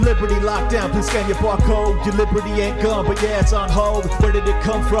Liberty lockdown, please scan your barcode. Your liberty ain't gone, but yeah, it's on hold. Where did it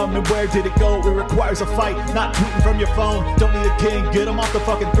come from and where did it go? It requires a fight, not tweeting from your phone. Don't need a king, get him off the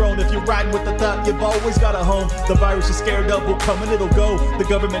fucking throne. If you're riding with the thought, you've always got a home. The virus you're scared of will come and it'll go. The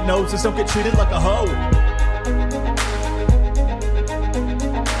government knows this, don't get treated like a hoe.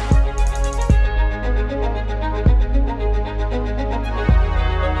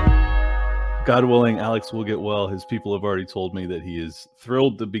 God willing, Alex will get well. His people have already told me that he is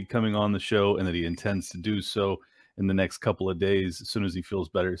thrilled to be coming on the show and that he intends to do so in the next couple of days as soon as he feels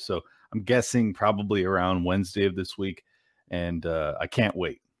better. So I'm guessing probably around Wednesday of this week, and I can't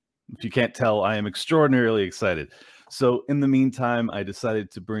wait. If you can't tell, I am extraordinarily excited. So in the meantime, I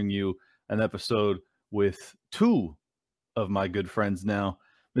decided to bring you an episode with two of my good friends now,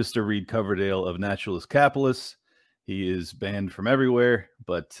 Mr. Reed Coverdale of Naturalist Capitalists. He is banned from everywhere,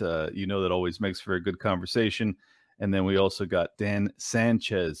 but you know that always makes for a good conversation. And then we also got Dan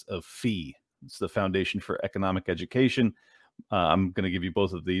Sanchez of FEE. It's the Foundation for Economic Education. I'm going to give you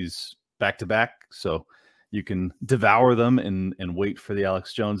both of these back to back, so you can devour them and wait for the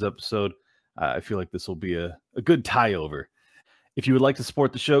Alex Jones episode. I feel like this will be a good tie-over. If you would like to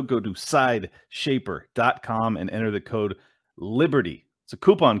support the show, go to sideshaper.com and enter the code LIBERTY. It's a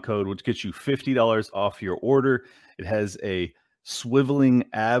coupon code which gets you $50 off your order. It has a swiveling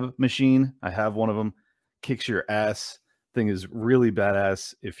ab machine. I have one of them. Kicks your ass. Thing is really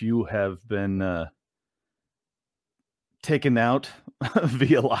badass. If you have been taken out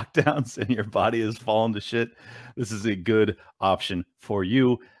via lockdowns and your body has fallen to shit, this is a good option for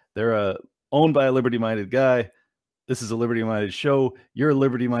you. They're owned by a liberty-minded guy. This is a liberty-minded show. You're a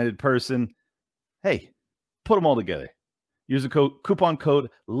liberty-minded person. Hey, put them all together. Use the coupon code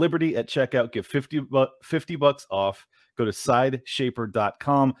LIBERTY at checkout. Get $50 off. Go to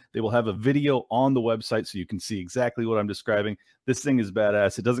sideshaper.com. They will have a video on the website so you can see exactly what I'm describing. This thing is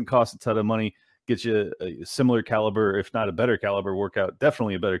badass. It doesn't cost a ton of money. Gets you a similar caliber, if not a better caliber workout.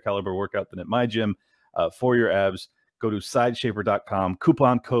 Definitely a better caliber workout than at my gym for your abs. Go to sideshaper.com.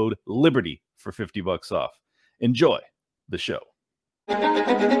 Coupon code LIBERTY for $50 off. Enjoy the show.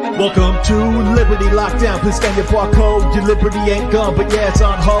 Welcome to Liberty Lockdown. Please scan your barcode. Your liberty ain't gone, but yeah, it's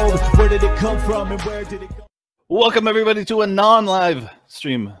on hold. Where did it come from and where did it go? Welcome, everybody, to a non-live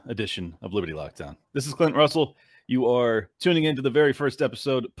stream edition of Liberty Lockdown. This is Clint Russell. You are tuning into the very first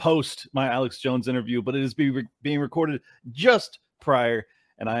episode post my Alex Jones interview, but it is being recorded just prior,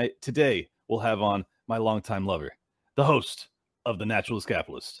 and I today will have on my longtime lover, the host of The Naturalist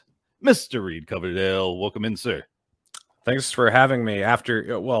Capitalist, Mr. Reed Coverdale. Welcome in, sir. Thanks for having me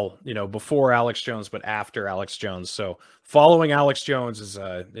after, well, before Alex Jones, but after Alex Jones. So following Alex Jones is,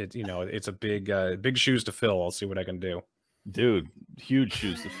 it's a big shoes to fill. I'll see what I can do. Dude, huge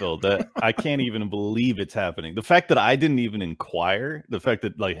shoes to fill. That I can't even believe it's happening. The fact that I didn't even inquire, the fact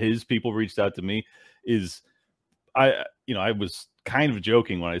that like his people reached out to me is, I was kind of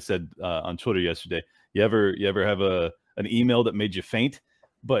joking when I said on Twitter yesterday, you ever have an email that made you faint?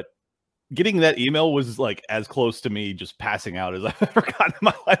 But getting that email was like as close to me just passing out as I've ever gotten in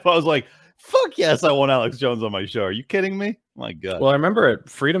my life. I was like, fuck yes, I want Alex Jones on my show. Are you kidding me? My God. Well, I remember at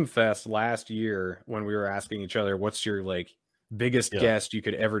Freedom Fest last year when we were asking each other, what's your biggest guest you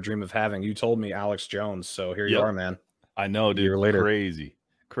could ever dream of having? You told me Alex Jones. So here you are, man. I know, dude. A year later.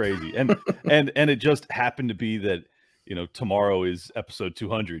 Crazy. And and it just happened to be that, tomorrow is episode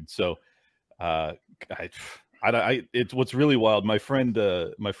 200. So it's what's really wild. My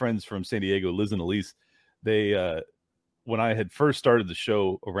friends from San Diego, Liz and Elise, they when I had first started the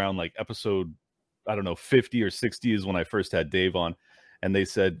show around like episode, 50 or 60 is when I first had Dave on, and they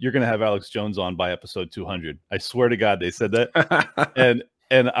said, you're gonna have Alex Jones on by episode 200. I swear to God, they said that.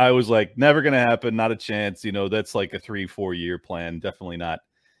 and I was like, never gonna happen, not a chance. That's like a 3-4 year plan, definitely not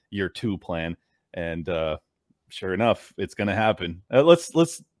year 2 plan. And sure enough, it's gonna happen.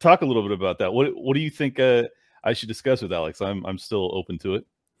 Let's talk a little bit about that. What do you think I should discuss with Alex? I'm still open to it.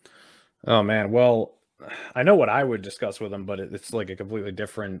 Oh man, well, I know what I would discuss with him, but it's like a completely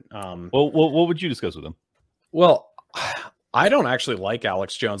different. Well, what would you discuss with him? Well, I don't actually like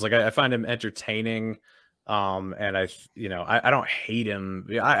Alex Jones. Like I find him entertaining, and I don't hate him.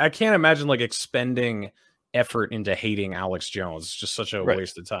 I can't imagine like expending effort into hating Alex Jones. It's just such a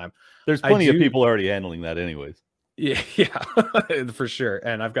waste of time. There's plenty of people already handling that, anyways. Yeah, for sure.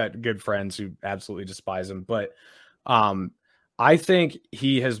 And I've got good friends who absolutely despise him. But I think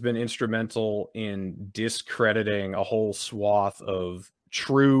he has been instrumental in discrediting a whole swath of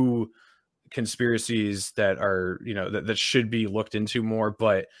true conspiracies that are, that should be looked into more.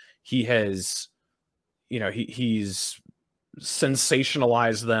 But he has, he's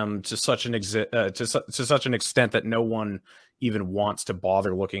sensationalized them to such an such an extent that no one even wants to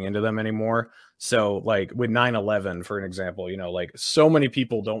bother looking into them anymore. So like with 9/11, for an example, you know, like so many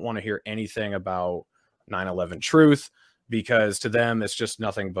people don't want to hear anything about 9/11 truth, because to them it's just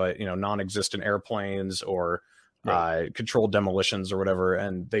nothing but, you know, non-existent airplanes or controlled demolitions or whatever,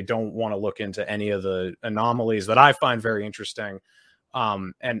 and they don't want to look into any of the anomalies that I find very interesting.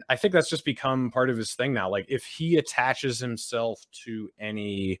 And I think that's just become part of his thing now. Like if he attaches himself to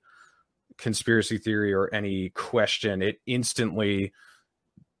any conspiracy theory or any question, it instantly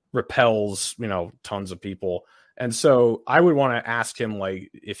repels, you know, tons of people. And so I would want to ask him, like,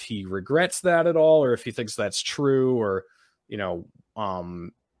 if he regrets that at all, or if he thinks that's true, or, you know,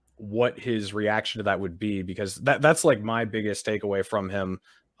 what his reaction to that would be, because that's like my biggest takeaway from him.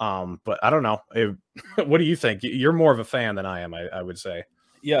 But I don't know. What do you think? You're more of a fan than I am, I would say.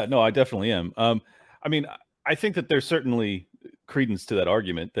 Yeah, no, I definitely am. I mean, I think that there's certainly credence to that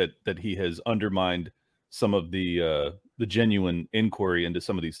argument that he has undermined some of the genuine inquiry into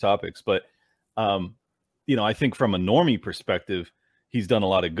some of these topics. But, you know, I think from a normie perspective, he's done a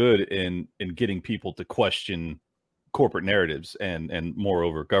lot of good in getting people to question corporate narratives and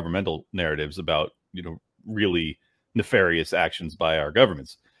moreover governmental narratives about, you know, really nefarious actions by our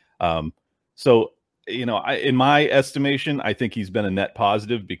governments. So, you know, in my estimation, I think he's been a net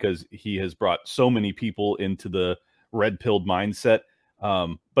positive because he has brought so many people into the red-pilled mindset.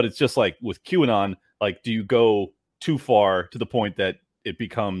 But it's just like with QAnon, like, do you go too far to the point that it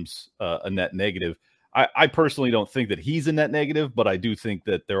becomes a net negative? I personally don't think that he's a net negative, but I do think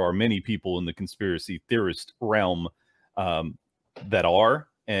that there are many people in the conspiracy theorist realm that are,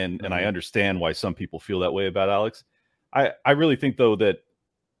 and I understand why some people feel that way about Alex. I really think, though, that,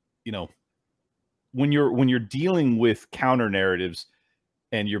 you know, when you're dealing with counter narratives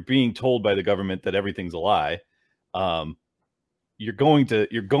and you're being told by the government that everything's a lie, you're going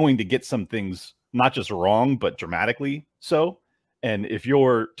to get some things not just wrong, but dramatically so. And if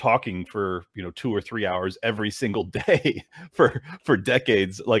you're talking for, you know, 2 or 3 hours every single day for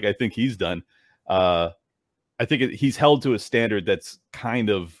decades, like I think he's done, I think he's held to a standard that's kind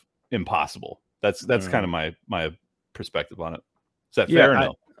of impossible. That's kind of my perspective on it. Is that fair or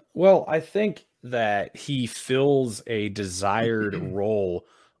no? Well, I think that he fills a desired role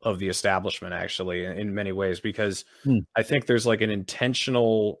of the establishment, actually, in many ways, because I think there's like an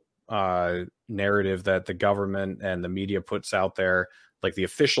intentional narrative that the government and the media puts out there, like the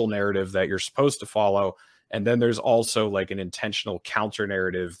official narrative that you're supposed to follow. And then there's also like an intentional counter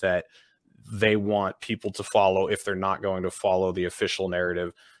narrative that they want people to follow if they're not going to follow the official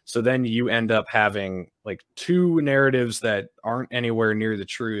narrative. So then you end up having like two narratives that aren't anywhere near the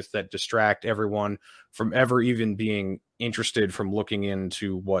truth, that distract everyone from ever even being interested from looking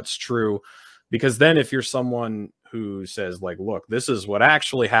into what's true. Because then if you're someone who says, like, look, this is what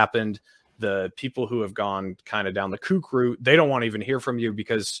actually happened, the people who have gone kind of down the kook route, they don't want to even hear from you,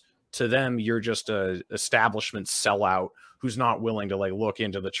 because to them, you're just a establishment sellout who's not willing to like look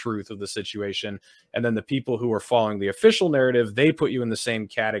into the truth of the situation. And then the people who are following the official narrative, they put you in the same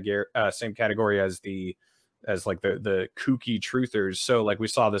category as the kooky truthers. So like we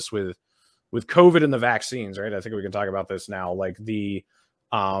saw this with COVID and the vaccines, right? I think we can talk about this now. Like the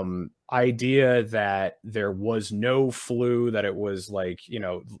idea that there was no flu, that it was like, you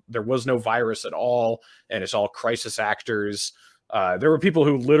know, there was no virus at all, and it's all crisis actors. There were people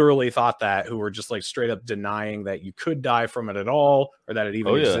who literally thought that, who were just like straight up denying that you could die from it at all, or that it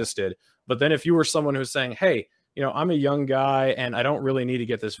even existed. But then if you were someone who's saying, hey, you know, I'm a young guy and I don't really need to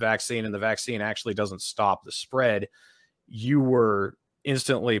get this vaccine, and the vaccine actually doesn't stop the spread, you were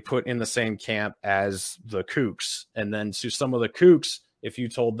instantly put in the same camp as the kooks. And then to some of the kooks, if you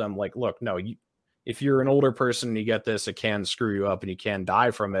told them like, look, no, if you're an older person and you get this, it can screw you up and you can die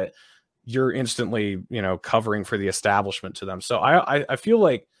from it, you're instantly, you know, covering for the establishment to them. So I feel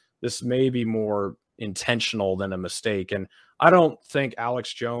like this may be more intentional than a mistake. And I don't think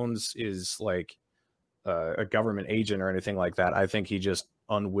Alex Jones is like a government agent or anything like that. I think he just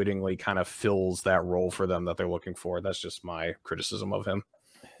unwittingly kind of fills that role for them that they're looking for. That's just my criticism of him.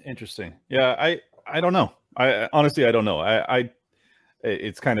 Interesting. Yeah, I don't know. I honestly, I don't know.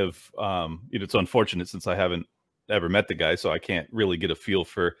 It's kind of, it's unfortunate since I haven't ever met the guy, so I can't really get a feel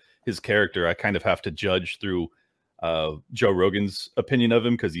for his character. I kind of have to judge through Joe Rogan's opinion of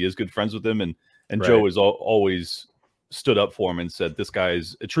him, because he is good friends with him, and right. Joe has always stood up for him and said this guy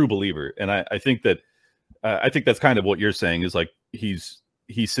is a true believer. And I think that I think that's kind of what you're saying, is like he's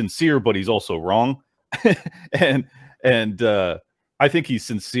sincere, but he's also wrong. and I think he's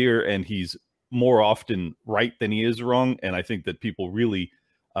sincere and he's more often right than he is wrong. And I think that people really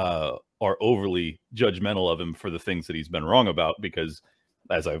are overly judgmental of him for the things that he's been wrong about, because,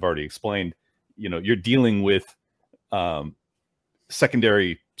 as I've already explained, you know, you're dealing with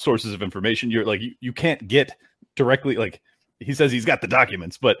secondary sources of information. You're like, you can't get directly, like he says he's got the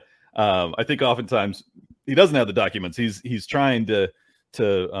documents, but I think oftentimes he doesn't have the documents. He's trying to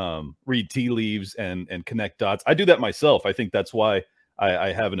read tea leaves and connect dots. I do that myself. I think that's why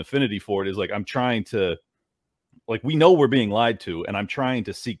I have an affinity for it, is like, I'm trying to, like, we know we're being lied to, and I'm trying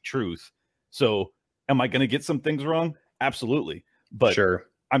to seek truth. So am I going to get some things wrong? Absolutely. But sure,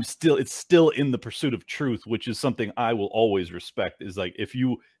 it's still in the pursuit of truth, which is something I will always respect. Is like, if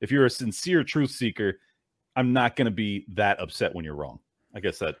you're a sincere truth seeker, I'm not going to be that upset when you're wrong. I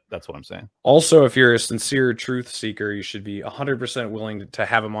guess that's what I'm saying. Also, if you're a sincere truth seeker, you should be 100% willing to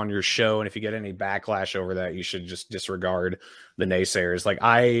have him on your show. And if you get any backlash over that, you should just disregard the naysayers. Like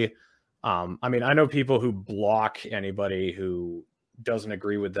I mean, I know people who block anybody who doesn't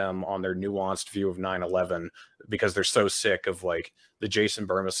agree with them on their nuanced view of 9/11 because they're so sick of like the Jason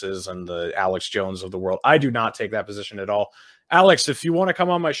Burmes's and the Alex Jones of the world. I do not take that position at all. Alex, if you want to come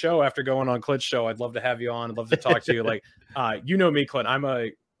on my show after going on Clint's show, I'd love to have you on. I'd love to talk to you. Like, you know me, Clint. I'm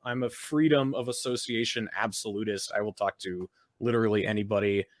a freedom of association absolutist. I will talk to literally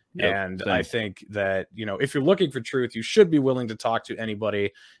anybody. Yep, and same. I think that, you know, if you're looking for truth, you should be willing to talk to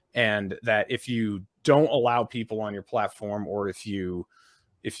anybody. And that if you don't allow people on your platform, or if you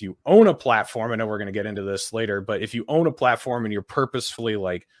own a platform, I know we're going to get into this later, but if you own a platform and you're purposefully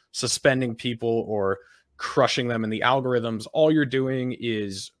like suspending people or crushing them in the algorithms, all you're doing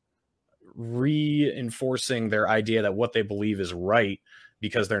is reinforcing their idea that what they believe is right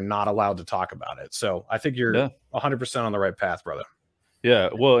because they're not allowed to talk about it. So I think you're 100% on the right path, brother. Yeah.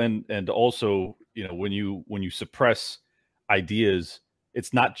 Well, and also, you know, when you suppress ideas,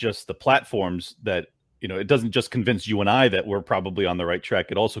 it's not just the platforms that, you know, it doesn't just convince you and I that we're probably on the right track.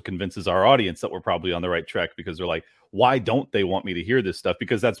 It also convinces our audience that we're probably on the right track, because they're like, why don't they want me to hear this stuff?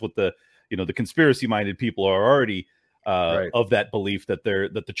 Because that's what the conspiracy minded people are already right. Of that belief that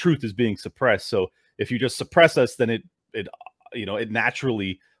the truth is being suppressed. So if you just suppress us, then it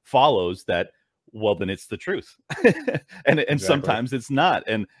naturally follows that, well, then it's the truth. and exactly. Sometimes it's not.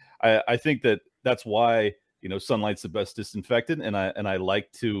 And I think that's why, you know, sunlight's the best disinfectant. And I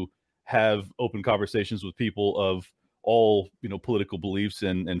like to have open conversations with people of all, you know, political beliefs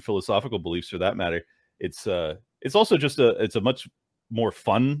and philosophical beliefs for that matter. It's also just it's a much more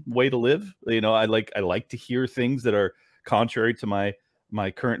fun way to live. You know, I like to hear things that are contrary to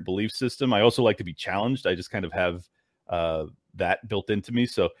my current belief system. I also like to be challenged. I just kind of have that built into me.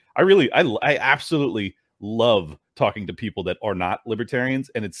 So I absolutely love talking to people that are not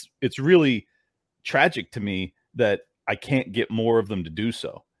libertarians. And it's really tragic to me that I can't get more of them to do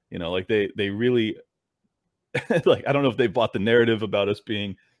so. You know, like they really like, I don't know if they bought the narrative about us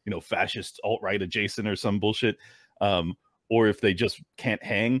being, you know, fascist, alt-right adjacent or some bullshit, or if they just can't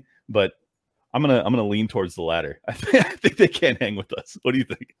hang. But I'm gonna lean towards the latter. I think they can't hang with us. What do you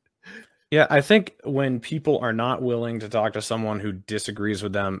think? Yeah, I think when people are not willing to talk to someone who disagrees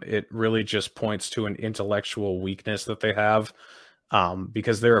with them, it really just points to an intellectual weakness that they have,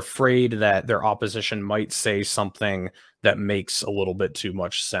 because they're afraid that their opposition might say something that makes a little bit too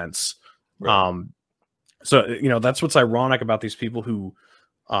much sense. Right. So, you know, that's what's ironic about these people who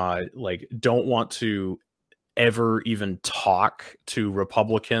like don't want to ever even talk to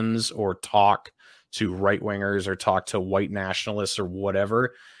Republicans or talk to right wingers or talk to white nationalists or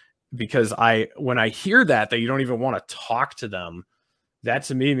whatever. Because when I hear that you don't even want to talk to them, that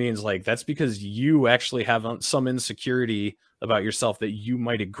to me means like, that's because you actually have some insecurity about yourself that you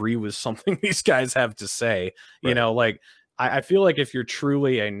might agree with something these guys have to say. Right. You know, like I feel like if you're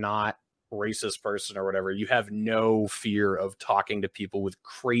truly a not racist person or whatever, you have no fear of talking to people with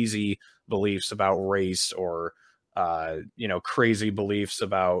crazy beliefs about race or, you know, crazy beliefs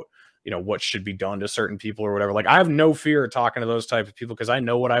about, you know, what should be done to certain people or whatever. Like I have no fear of talking to those type of people because I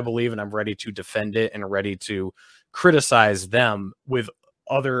know what I believe and I'm ready to defend it and ready to criticize them with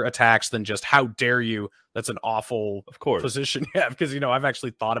other attacks than just how dare you. That's an awful position. Yeah, because, you know, I've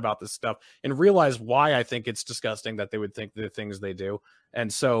actually thought about this stuff and realized why I think it's disgusting that they would think the things they do.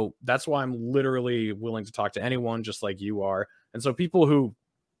 And so that's why I'm literally willing to talk to anyone just like you are. And so people who,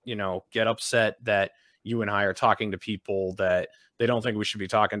 you know, get upset that you and I are talking to people that they don't think we should be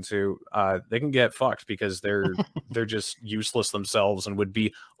talking to, they can get fucked because they're just useless themselves and would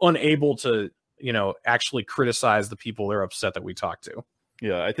be unable to, you know, actually criticize the people they're upset that we talk to.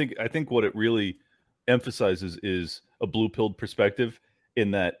 Yeah, I think what it really emphasizes is a blue-pilled perspective,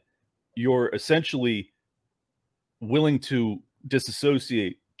 in that you're essentially willing to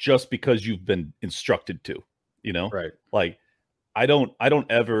disassociate just because you've been instructed to, you know? Right. Like I don't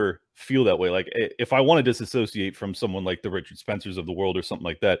ever feel that way. Like if I want to disassociate from someone like the Richard Spencers of the world or something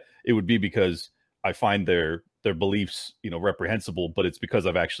like that, it would be because I find their their beliefs, reprehensible, but it's because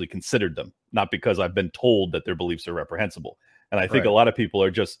I've actually considered them, not because I've been told that their beliefs are reprehensible. And I think a lot of people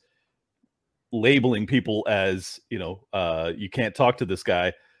are just labeling people as, you can't talk to this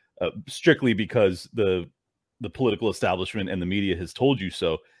guy strictly because the political establishment and the media has told you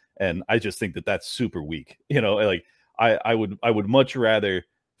so. And I just think that that's super weak. Like I would much rather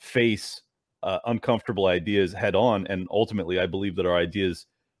face uncomfortable ideas head on. And ultimately, I believe that our ideas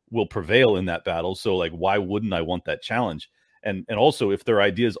will prevail in that battle. So like, why wouldn't I want that challenge? And also, if their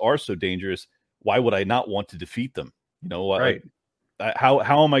ideas are so dangerous, why would I not want to defeat them? Right.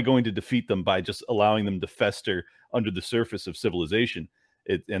 How am I going to defeat them by just allowing them to fester under the surface of civilization?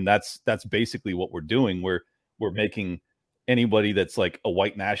 And that's basically what we're doing. We're making anybody that's like a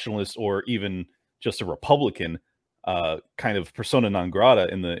white nationalist or even just a Republican kind of persona non grata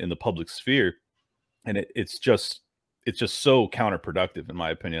in the public sphere. And it's just so counterproductive, in my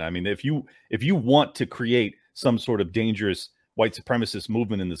opinion. I mean, if you want to create some sort of dangerous white supremacist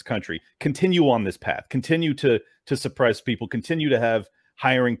movement in this country, continue on this path, continue to suppress people, continue to have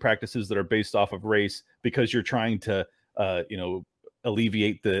hiring practices that are based off of race because you're trying to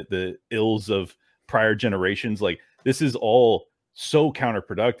alleviate the ills of prior generations. Like, this is all so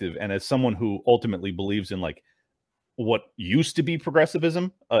counterproductive. And as someone who ultimately believes in like what used to be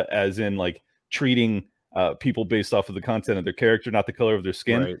progressivism, as in like treating people based off of the content of their character, not the color of their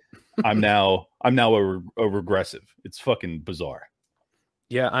skin. Right. I'm now a regressive. It's fucking bizarre.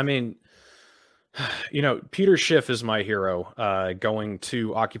 Yeah, I mean, Peter Schiff is my hero, going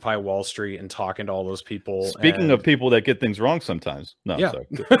to Occupy Wall Street and talking to all those people. Speaking of people that get things wrong sometimes. No, yeah. Sorry.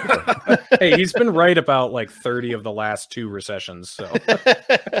 Hey, he's been right about like 30 of the last 2 recessions. So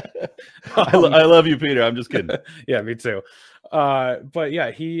I love you, Peter. I'm just kidding. Yeah, me too. But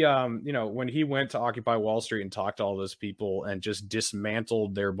yeah, he, when he went to Occupy Wall Street and talked to all those people and just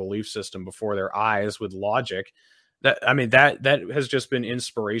dismantled their belief system before their eyes with logic, that has just been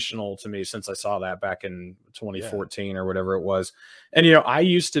inspirational to me since I saw that back in 2014 or whatever it was. And, I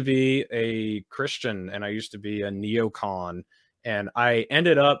used to be a Christian and I used to be a neocon, and I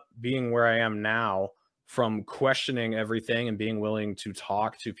ended up being where I am now from questioning everything and being willing to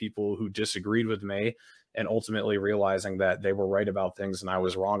talk to people who disagreed with me, and ultimately realizing that they were right about things and I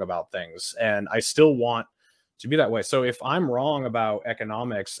was wrong about things. And I still want to be that way. So if I'm wrong about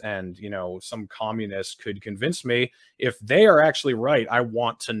economics and, some communist could convince me, if they are actually right, I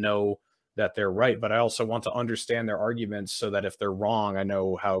want to know that they're right, but I also want to understand their arguments so that if they're wrong, I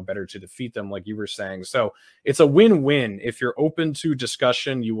know how better to defeat them, like you were saying. So it's a win-win. If you're open to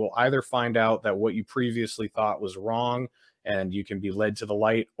discussion, you will either find out that what you previously thought was wrong and you can be led to the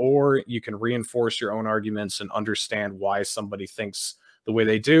light, or you can reinforce your own arguments and understand why somebody thinks the way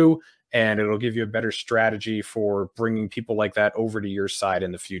they do. And it'll give you a better strategy for bringing people like that over to your side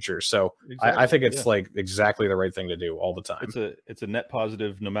in the future. So exactly. I think it's like exactly the right thing to do all the time. It's a net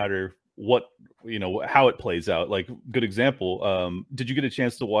positive, no matter what, how it plays out. Like, good example. Did you get a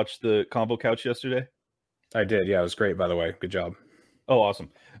chance to watch the Convo Couch yesterday? I did. Yeah, it was great, by the way. Good job. Oh, awesome.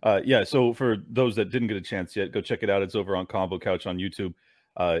 So for those that didn't get a chance yet, go check it out. It's over on Convo Couch on YouTube.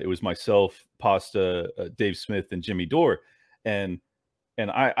 It was myself, Pasta, Dave Smith, and Jimmy Dore. And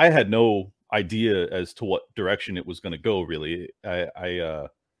I had no idea as to what direction it was going to go, really.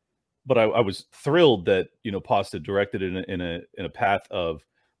 But I was thrilled that, Pasta directed it in a path of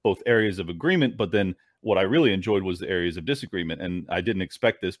both areas of agreement, but then what I really enjoyed was the areas of disagreement. And I didn't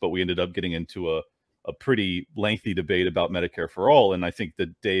expect this, but we ended up getting into a pretty lengthy debate about Medicare for all. And I think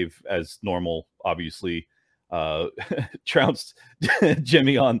that Dave, as normal, obviously trounced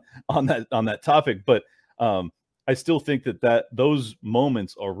Jimmy on that topic. But I still think that those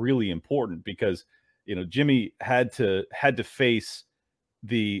moments are really important because, Jimmy had to face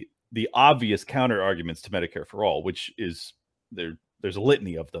the obvious counter arguments to Medicare for all, which is there's a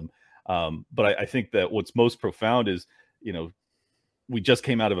litany of them. But I think that what's most profound is, we just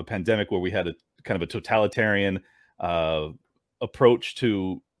came out of a pandemic where we had a kind of a totalitarian approach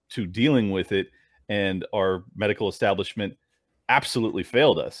to dealing with it, and our medical establishment absolutely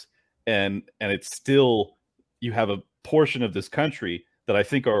failed us. And it's still, you have a portion of this country that I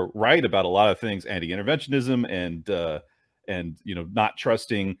think are right about a lot of things, anti-interventionism and not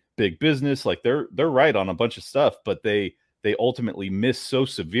trusting big business. Like they're right on a bunch of stuff, but they ultimately miss so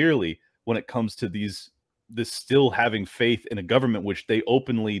severely when it comes to this still having faith in a government which they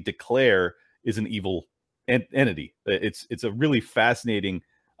openly declare is an evil entity. It's a really fascinating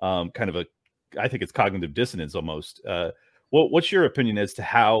kind of I think it's cognitive dissonance almost. What's your opinion as to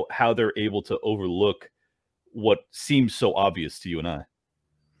how they're able to overlook what seems so obvious to you and I?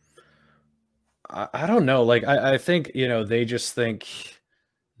 I don't know. Like, I think, they just think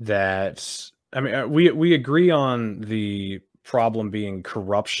that I mean, we agree on the problem being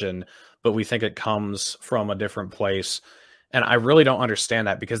corruption, but we think it comes from a different place. And I really don't understand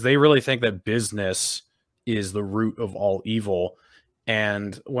that, because they really think that business is the root of all evil.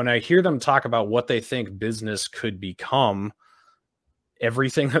 And when I hear them talk about what they think business could become,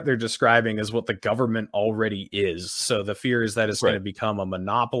 everything that they're describing is what the government already is. So the fear is that it's going to become a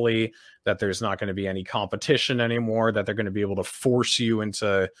monopoly, that there's not going to be any competition anymore, that they're going to be able to force you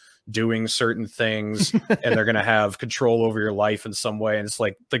into doing certain things and they're going to have control over your life in some way. And it's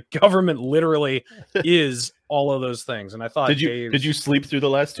like the government literally is all of those things. And I thought, did you sleep through the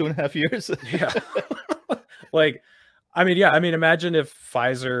last 2.5 years? Yeah. Like, I mean, imagine if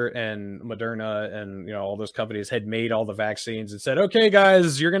Pfizer and Moderna and, you know, all those companies had made all the vaccines and said, okay,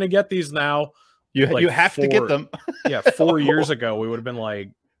 guys, you're going to get these now. You have to get them. 4 years ago, we would have been like,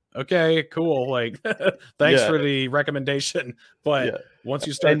 okay, cool. Like, thanks for the recommendation. But once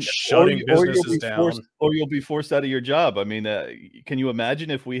you start shutting businesses down, or you'll be forced out of your job. I mean, can you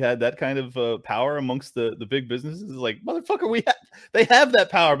imagine if we had that kind of power amongst the big businesses? Like, motherfucker, they have that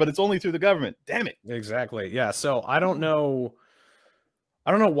power, but it's only through the government. Damn it. Exactly. Yeah. So I don't know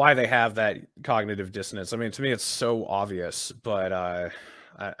why they have that cognitive dissonance. I mean, to me, it's so obvious, but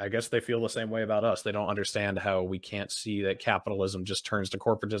I guess they feel the same way about us. They don't understand how we can't see that capitalism just turns to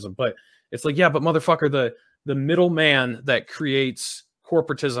corporatism. But it's like, yeah, but motherfucker, the middleman that creates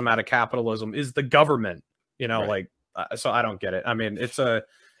corporatism out of capitalism is the government, you know, so I don't get it. I mean, it's an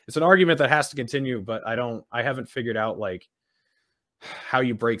argument that has to continue, but I haven't figured out like how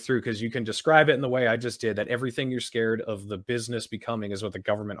you break through, because you can describe it in the way I just did, that everything you're scared of the business becoming is what the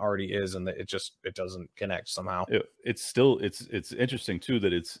government already is, and that it doesn't connect somehow. It's interesting too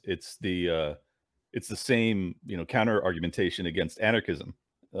that it's the same, you know, counter argumentation against anarchism.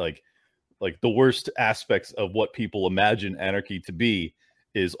 Like the worst aspects of what people imagine anarchy to be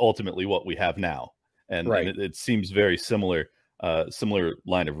is ultimately what we have now, and it seems very similar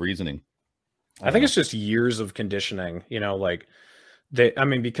line of reasoning. I think it's just years of conditioning, you know, like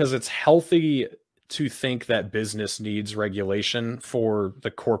because it's healthy to think that business needs regulation for the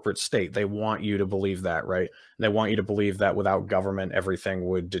corporate state. They want you to believe that, right? And they want you to believe that without government, everything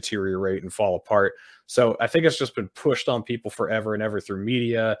would deteriorate and fall apart. So I think it's just been pushed on people forever and ever through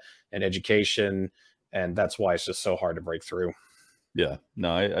media and education. And that's why it's just so hard to break through. Yeah,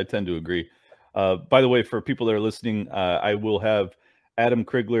 no, I tend to agree. By the way, for people that are listening, I will have Adam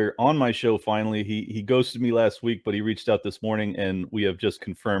Krigler on my show finally. He ghosted me last week, but he reached out this morning, and we have just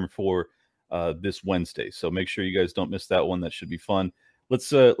confirmed for this Wednesday. So make sure you guys don't miss that one. That should be fun. Let's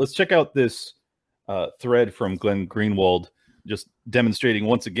check out this thread from Glenn Greenwald, just demonstrating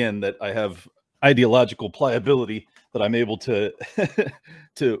once again that I have ideological pliability, that I'm able to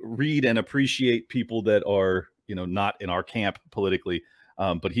to read and appreciate people that are, you know, not in our camp politically.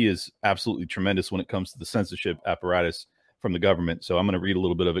 But he is absolutely tremendous when it comes to the censorship apparatus from the government. So I'm going to read a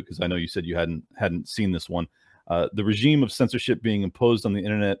little bit of it, because I know you said you hadn't seen this one. The regime of censorship being imposed on the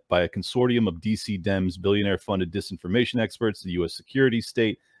internet by a consortium of DC Dems, billionaire-funded disinformation experts, the U.S. security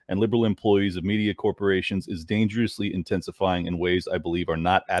state, and liberal employees of media corporations is dangerously intensifying in ways I believe are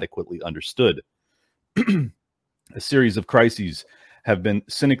not adequately understood. A series of crises have been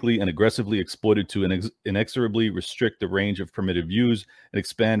cynically and aggressively exploited to inexorably restrict the range of permitted views and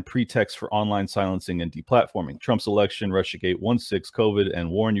expand pretexts for online silencing and deplatforming. Trump's election, Russiagate 1.6, COVID, and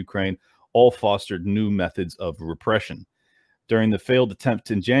war in Ukraine all fostered new methods of repression. During the failed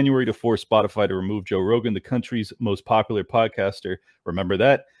attempt in January to force Spotify to remove Joe Rogan, the country's most popular podcaster, remember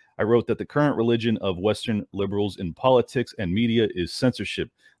that? I wrote that the current religion of Western liberals in politics and media is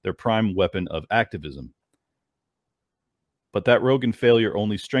censorship, their prime weapon of activism. But that Rogan failure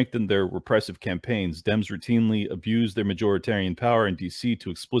only strengthened their repressive campaigns. Dems routinely abuse their majoritarian power in D.C. to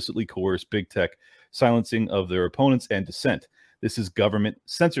explicitly coerce big tech silencing of their opponents and dissent. This is government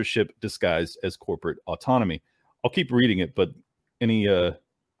censorship disguised as corporate autonomy. I'll keep reading it, but any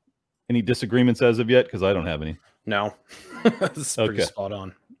disagreements as of yet? Because I don't have any. No. It's pretty spot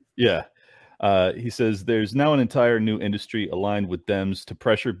on. Yeah. He says there's now an entire new industry aligned with Dems to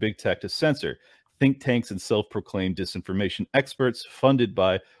pressure big tech to censor. Think tanks and self-proclaimed disinformation experts funded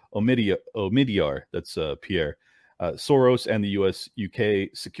by Omidyar, that's Pierre. Soros and the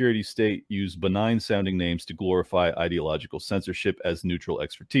US-UK security state use benign-sounding names to glorify ideological censorship as neutral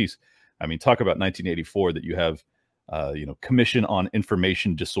expertise. I mean, talk about 1984 that you have, Commission on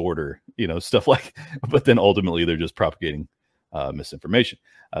Information Disorder, stuff like, but then ultimately they're just propagating misinformation.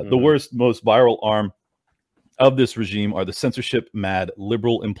 The worst, most viral arm of this regime are the censorship-mad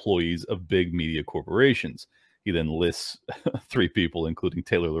liberal employees of big media corporations. He then lists 3 people, including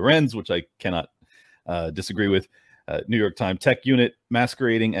Taylor Lorenz, which I cannot disagree with. New York Times, tech unit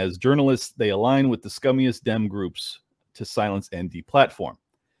masquerading as journalists, they align with the scummiest Dem groups to silence and deplatform.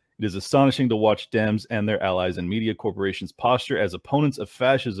 It is astonishing to watch Dems and their allies and media corporations posture as opponents of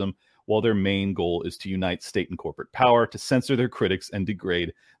fascism while their main goal is to unite state and corporate power, to censor their critics, and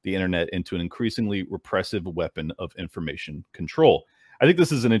degrade the internet into an increasingly repressive weapon of information control. I think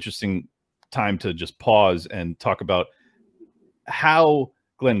this is an interesting time to just pause and talk about how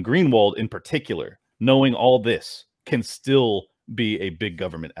Glenn Greenwald in particular, knowing all this, can still be a big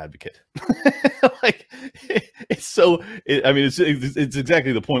government advocate. Like, it's so, it's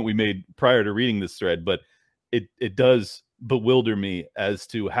exactly the point we made prior to reading this thread, but it does bewilder me as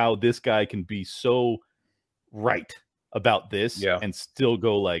to how this guy can be so right about this and still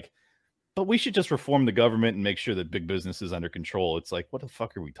go like, but we should just reform the government and make sure that big business is under control. It's like, what the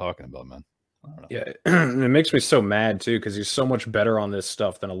fuck are we talking about, man? I don't know. Yeah, it makes me so mad too, because he's so much better on this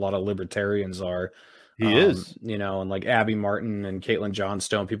stuff than a lot of libertarians are. He is, you know, and like Abby Martin and Caitlin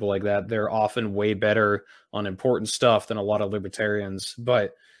Johnstone, people like that, they're often way better on important stuff than a lot of libertarians.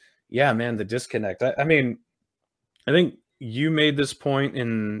 But yeah, man, the disconnect. I mean, I think you made this point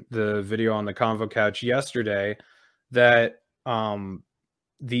in the video on the Convo Couch yesterday that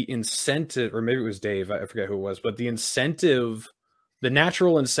the incentive, or maybe it was Dave, I forget who it was, but the incentive, the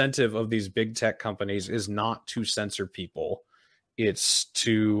natural incentive of these big tech companies is not to censor people. It's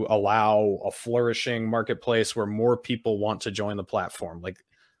to allow a flourishing marketplace where more people want to join the platform. Like,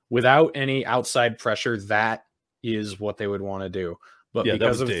 without any outside pressure, that is what they would want to do. But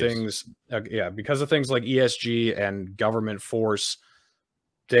because of things like ESG and government force,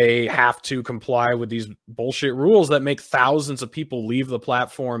 they have to comply with these bullshit rules that make thousands of people leave the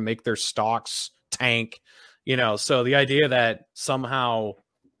platform, make their stocks tank, you know. So the idea that somehow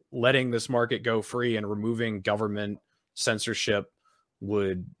letting this market go free and removing government censorship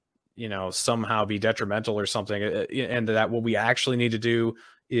would, you know, somehow be detrimental or something, and that what we actually need to do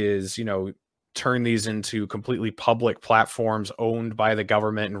is, you know, turn these into completely public platforms owned by the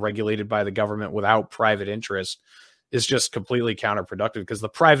government and regulated by the government without private interest, is just completely counterproductive, because the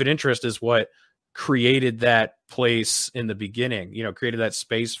private interest is what created that place in the beginning, you know, created that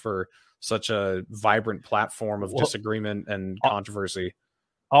space for such a vibrant platform of disagreement and controversy.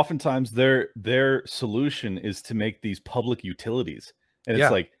 Oftentimes their solution is to make these public utilities. And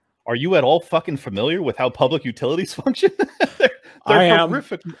it's like, are you at all fucking familiar with how public utilities function? They're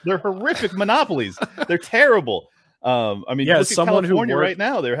horrific. They're horrific monopolies. They're terrible. I mean, look at California right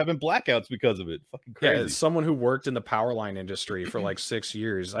now. They're having blackouts because of it. Fucking crazy. Yeah, as someone who worked in the power line industry for like 6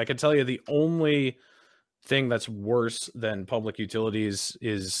 years, I can tell you the only thing that's worse than public utilities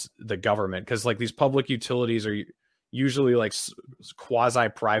is the government, because like these public utilities are usually like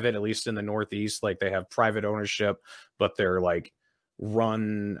quasi-private, at least in the Northeast. Like, they have private ownership, but they're like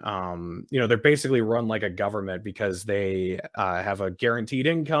run, you know, they're basically run like a government, because they have a guaranteed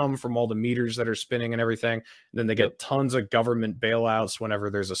income from all the meters that are spinning and everything. And then they get tons of government bailouts whenever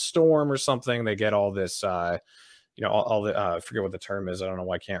there's a storm or something. They get all this, you know, all the, I forget what the term is. I don't know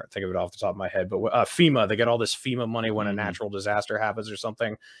why I can't think of it off the top of my head, but FEMA, they get all this FEMA money when a natural disaster happens or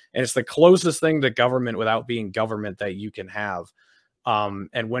something. And it's the closest thing to government without being government that you can have.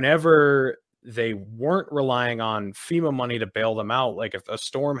 And whenever they weren't relying on FEMA money to bail them out, like if a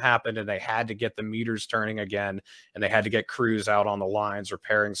storm happened and they had to get the meters turning again and they had to get crews out on the lines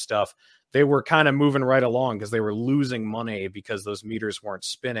repairing stuff, they were kind of moving right along because they were losing money because those meters weren't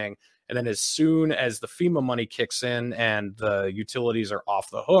spinning. And then as soon as the FEMA money kicks in and the utilities are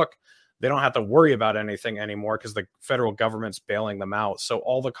off the hook, they don't have to worry about anything anymore because the federal government's bailing them out. So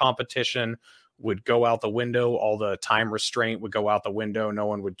all the competition would go out the window. All the time restraint would go out the window. No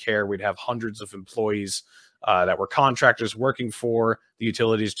one would care. We'd have hundreds of employees that were contractors working for the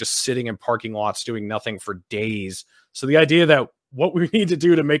utilities, just sitting in parking lots doing nothing for days. So the idea that what we need to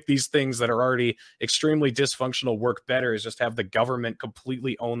do to make these things that are already extremely dysfunctional work better is just have the government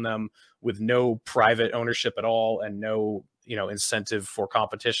completely own them with no private ownership at all and no, you know, incentive for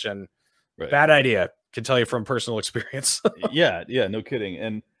competition. Right. Bad idea. Can tell you from personal experience. Yeah, no kidding.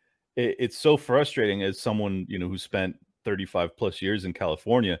 And it's so frustrating as someone, you know, who spent 35 plus years in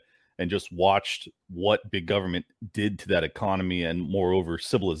California and just watched what big government did to that economy and moreover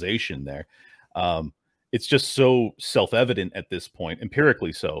civilization there. It's just so self-evident at this point,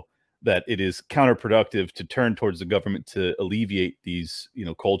 empirically so, that it is counterproductive to turn towards the government to alleviate these, you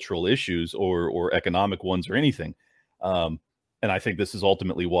know, cultural issues or economic ones or anything. And I think this is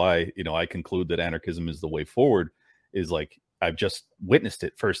ultimately why, you know, I conclude that anarchism is the way forward, is like, I've just witnessed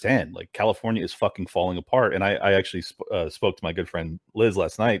it firsthand. Like, California is fucking falling apart. And I actually spoke to my good friend Liz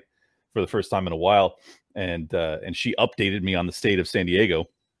last night for the first time in a while. And she updated me on the state of San Diego,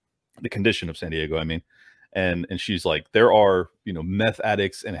 the condition of San Diego, I mean. and she's like, there are, you know, meth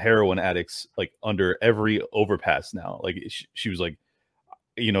addicts and heroin addicts like under every overpass now. Like she was like,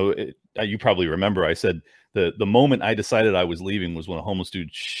 you know, you probably remember I said the moment I decided I was leaving was when a homeless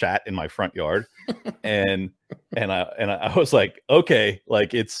dude shat in my front yard. and I was like, okay,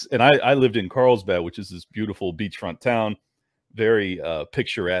 like I lived in Carlsbad, which is this beautiful beachfront town, very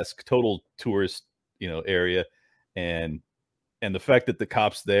picturesque, total tourist, you know, area. And the fact that the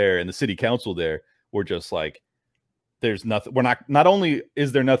cops there and the city council there were just like, there's nothing, not only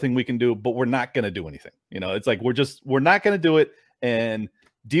is there nothing we can do, but we're not going to do anything. You know, it's like, we're not going to do it and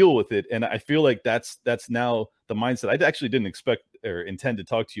deal with it. And I feel like that's now the mindset. I actually didn't expect or intend to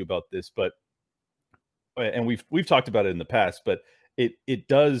talk to you about this, and we've talked about it in the past, but it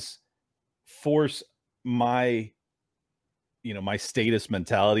does force my, you know, my status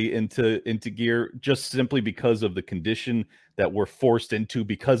mentality into gear, just simply because of the condition that we're forced into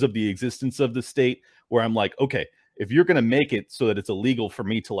because of the existence of the state, where I'm like, okay, if you're going to make it so that it's illegal for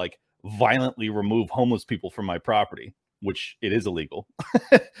me to like violently remove homeless people from my property, which it is illegal,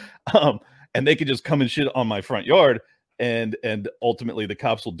 and they could just come and shit on my front yard, and ultimately the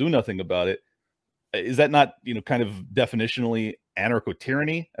cops will do nothing about it. Is that not, you know, kind of definitionally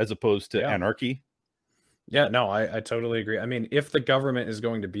anarcho-tyranny as opposed to anarchy? Yeah, no, I totally agree. I mean, if the government is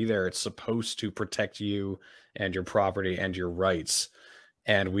going to be there, it's supposed to protect you and your property and your rights.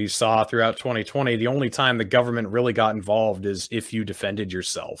 And we saw throughout 2020, the only time the government really got involved is if you defended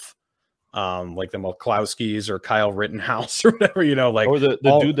yourself. Like the McClowskys or Kyle Rittenhouse or whatever, you know, like, or the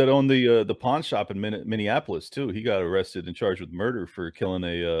dude that owned the pawn shop in Minneapolis too. He got arrested and charged with murder for killing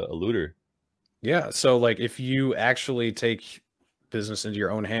a looter. Yeah. So like, if you actually take business into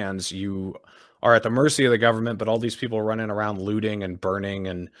your own hands, you are at the mercy of the government. But all these people running around looting and burning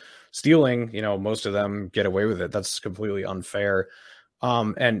and stealing, you know, most of them get away with it. That's completely unfair.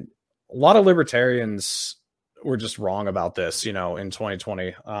 And a lot of libertarians were just wrong about this, you know, in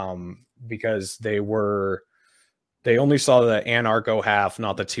 2020, because they only saw the anarcho half,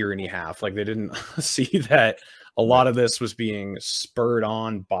 not the tyranny half. Like, they didn't see that a lot of this was being spurred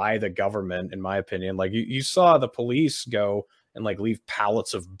on by the government, in my opinion. Like, you saw the police go and like leave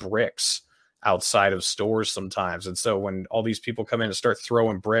pallets of bricks outside of stores sometimes. And so when all these people come in and start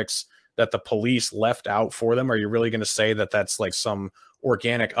throwing bricks that the police left out for them, are you really going to say that that's like some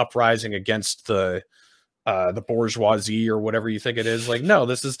organic uprising against the bourgeoisie or whatever you think it is? Like, no,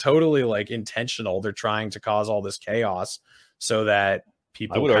 this is totally like intentional. They're trying to cause all this chaos so that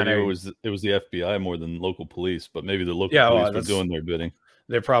people, I would argue it was the FBI more than local police, but maybe the local police were doing their bidding.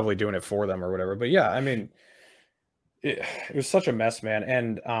 They're probably doing it for them or whatever. But yeah, I mean, it was such a mess, man.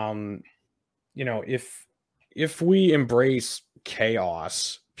 And you know, if we embrace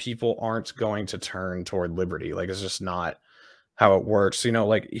chaos, people aren't going to turn toward liberty. Like, it's just not how it works. You know,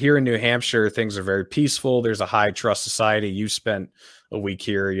 like here in New Hampshire, things are very peaceful. There's a high trust society. You spent a week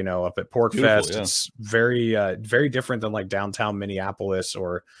here, you know, up at PorcFest. Yeah. It's very, very different than like downtown Minneapolis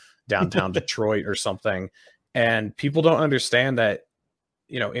or downtown Detroit or something. And people don't understand that,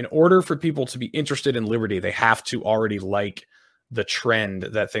 you know, in order for people to be interested in liberty, they have to already like the trend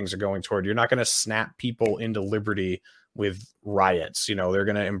that things are going toward. You're not going to snap people into liberty with riots. You know, they're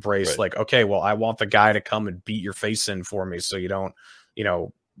going to embrace like, okay, well, I want the guy to come and beat your face in for me so you don't, you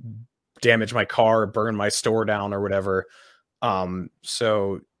know, damage my car, burn my store down or whatever.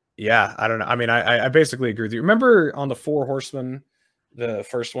 So yeah, I don't know. I mean, I basically agree with you. Remember on the Four Horsemen, the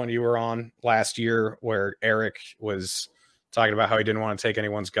first one you were on last year, where Eric was talking about how he didn't want to take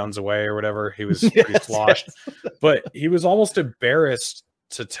anyone's guns away or whatever. He was pretty sloshed, but he was almost embarrassed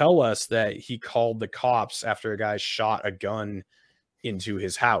to tell us that he called the cops after a guy shot a gun into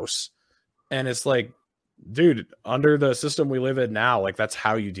his house. And it's like, dude, under the system we live in now, like, that's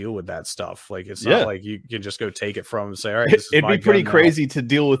how you deal with that stuff. Like, it's not like you can just go take it from him and say, all right, this is it'd be pretty crazy to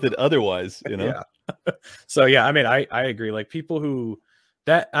deal with it otherwise, you know? Yeah. So yeah, I mean, I agree. Like, people who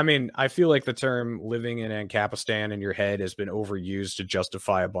I feel like the term living in Ancapistan in your head has been overused to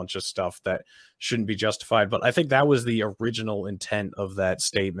justify a bunch of stuff that shouldn't be justified. But I think that was the original intent of that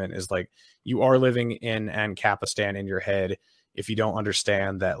statement, is like, you are living in Ancapistan in your head if you don't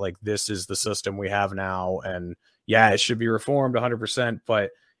understand that, like, this is the system we have now. And yeah, it should be reformed 100%. But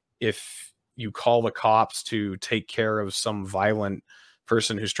if you call the cops to take care of some violent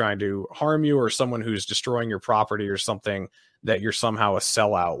person who's trying to harm you, or someone who's destroying your property or something, that you're somehow a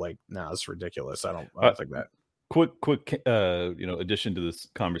sellout, like, no, it's ridiculous. I don't think that. Quick, you know, addition to this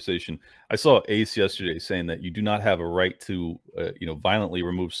conversation, I saw Ace yesterday saying that you do not have a right to, you know, violently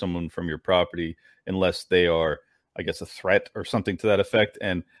remove someone from your property unless they are, I guess, a threat or something to that effect.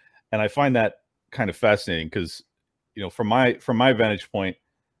 And I find that kind of fascinating because, you know, from my vantage point,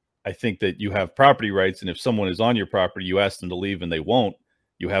 I think that you have property rights, and if someone is on your property, you ask them to leave and they won't,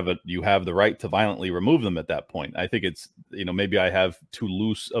 you have the right to violently remove them at that point. I think it's, maybe I have too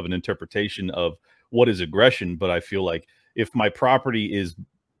loose of an interpretation of what is aggression, but I feel like if my property is,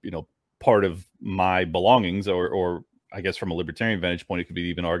 part of my belongings, or I guess from a libertarian vantage point, it could be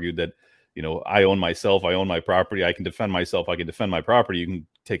even argued that, I own myself, I own my property, I can defend myself, I can defend my property. You can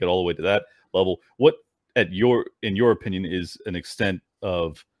take it all the way to that level. What, in your opinion, is an extent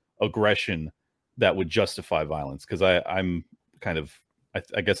of aggression that would justify violence? Because I'm kind of,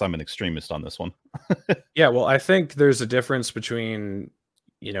 I guess I'm an extremist on this one. Yeah, well, I think there's a difference between,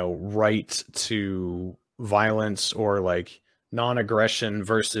 right to violence or like non-aggression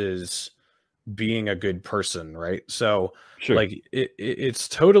versus being a good person, right? So Sure. like it's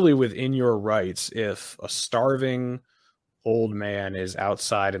totally within your rights if a starving old man is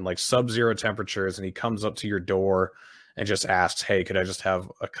outside in like sub-zero temperatures and he comes up to your door and just asks, hey, could I just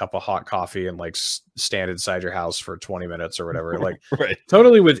have a cup of hot coffee and like stand inside your house for 20 minutes or whatever? Like right.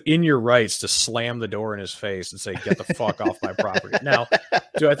 Totally within your rights to slam the door in his face and say, get the fuck off my property. Now,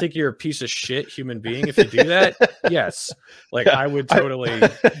 do I think you're a piece of shit human being if you do that? Yes. Like I would totally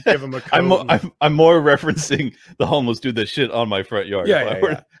give him a coat. I'm more referencing the homeless dude that shit on my front yard. Yeah.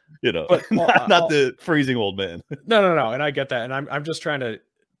 But not the freezing old man. No. And I get that. And I'm just trying to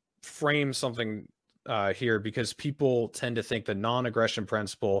frame something here because people tend to think the non-aggression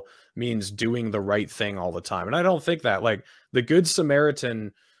principle means doing the right thing all the time. And I don't think that. Like the Good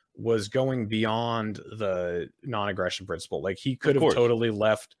Samaritan was going beyond the non-aggression principle. Like he could have totally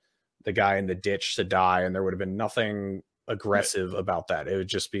left the guy in the ditch to die and there would have been nothing aggressive about that. It would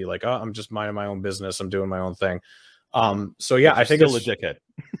just be like, oh, I'm just minding my own business. I'm doing my own thing. So yeah, I think it's still a dickhead.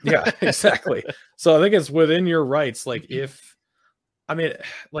 Yeah, exactly. So I think it's within your rights. Like if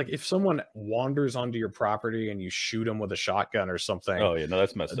someone wanders onto your property and you shoot them with a shotgun or something. Oh yeah, no,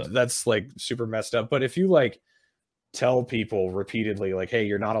 that's messed up. That's like super messed up. But if you like tell people repeatedly, like, hey,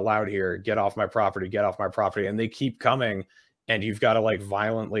 you're not allowed here, get off my property, and they keep coming and you've got to like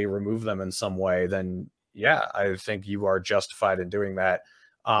violently remove them in some way, then yeah, I think you are justified in doing that.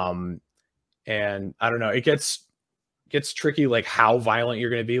 And I don't know, it gets tricky, like how violent you're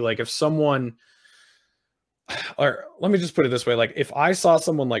going to be. Like if someone, or let me just put it this way. Like if I saw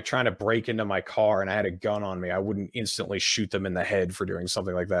someone like trying to break into my car and I had a gun on me, I wouldn't instantly shoot them in the head for doing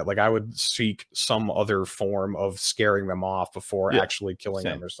something like that. Like I would seek some other form of scaring them off before actually killing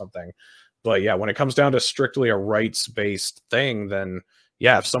them or something. But yeah, when it comes down to strictly a rights-based thing, then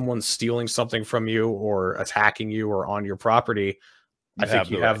yeah, if someone's stealing something from you or attacking you or on your property, I think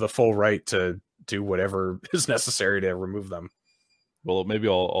you have the full right to do whatever is necessary to remove them. Well, maybe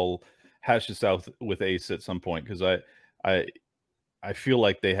I'll hash this out with Ace at some point, because I feel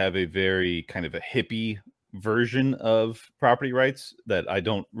like they have a very kind of a hippie version of property rights that I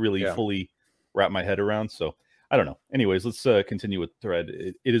don't really fully wrap my head around. So I don't know. Anyways, let's continue with the thread.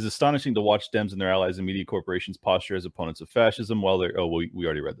 It is astonishing to watch Dems and their allies and media corporations posture as opponents of fascism while they're... we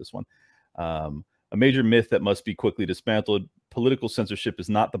already read this one. A major myth that must be quickly dismantled. Political censorship is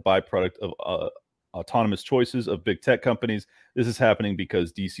not the byproduct of autonomous choices of big tech companies. This is happening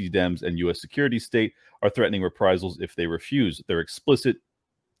because DC Dems and U.S. security state are threatening reprisals if they refuse. They're explicit.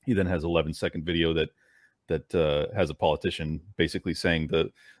 He then has 11-second video that has a politician basically saying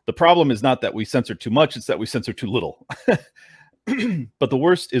the problem is not that we censor too much, it's that we censor too little. But the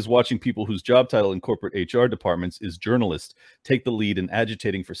worst is watching people whose job title in corporate HR departments is journalist take the lead in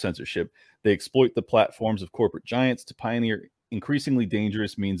agitating for censorship. They exploit the platforms of corporate giants to pioneer increasingly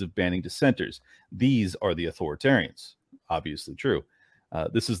dangerous means of banning dissenters. These are the authoritarians. Obviously true.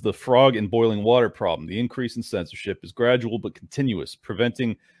 This is the frog in boiling water problem. The increase in censorship is gradual but continuous,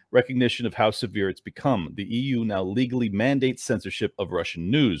 preventing recognition of how severe it's become. The EU now legally mandates censorship of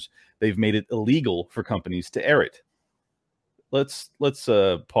Russian news. They've made it illegal for companies to air it. Let's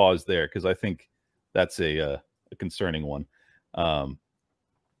pause there, because I think that's a concerning one. I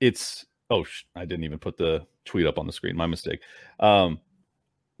didn't even put the tweet up on the screen. My mistake.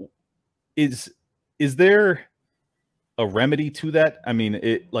 Is there a remedy to that? I mean,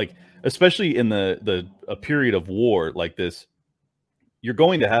 especially in a period of war like this, you're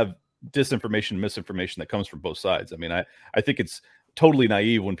going to have disinformation, misinformation that comes from both sides. I mean, I think it's totally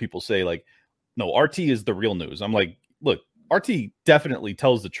naive when people say like, no, RT is the real news. I'm like, look, RT definitely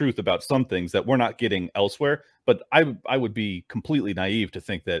tells the truth about some things that we're not getting elsewhere, but I would be completely naive to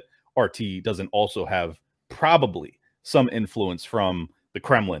think that RT doesn't also have probably some influence from the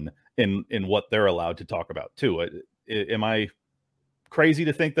Kremlin in what they're allowed to talk about too. Am I crazy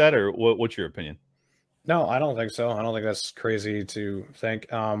to think that, or what's your opinion? No, I don't think so. I don't think that's crazy to think.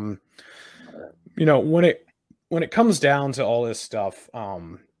 When it comes down to all this stuff,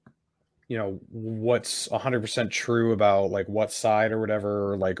 what's 100% true about like what side or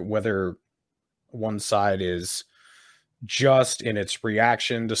whatever, or like whether one side is just in its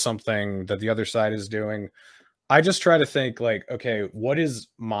reaction to something that the other side is doing. I just try to think like, okay, what is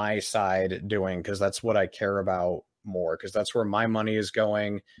my side doing? Because that's what I care about more, because that's where my money is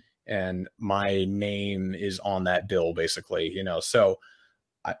going and my name is on that bill, basically, So,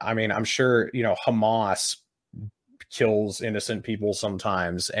 I mean, I'm sure, Hamas kills innocent people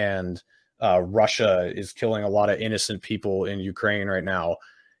sometimes, and Russia is killing a lot of innocent people in Ukraine right now.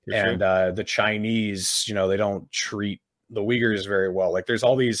 And the Chinese, they don't treat the Uyghurs very well. Like there's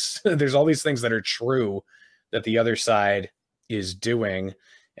all these things that are true that the other side is doing.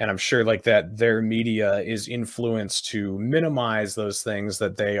 And I'm sure like that their media is influenced to minimize those things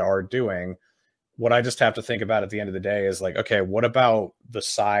that they are doing. What I just have to think about at the end of the day is like, okay, what about the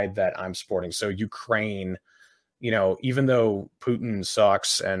side that I'm supporting? So Ukraine, even though Putin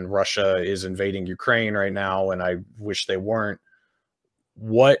sucks and Russia is invading Ukraine right now, and I wish they weren't,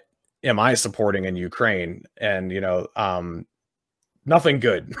 what am I supporting in Ukraine? And, nothing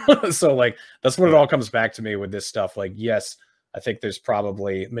good. So like, that's what it all comes back to me with this stuff. Like, yes, I think there's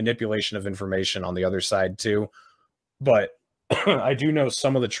probably manipulation of information on the other side too, but I do know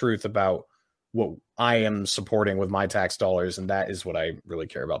some of the truth about what I am supporting with my tax dollars. And that is what I really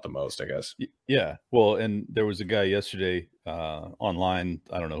care about the most, I guess. Yeah. Well, and there was a guy yesterday online.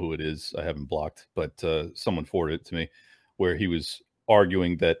 I don't know who it is. I haven't blocked, but someone forwarded it to me, where he was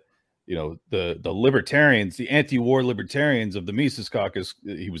arguing that, the libertarians, the anti-war libertarians of the Mises Caucus,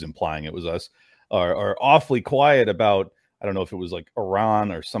 he was implying it was us, are awfully quiet about, I don't know if it was like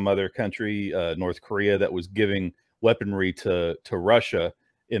Iran or some other country, North Korea, that was giving weaponry to Russia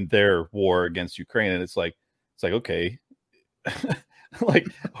in their war against Ukraine. And it's like, okay, like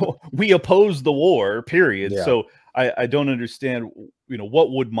we oppose the war, period. Yeah. So I don't understand,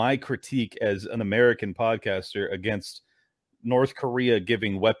 what would my critique as an American podcaster against North Korea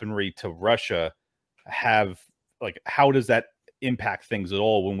giving weaponry to Russia have, like, how does that impact things at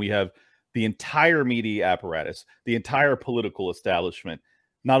all when we have the entire media apparatus, the entire political establishment,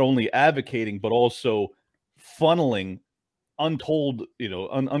 not only advocating, but also funneling untold,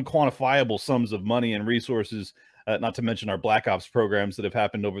 unquantifiable sums of money and resources, not to mention our Black Ops programs that have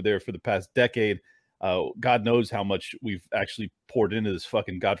happened over there for the past decade. God knows how much we've actually poured into this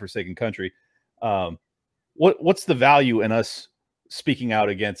fucking godforsaken country. What's the value in us speaking out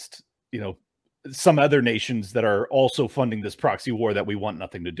against, some other nations that are also funding this proxy war that we want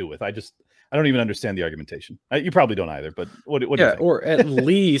nothing to do with? I don't even understand the argumentation. You probably don't either, but what do you think? Or at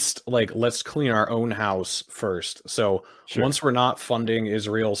least like, let's clean our own house first. So once we're not funding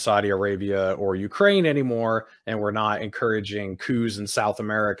Israel, Saudi Arabia, or Ukraine anymore, and we're not encouraging coups in South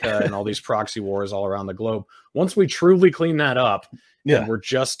America and all these proxy wars all around the globe, once we truly clean that up, and we're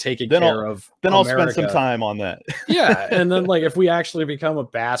just taking care of then America, I'll spend some time on that. Yeah. And then like, if we actually become a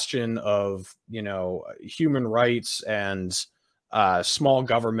bastion of, human rights and small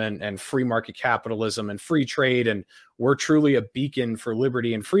government and free market capitalism and free trade, and we're truly a beacon for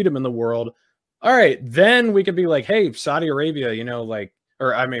liberty and freedom in the world, all right, then we could be like, hey, Saudi Arabia,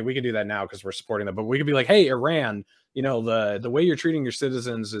 we could do that now because we're supporting them, but we could be like, hey, Iran, the way you're treating your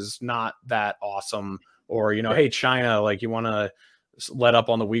citizens is not that awesome. Or, hey, China, like, you want to let up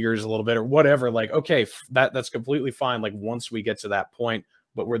on the Uyghurs a little bit or whatever. Like, okay, that's completely fine. Like, once we get to that point,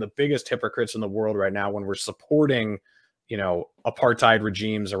 but we're the biggest hypocrites in the world right now when we're supporting, apartheid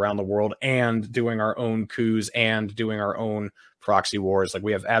regimes around the world and doing our own coups and doing our own proxy wars. Like,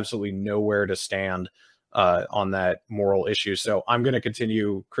 we have absolutely nowhere to stand on that moral issue. So I'm going to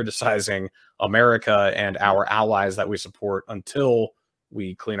continue criticizing America and our allies that we support until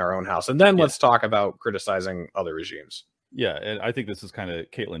we clean our own house. And then let's talk about criticizing other regimes. Yeah, and I think this is kind of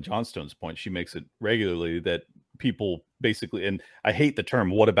Caitlin Johnstone's point. She makes it regularly that people basically, and I hate the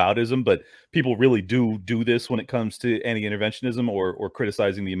term whataboutism, but people really do this when it comes to anti-interventionism or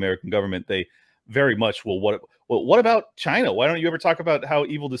criticizing the American government. They very much will, what about China? Why don't you ever talk about how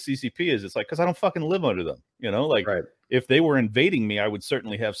evil the CCP is? It's like, because I don't fucking live under them. Right. If they were invading me, I would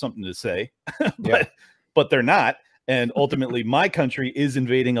certainly have something to say, but they're not. And ultimately, my country is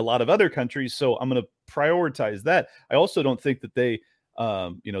invading a lot of other countries, so I'm going to prioritize that. I also don't think that they,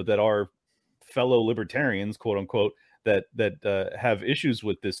 that our fellow libertarians, quote unquote, that have issues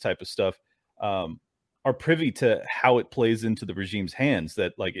with this type of stuff, are privy to how it plays into the regime's hands.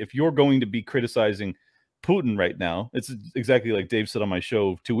 That, like, if you're going to be criticizing Putin right now, it's exactly like Dave said on my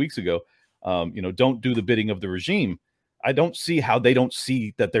show 2 weeks ago. Don't do the bidding of the regime. I don't see how they don't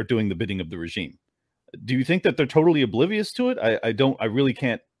see that they're doing the bidding of the regime. Do you think that they're totally oblivious to it? I really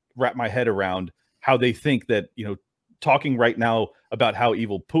can't wrap my head around how they think that, talking right now about how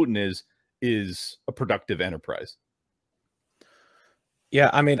evil Putin is is a productive enterprise. Yeah,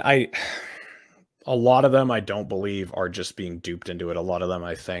 I mean, a lot of them I don't believe are just being duped into it. A lot of them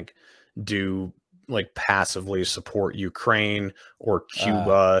I think do like passively support Ukraine or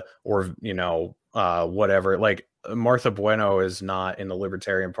Cuba or, you know, whatever. Like Martha Bueno is not in the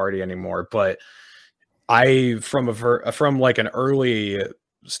Libertarian Party anymore, but from like an early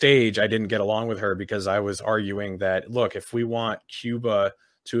stage, I didn't get along with her because I was arguing that, look, if we want Cuba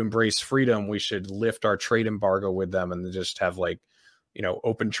to embrace freedom, we should lift our trade embargo with them and just have like, you know,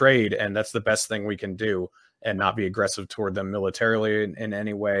 open trade. And that's the best thing we can do, and not be aggressive toward them militarily in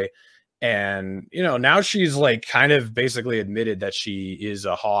any way. And, you know, now she's like kind of basically admitted that she is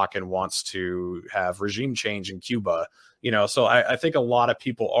a hawk and wants to have regime change in Cuba, you know, so I think a lot of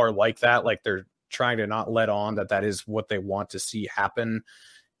people are like that. Like they're trying to not let on that is what they want to see happen.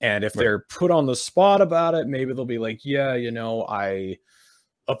 And if they're put on the spot about it, maybe they'll be like, yeah, you know, I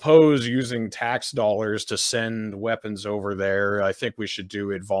oppose using tax dollars to send weapons over there. I think we should do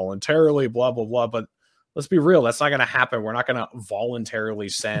it voluntarily, blah, blah, blah. But let's be real. That's not going to happen. We're not going to voluntarily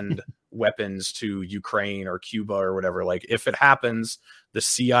send weapons to Ukraine or Cuba or whatever. Like if it happens, the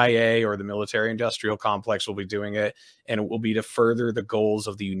CIA or the military industrial complex will be doing it. And it will be to further the goals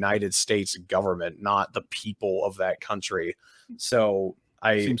of the United States government, not the people of that country. So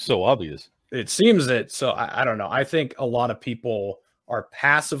it seems so obvious. It seems it. So I don't know. I think a lot of people are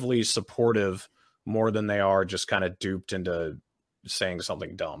passively supportive more than they are just kind of duped into saying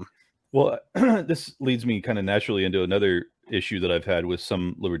something dumb. Well, this leads me kind of naturally into another issue that I've had with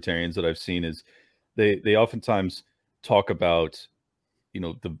some libertarians that I've seen is they oftentimes talk about, you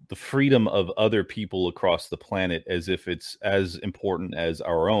know, the freedom of other people across the planet as if it's as important as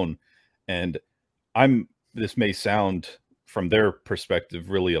our own. And this may sound from their perspective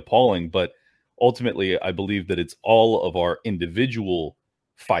really appalling, but ultimately, I believe that it's all of our individual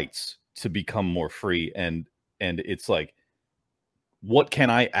fights to become more free. And it's like, what can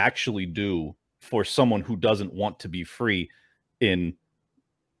I actually do for someone who doesn't want to be free in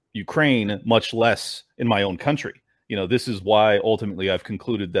Ukraine, much less in my own country? You know, this is why ultimately I've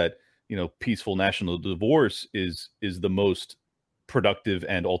concluded that, you know, peaceful national divorce is the most productive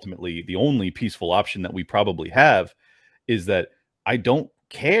and ultimately the only peaceful option that we probably have, is that I don't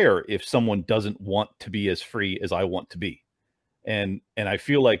care if someone doesn't want to be as free as I want to be. And I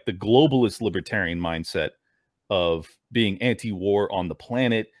feel like the globalist libertarian mindset of being anti-war on the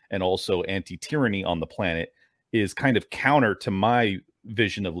planet and also anti-tyranny on the planet is kind of counter to my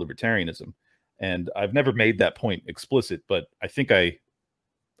vision of libertarianism. And I've never made that point explicit, but I think I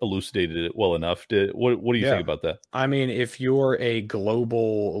elucidated it well enough. What do you think about that? I mean, if you're a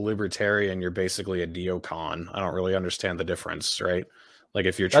global libertarian, you're basically a neocon. I don't really understand the difference, right? Like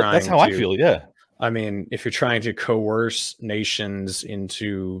if you're trying that's how I feel, yeah. I mean, if you're trying to coerce nations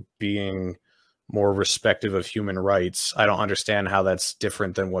into being more respective of human rights, I don't understand how that's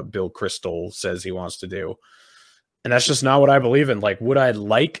different than what Bill Kristol says he wants to do. And that's just not what I believe in. Like, would I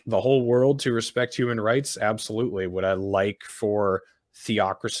like the whole world to respect human rights? Absolutely. Would I like for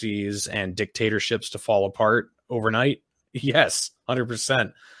theocracies and dictatorships to fall apart overnight? Yes,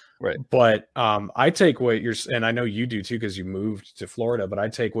 100%. Right. But I take what you're, and I know you do too, because you moved to Florida, but I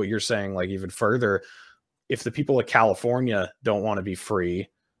take what you're saying like even further. If the people of California don't want to be free,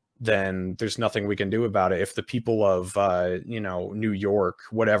 then there's nothing we can do about it. If the people of, New York,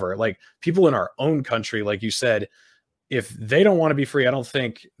 whatever, like people in our own country, like you said, if they don't want to be free, I don't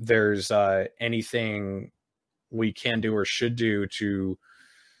think there's anything we can do or should do to,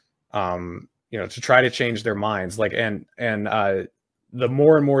 to try to change their minds. Like, and the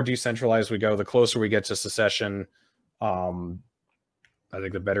more and more decentralized we go, the closer we get to secession. I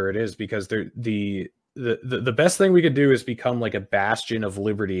think the better it is, because the best thing we could do is become like a bastion of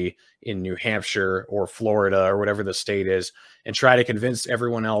liberty in New Hampshire or Florida or whatever the state is, and try to convince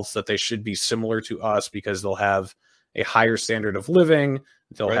everyone else that they should be similar to us because they'll have a higher standard of living,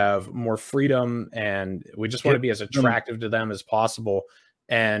 they'll have more freedom, and we just want to be as attractive to them as possible.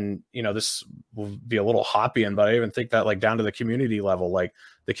 And, this will be a little Hoppian, but I even think that like down to the community level, like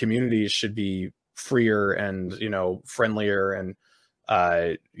the communities should be freer and, friendlier and,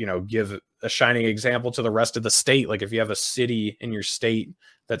 give a shining example to the rest of the state. Like if you have a city in your state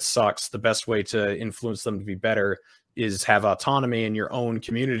that sucks, the best way to influence them to be better is have autonomy in your own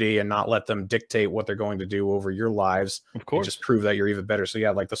community and not let them dictate what they're going to do over your lives. Of course. Just prove that you're even better. So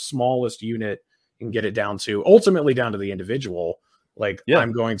yeah, like the smallest unit and get it ultimately down to the individual. Like,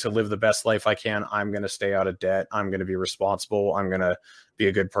 I'm going to live the best life I can. I'm going to stay out of debt. I'm going to be responsible. I'm going to be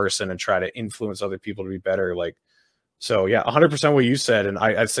a good person and try to influence other people to be better. Like, so yeah, 100% what you said. And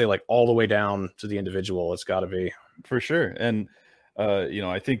I'd say like all the way down to the individual, it's got to be. For sure. And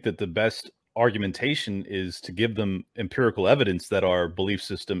I think that the best argumentation is to give them empirical evidence that our belief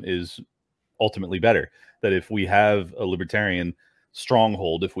system is ultimately better. That if we have a libertarian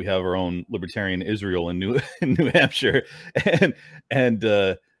stronghold, if we have our own libertarian Israel in New Hampshire,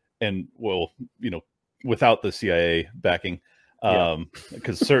 and well, without the CIA backing,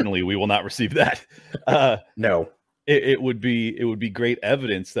 because certainly we will not receive that. No, it would be great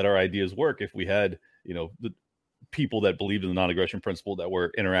evidence that our ideas work if we had, the people that believed in the non-aggression principle that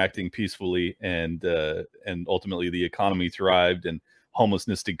were interacting peacefully, and ultimately the economy thrived and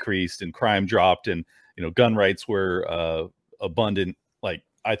homelessness decreased and crime dropped, and gun rights were abundant. Like,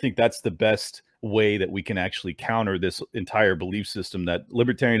 I think that's the best way that we can actually counter this entire belief system that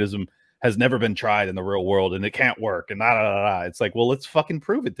libertarianism has never been tried in the real world and it can't work and It's like, well, let's fucking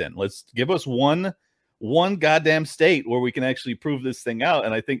prove it then. Let's give us one goddamn state where we can actually prove this thing out.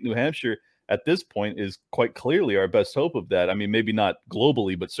 And I think New Hampshire at this point is quite clearly our best hope of that. I mean, maybe not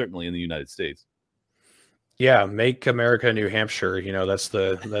globally, but certainly in the United States. Yeah, make America New Hampshire.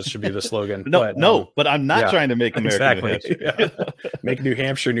 That should be the slogan. But I'm not trying to make America New Hampshire. Make New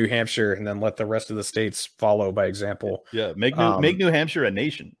Hampshire, and then let the rest of the states follow by example. Yeah, make New Hampshire a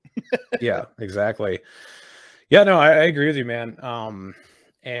nation. Yeah, exactly. Yeah, no, I agree with you, man.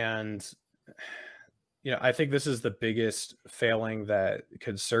 And I think this is the biggest failing that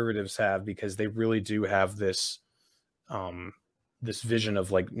conservatives have, because they really do have this this vision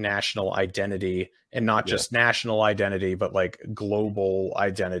of like national identity, and not just national identity, but like global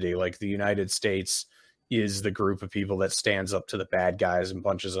identity. Like the United States is the group of people that stands up to the bad guys and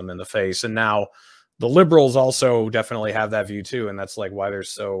punches them in the face. And now the liberals also definitely have that view too. And that's like why they're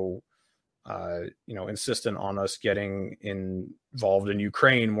so, insistent on us getting involved in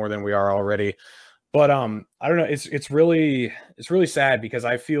Ukraine more than we are already. But I don't know. It's really sad, because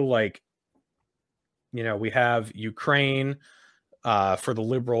I feel like, we have Ukraine for the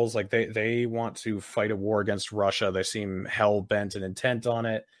liberals. Like they want to fight a war against Russia. They seem hell bent and intent on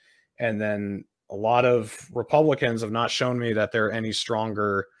it. And then a lot of Republicans have not shown me that they're any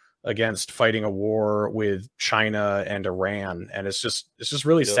stronger against fighting a war with China and Iran. And it's just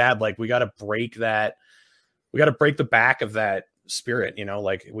really sad. Like we got to break that. We got to break the back of that spirit,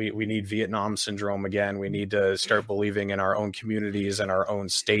 like we need Vietnam syndrome again. We need to start believing in our own communities and our own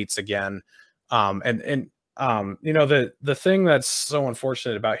states again. The thing that's so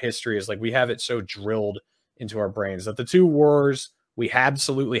unfortunate about history is like we have it so drilled into our brains that the two wars we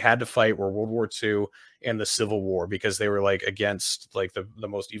absolutely had to fight were World War II and the Civil War, because they were like against like the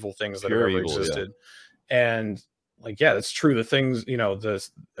most evil things that have ever existed. Yeah. And like, yeah, that's true. The things,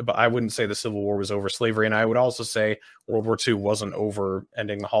 but I wouldn't say the Civil War was over slavery. And I would also say World War II wasn't over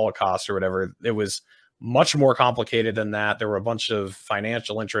ending the Holocaust or whatever. It was much more complicated than that. There were a bunch of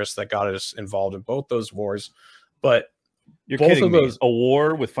financial interests that got us involved in both those wars. But you're kidding me. A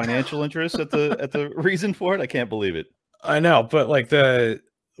war with financial interests at the reason for it? I can't believe it. I know, but like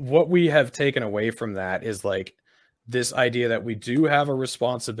what we have taken away from that is like this idea that we do have a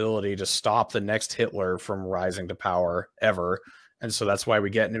responsibility to stop the next Hitler from rising to power ever. And so that's why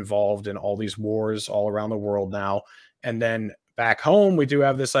we get involved in all these wars all around the world now. And then back home, we do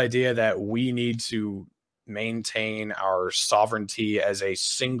have this idea that we need to maintain our sovereignty as a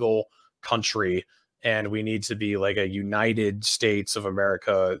single country. And we need to be like a United States of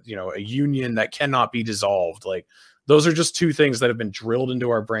America, a union that cannot be dissolved. Like those are just two things that have been drilled into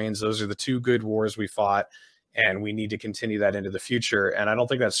our brains. Those are the two good wars we fought, and we need to continue that into the future. And I don't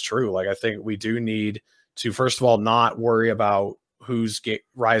think that's true. Like, I think we do need to, first of all, not worry about who's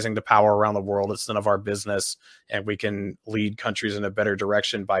rising to power around the world. It's none of our business. And we can lead countries in a better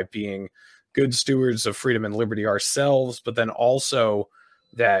direction by being good stewards of freedom and liberty ourselves. But then also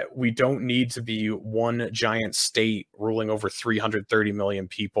that we don't need to be one giant state ruling over 330 million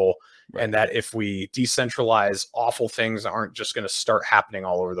people. Right. And that if we decentralize, awful things aren't just going to start happening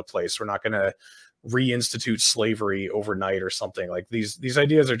all over the place. We're not going to reinstitute slavery overnight or something. Like these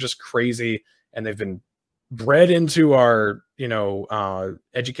ideas are just crazy, and they've been bred into our,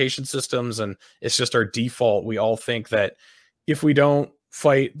 education systems. And it's just our default. We all think that if we don't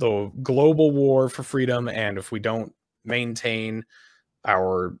fight the global war for freedom, and if we don't maintain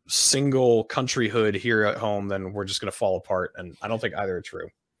our single countryhood here at home, then we're just going to fall apart. And I don't think either are true.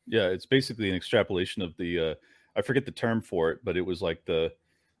 Yeah, it's basically an extrapolation of the I forget the term for it, but it was like the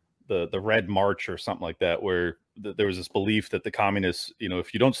Red March or something like that, where there was this belief that the communists,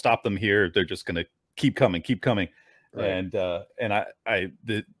 if you don't stop them here, they're just going to keep coming. Right. And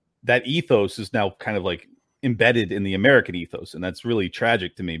that ethos is now kind of like embedded in the American ethos, and that's really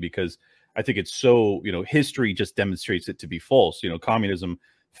tragic to me, because I think it's so, history just demonstrates it to be false. Communism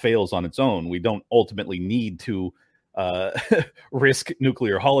fails on its own. We don't ultimately need to risk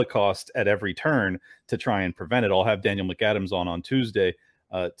nuclear holocaust at every turn to try and prevent it. I'll have Daniel McAdams on Tuesday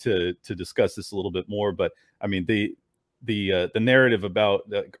to discuss this a little bit more. But I mean, the narrative about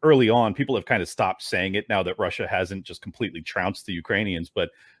early on, people have kind of stopped saying it now that Russia hasn't just completely trounced the Ukrainians. But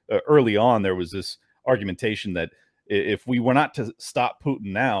early on, there was this argumentation that if we were not to stop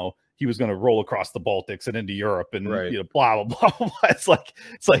Putin now, he was going to roll across the Baltics and into Europe and blah, blah, blah, blah. It's like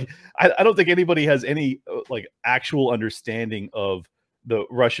I don't think anybody has any like actual understanding of the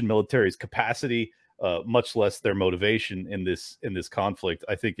Russian military's capacity, much less their motivation in this conflict.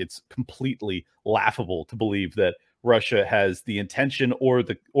 I think it's completely laughable to believe that Russia has the intention or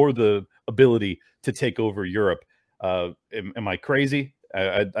the ability to take over Europe. Am I crazy?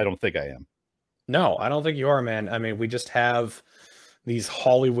 I don't think I am. No, I don't think you are, man. I mean, we just have these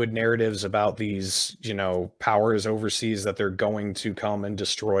Hollywood narratives about these, powers overseas that they're going to come and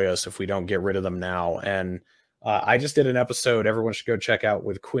destroy us if we don't get rid of them now. And I just did an episode everyone should go check out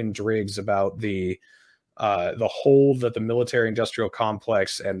with Quinn Driggs about the hold that the military industrial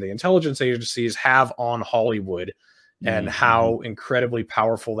complex and the intelligence agencies have on Hollywood and how incredibly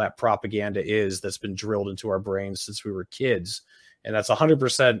powerful that propaganda is that's been drilled into our brains since we were kids. And that's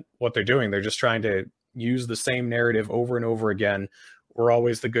 100% what they're doing. They're just trying to use the same narrative over and over again. We're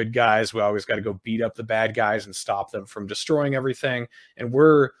always the good guys. We always got to go beat up the bad guys and stop them from destroying everything. And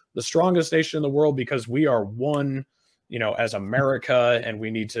we're the strongest nation in the world because we are one, as America, and we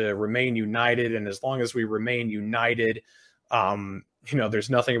need to remain united. And as long as we remain united, there's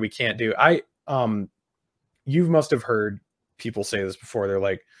nothing we can't do. You must have heard people say this before. They're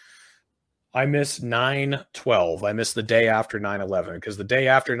like, I miss 9/12. I miss the day after 9/11 because the day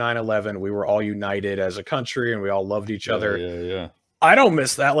after 9/11, we were all united as a country and we all loved each other. Yeah. I don't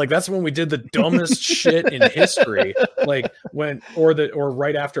miss that. Like that's when we did the dumbest shit in history. Like or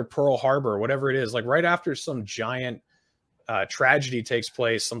right after Pearl Harbor, whatever it is, like right after some giant tragedy takes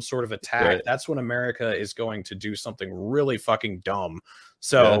place, some sort of attack. Right. That's when America is going to do something really fucking dumb.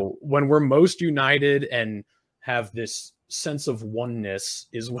 So when we're most united and have this sense of oneness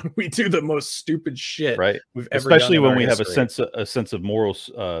is when we do the most stupid shit we've ever done. Especially when we have a sense of moral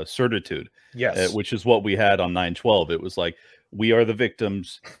certitude. Yes. Which is what we had on 9/12. It was like, we are the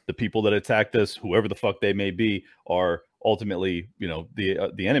victims. The people that attacked us, whoever the fuck they may be, are ultimately,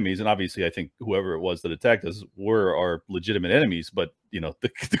 the enemies. And obviously, I think whoever it was that attacked us were our legitimate enemies. But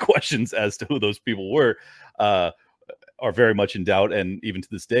the questions as to who those people were are very much in doubt, and even to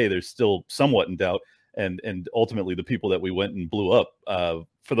this day, they're still somewhat in doubt. And ultimately, the people that we went and blew up,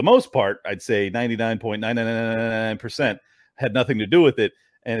 for the most part, I'd say 99.999% had nothing to do with it.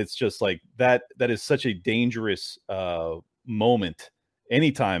 And it's just like that is such a dangerous moment.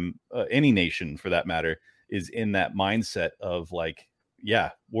 Anytime any nation, for that matter, is in that mindset of like,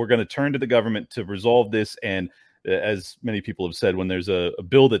 we're going to turn to the government to resolve this. And as many people have said, when there's a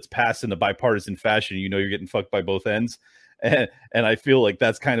bill that's passed in a bipartisan fashion, you're getting fucked by both ends. And I feel like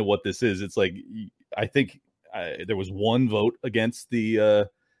that's kind of what this is. It's like, I think there was one vote against the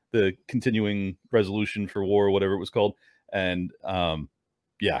continuing resolution for war, or whatever it was called. And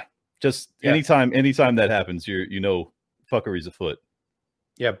anytime that happens, fuckery's afoot.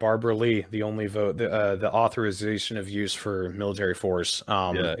 Yeah, Barbara Lee, the only vote, the authorization of use for military force.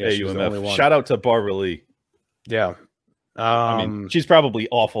 AUMF. Shout out to Barbara Lee. Yeah. I mean, she's probably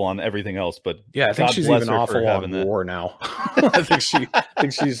awful on everything else, but I think she's even awful on war now. I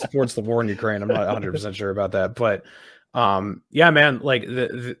think she supports the war in Ukraine. I'm not 100% sure about that, but man, like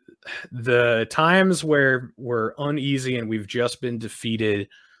the times where we're uneasy and we've just been defeated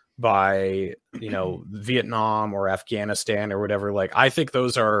by Vietnam or Afghanistan or whatever, like I think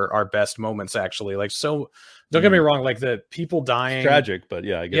those are our best moments, actually. Like, so don't get me wrong, like the people dying, it's tragic, but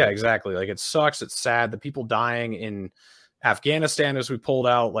I get it. Exactly. Like it sucks, it's sad. The people dying in Afghanistan as we pulled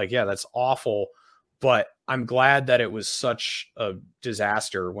out, like that's awful, but I'm glad that it was such a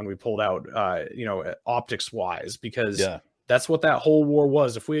disaster when we pulled out, optics wise, because that's what that whole war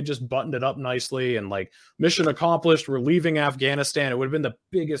was. If we had just buttoned it up nicely and like mission accomplished, we're leaving Afghanistan, it would have been the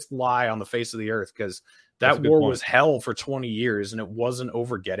biggest lie on the face of the earth, because that war was hell for 20 years and it wasn't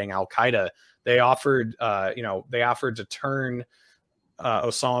over getting Al-Qaeda. They offered, to turn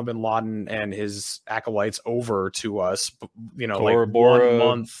Osama bin Laden and his acolytes over to us, Tora Bora, 1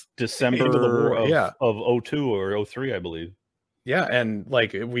 month December into the war. of 02 or 03, I believe. Yeah, and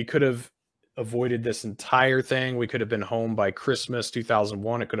like we could have avoided this entire thing. We could have been home by Christmas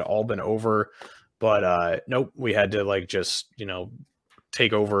 2001. It could have all been over, but nope, we had to just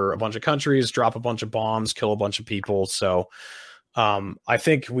take over a bunch of countries, drop a bunch of bombs, kill a bunch of people. So I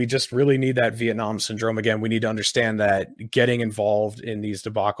think we just really need that Vietnam syndrome again. We need to understand that getting involved in these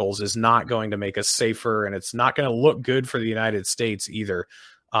debacles is not going to make us safer, and it's not going to look good for the United States either.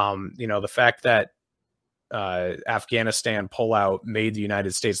 The fact that Afghanistan pullout made the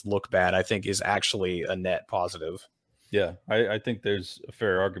United States look bad, I think, is actually a net positive. Yeah, I think there's a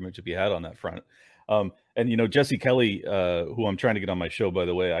fair argument to be had on that front. And Jesse Kelly, who I'm trying to get on my show, by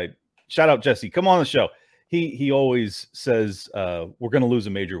the way, I shout out Jesse, come on the show. He always says we're going to lose a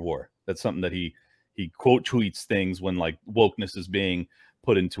major war. That's something that he quote tweets things when like wokeness is being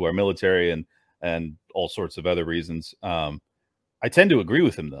put into our military and all sorts of other reasons. I tend to agree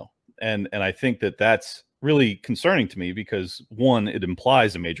with him though, and I think that that's really concerning to me because one, it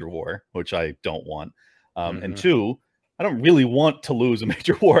implies a major war, which I don't want, and two, I don't really want to lose a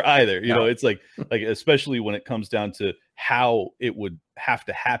major war either. It's like especially when it comes down to how it would have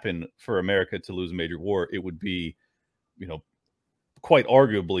to happen for America to lose a major war, it would be, quite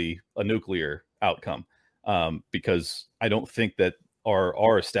arguably a nuclear outcome, because I don't think that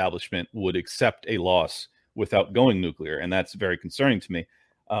our establishment would accept a loss without going nuclear, and that's very concerning to me.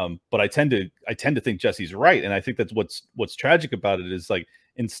 But I tend to think Jesse's right, and I think that's what's tragic about it is like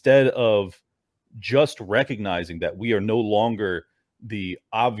instead of just recognizing that we are no longer the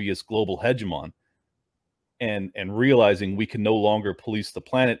obvious global hegemon and realizing we can no longer police the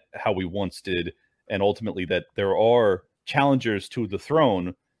planet how we once did, and ultimately that there are challengers to the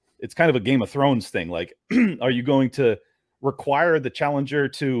throne. It's kind of a Game of Thrones thing. Like, are you going to require the challenger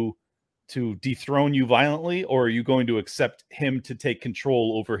to dethrone you violently, or are you going to accept him to take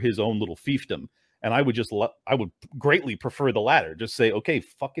control over his own little fiefdom? And I would greatly prefer the latter. Just say, okay,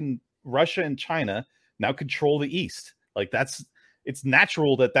 fucking Russia and China now control the East. Like it's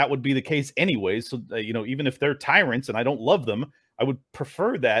natural that would be the case anyways. So, even if they're tyrants and I don't love them, I would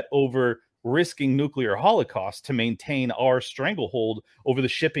prefer that over risking nuclear holocaust to maintain our stranglehold over the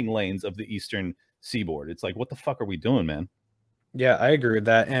shipping lanes of the Eastern seaboard. It's like, what the fuck are we doing, man? Yeah, I agree with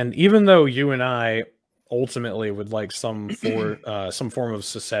that. And even though you and I ultimately would like some form of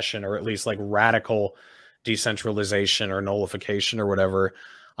secession, or at least like radical decentralization or nullification or whatever,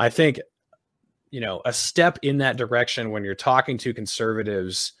 I think, a step in that direction when you're talking to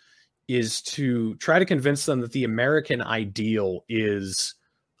conservatives is to try to convince them that the American ideal is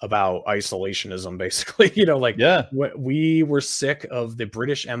about isolationism, basically. We were sick of the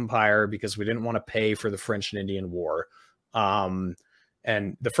British Empire because we didn't want to pay for the French and Indian War. And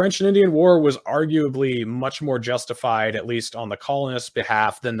the French and Indian War was arguably much more justified, at least on the colonists'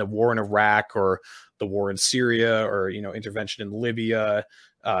 behalf, than the war in Iraq or the war in Syria or, intervention in Libya,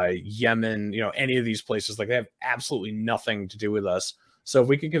 Yemen, any of these places. Like, they have absolutely nothing to do with us. So if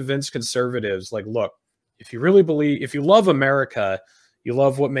we can convince conservatives, like, look, if you love America, you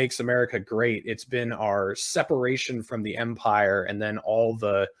love what makes America great. It's been our separation from the empire and then all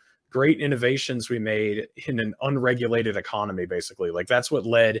the great innovations we made in an unregulated economy, basically. Like, that's what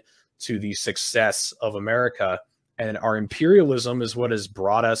led to the success of America. And our imperialism is what has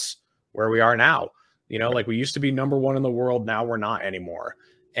brought us where we are now. We used to be number one in the world. Now we're not anymore.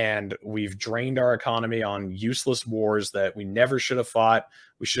 And we've drained our economy on useless wars that we never should have fought.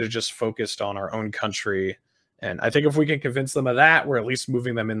 We should have just focused on our own country. And I think if we can convince them of that, we're at least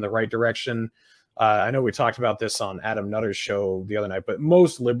moving them in the right direction. I know we talked about this on Adam Nutter's show the other night, but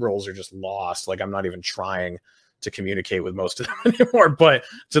most liberals are just lost. Like, I'm not even trying to communicate with most of them anymore. But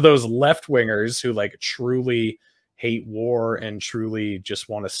to those left wingers who like truly hate war and truly just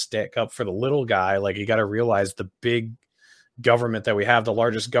want to stick up for the little guy, like, you got to realize the big government that we have, the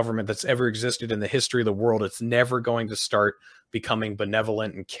largest government that's ever existed in the history of the world, it's never going to start becoming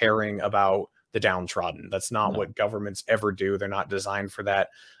benevolent and caring about the downtrodden. That's not what governments ever do. They're not designed for that.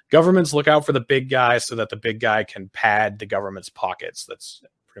 Governments look out for the big guy so that the big guy can pad the government's pockets. That's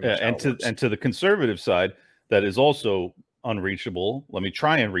pretty much and to the conservative side, that is also unreachable. Let me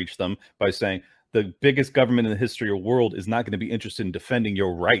try and reach them by saying the biggest government in the history of the world is not going to be interested in defending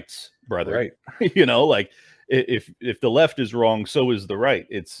your rights, brother. Right. Like, if the left is wrong, so is the right.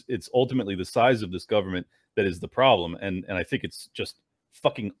 It's ultimately the size of this government that is the problem, and I think it's just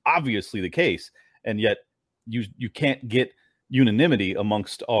fucking obviously the case. And yet you can't get unanimity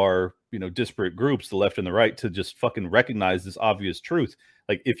amongst our disparate groups, the left and the right, to just fucking recognize this obvious truth.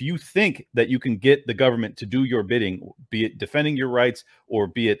 Like, if you think that you can get the government to do your bidding, be it defending your rights or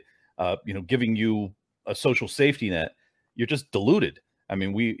be it giving you a social safety net, you're just deluded. I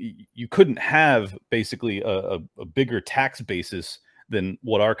mean, you couldn't have basically a bigger tax basis than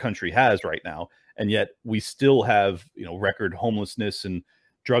what our country has right now, and yet we still have record homelessness and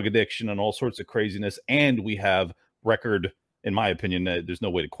drug addiction and all sorts of craziness, and we have record, in my opinion, there's no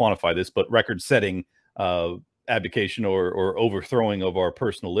way to quantify this, but record-setting abdication or overthrowing of our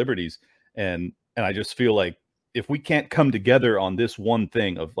personal liberties. And I just feel like if we can't come together on this one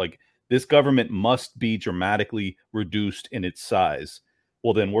thing of like, this government must be dramatically reduced in its size,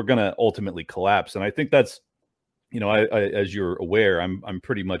 well, then we're going to ultimately collapse. And I think that's, I as you're aware, I'm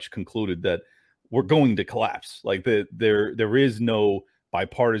pretty much concluded that we're going to collapse. Like there is no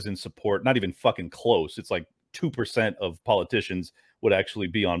bipartisan support, not even fucking close. It's like 2% of politicians would actually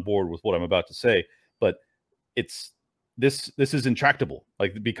be on board with what I'm about to say. But it's this is intractable.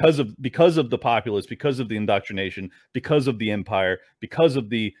 Like because of the populace, because of the indoctrination, because of the empire, because of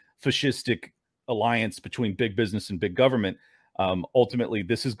the fascistic alliance between big business and big government. Ultimately,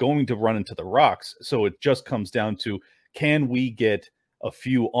 this is going to run into the rocks. So it just comes down to, can we get a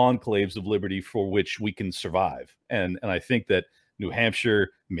few enclaves of liberty for which we can survive? And I think that New Hampshire,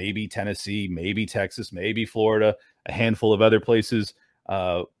 maybe Tennessee, maybe Texas, maybe Florida, a handful of other places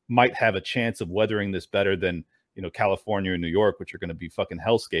might have a chance of weathering this better than, California and New York, which are going to be fucking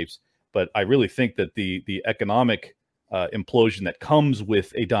hellscapes. But I really think that the economic implosion that comes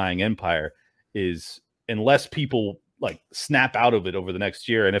with a dying empire is, unless people like snap out of it over the next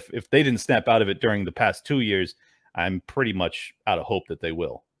year, and if they didn't snap out of it during the past 2 years, I'm pretty much out of hope that they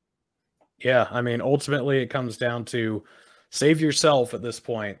will. Yeah, I mean, ultimately it comes down to save yourself at this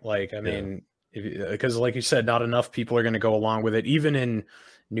point. Like, I mean, because like you said, not enough people are going to go along with it. Even in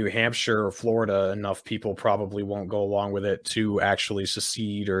New Hampshire or Florida, enough people probably won't go along with it to actually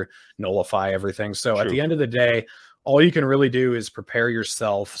secede or nullify everything. So At the end of the day, all you can really do is prepare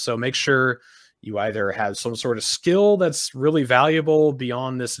yourself. So make sure you either have some sort of skill that's really valuable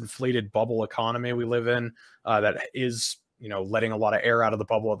beyond this inflated bubble economy we live in, that is, letting a lot of air out of the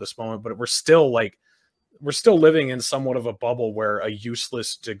bubble at this moment. But we're still living in somewhat of a bubble where a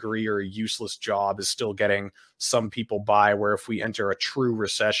useless degree or a useless job is still getting some people by, where if we enter a true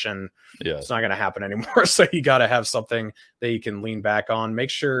recession, it's not going to happen anymore. So you got to have something that you can lean back on.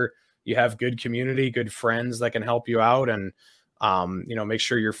 Make sure you have good community, good friends that can help you out, and make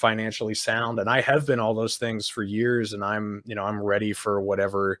sure you're financially sound. And I have been all those things for years, and I'm ready for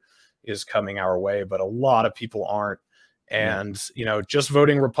whatever is coming our way, but a lot of people aren't. And, just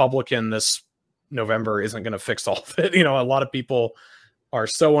voting Republican this November isn't going to fix all of it. A lot of people are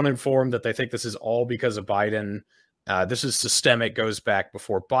so uninformed that they think this is all because of Biden. This is systemic, goes back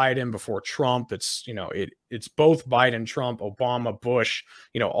before Biden, before Trump. It's, it's both Biden, Trump, Obama, Bush,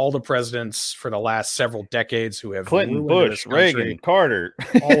 all the presidents for the last several decades who have Clinton, Bush, Reagan, Carter,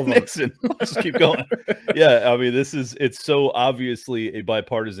 all of them. Nixon. Let's just keep going. Yeah. I mean, it's so obviously a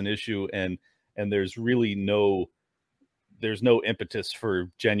bipartisan issue, and there's really no impetus for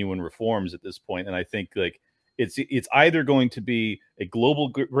genuine reforms at this point. And I think like it's either going to be a global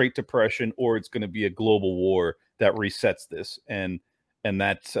Great Depression or it's going to be a global war that resets this. And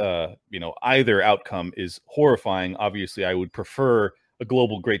that, either outcome is horrifying. Obviously, I would prefer a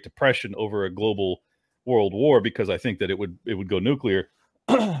global Great Depression over a global world war, because I think that it would go nuclear.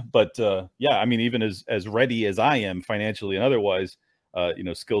 But I mean, even as ready as I am financially and otherwise,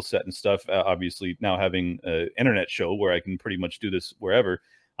 skill set and stuff, obviously now having an internet show where I can pretty much do this wherever,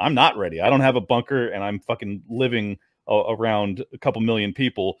 I'm not ready. I don't have a bunker, and I'm fucking living around a couple million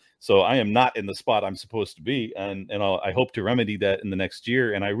people. So I am not in the spot I'm supposed to be. And I hope to remedy that in the next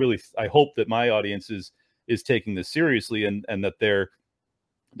year. And I hope that my audience is taking this seriously, and that they're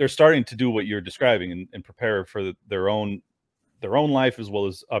starting to do what you're describing and prepare for their own life, as well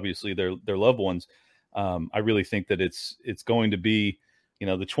as obviously their loved ones. I really think that it's going to be,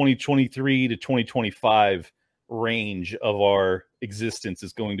 the 2023 to 2025 range of our existence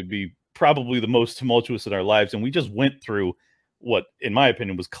is going to be probably the most tumultuous in our lives. And we just went through what, in my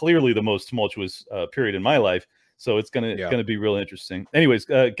opinion, was clearly the most tumultuous period in my life. So it's going to be real interesting. Anyways,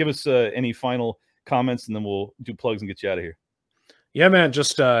 give us any final comments, and then we'll do plugs and get you out of here. Yeah, man.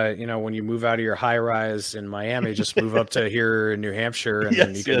 Just, when you move out of your high rise in Miami, just move up to here in New Hampshire, and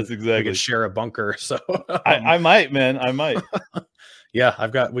then you can share a bunker. So I might, man. I might.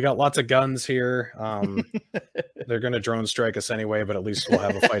 Yeah, we got lots of guns here. They're going to drone strike us anyway, but at least we'll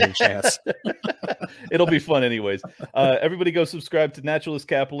have a fighting chance. It'll be fun anyways. Everybody go subscribe to Naturalist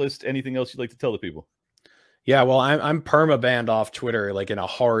Capitalist. Anything else you'd like to tell the people? Yeah, well, I'm perma-banned off Twitter, like in a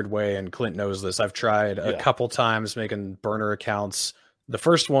hard way, and Clint knows this. I've tried a couple times making burner accounts. The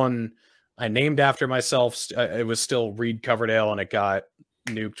first one I named after myself. It was still Reed Coverdale, and it got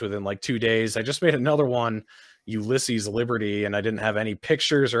nuked within like 2 days. I just made another one, Ulysses Liberty, and I didn't have any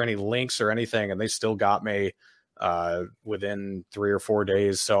pictures or any links or anything, and they still got me within 3 or 4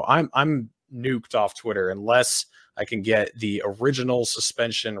 days. So I'm nuked off Twitter unless I can get the original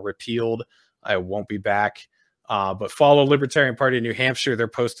suspension repealed. I won't be back. But follow Libertarian Party of New Hampshire. They're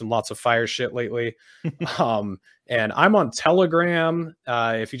posting lots of fire shit lately. And I'm on Telegram.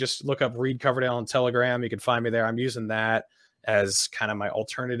 If you just look up Reed Coverdale on Telegram, you can find me there. I'm using that as kind of my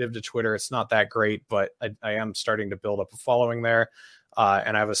alternative to Twitter. It's not that great, but I am starting to build up a following there.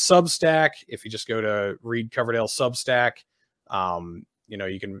 And I have a Substack. If you just go to Reed Coverdale Substack,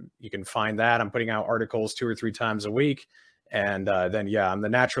 you can find that. I'm putting out articles 2 or 3 times a week. And then, I'm the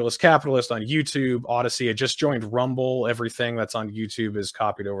Naturalist Capitalist on YouTube, Odyssey. I just joined Rumble. Everything that's on YouTube is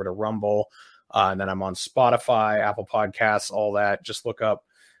copied over to Rumble. And then I'm on Spotify, Apple Podcasts, all that. Just look up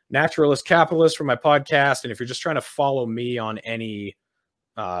Naturalist Capitalist for my podcast. And if you're just trying to follow me on any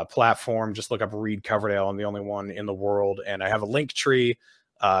platform, just look up Reed Coverdale. I'm the only one in the world. And I have a link tree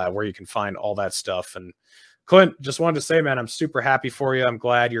where you can find all that stuff. And Clint, just wanted to say, man, I'm super happy for you. I'm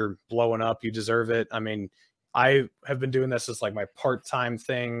glad you're blowing up. You deserve it. I mean, I have been doing this as like my part-time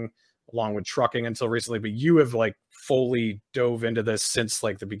thing along with trucking until recently, but you have like fully dove into this since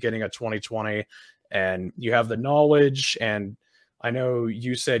like the beginning of 2020, and you have the knowledge. And I know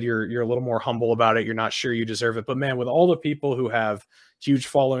you said you're a little more humble about it. You're not sure you deserve it, but man, with all the people who have huge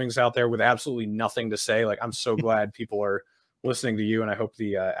followings out there with absolutely nothing to say, like I'm so glad people are listening to you. And I hope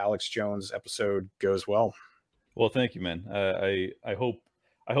the Alex Jones episode goes well. Well, thank you, man. I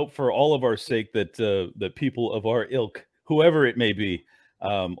hope for all of our sake that that people of our ilk, whoever it may be,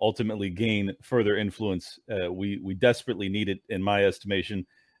 ultimately gain further influence. We desperately need it, in my estimation.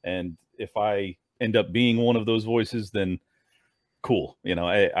 And if I end up being one of those voices, then cool.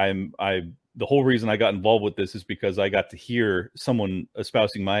 The whole reason I got involved with this is because I got to hear someone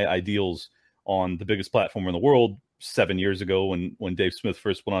espousing my ideals on the biggest platform in the world 7 years ago when Dave Smith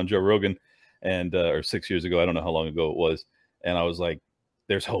first went on Joe Rogan, and or 6 years ago. I don't know how long ago it was. And I was like,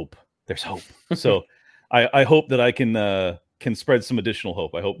 there's hope. There's hope. So I hope that I can spread some additional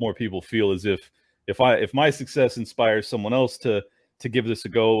hope. I hope more people feel as if my success inspires someone else to give this a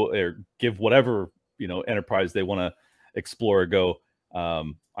go, or give whatever, enterprise they want to explore a go.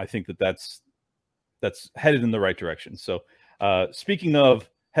 I think that's headed in the right direction. So speaking of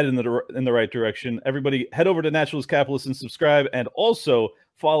headed in the right direction, everybody head over to Naturalist Capitalist and subscribe, and also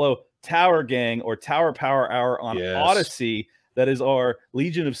follow Tower Gang or Tower Power Hour on Odyssey. That is our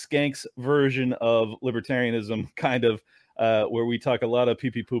Legion of Skanks version of libertarianism, kind of, where we talk a lot of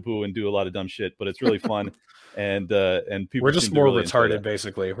pee-pee poo-poo and do a lot of dumb shit, but it's really fun. and people, we're just more really retarded,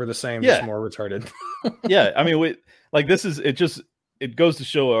 basically. We're the same, just more retarded. Yeah, I mean, it goes to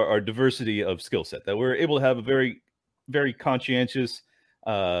show our diversity of skill set, that we're able to have a very, very conscientious,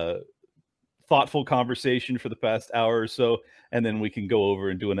 thoughtful conversation for the past hour or so, and then we can go over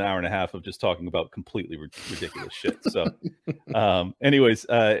and do an hour and a half of just talking about completely ridiculous shit. So anyways,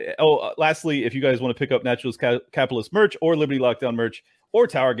 lastly, if you guys want to pick up Naturalist Capitalist merch or Liberty Lockdown merch or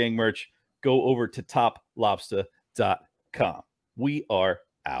Tower Gang merch, go over to toplobster.com. We are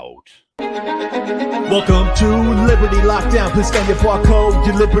out. Welcome to Liberty Lockdown. Please scan your barcode.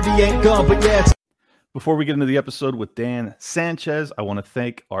 Your liberty ain't gone, but yeah, it's... Before we get into the episode with Dan Sanchez, I want to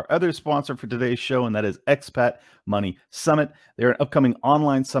thank our other sponsor for today's show, and that is Expat Money Summit. Their upcoming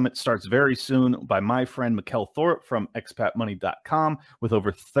online summit starts very soon by my friend Mikkel Thorpe from expatmoney.com, with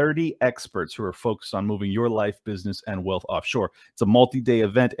over 30 experts who are focused on moving your life, business, and wealth offshore. It's a multi-day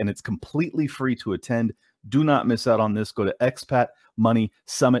event, and it's completely free to attend. Do not miss out on this. Go to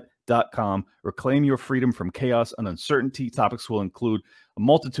expatmoneysummit.com. Reclaim your freedom from chaos and uncertainty. Topics will include a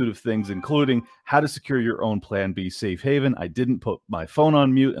multitude of things, including how to secure your own Plan B safe haven. I didn't put my phone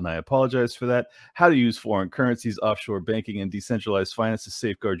on mute, and I apologize for that. How to use foreign currencies, offshore banking, and decentralized finance to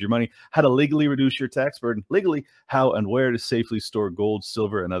safeguard your money. How to legally reduce your tax burden. Legally, how and where to safely store gold,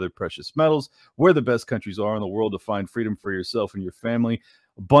 silver, and other precious metals. Where the best countries are in the world to find freedom for yourself and your family.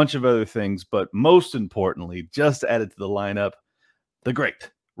 A bunch of other things, but most importantly, just added to the lineup, the great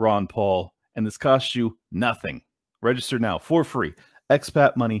Ron Paul, and this costs you nothing. Register now for free.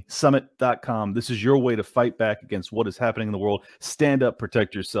 expatmoneysummit.com. This is your way to fight back against what is happening in the world. Stand up,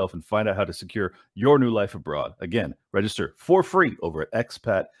 protect yourself, and find out how to secure your new life abroad. Again, register for free over at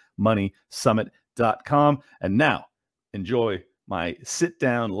expatmoneysummit.com. And now, enjoy my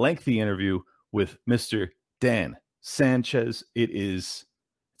sit-down, lengthy interview with Mr. Dan Sanchez. It's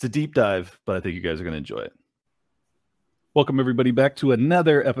a deep dive, but I think you guys are going to enjoy it. Welcome, everybody, back to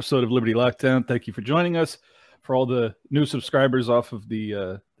another episode of Liberty Lockdown. Thank you for joining us. For all the new subscribers off of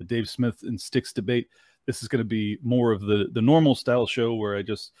the Dave Smith and Styx debate, this is going to be more of the normal style show where I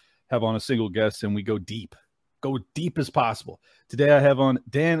just have on a single guest and we go deep as possible. Today I have on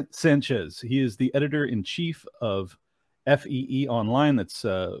Dan Sanchez. He is the editor-in-chief of FEE Online. That's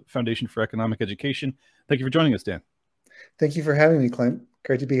Foundation for Economic Education. Thank you for joining us, Dan. Thank you for having me, Clint.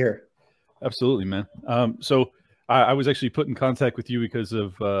 Great to be here. Absolutely, man. So I was actually put in contact with you because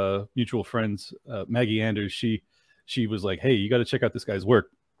of mutual friends, Maggie Anders. She was like, "Hey, you got to check out this guy's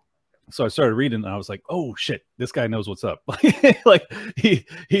work." So I started reading, and I was like, "Oh shit, this guy knows what's up!" Like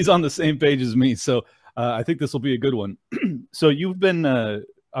he's on the same page as me. So I think this will be a good one. So you've been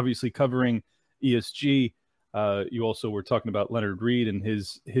obviously covering ESG. You also were talking about Leonard Read and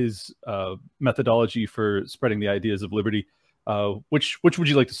his methodology for spreading the ideas of liberty. Which would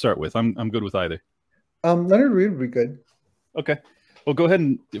you like to start with? I'm good with either. Leonard Read would be good. Okay. Well, go ahead,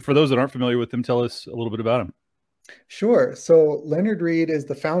 and for those that aren't familiar with him, tell us a little bit about him. Sure. So Leonard Read is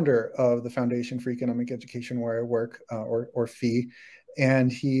the founder of the Foundation for Economic Education, where I work, or FEE.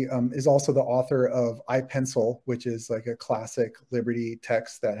 And he is also the author of iPencil, which is like a classic liberty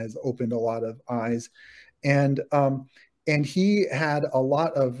text that has opened a lot of eyes. And he had a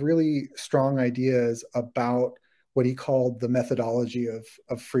lot of really strong ideas about what he called the methodology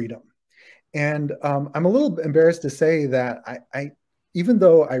of freedom. And I'm a little embarrassed to say that I even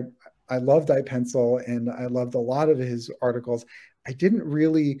though I loved iPencil and I loved a lot of his articles, I didn't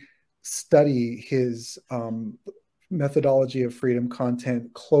really study his methodology of freedom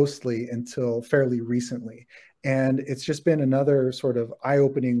content closely until fairly recently. And it's just been another sort of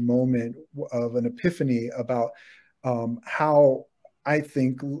eye-opening moment of an epiphany about how I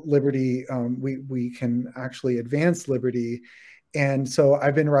think liberty, we can actually advance liberty. And so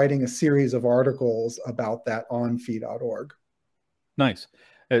I've been writing a series of articles about that on fee.org. Nice.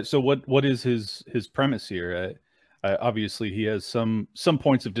 So what is his premise here? Obviously, he has some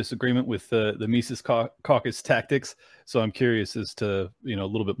points of disagreement with the Mises Caucus tactics. So I'm curious as to a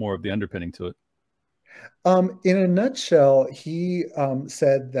little bit more of the underpinning to it. In a nutshell, he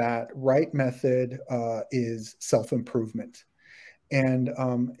said that right method is self-improvement, and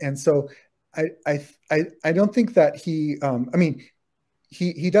so I don't think that he. I mean,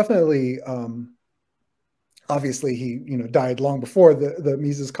 he definitely. Obviously, he died long before the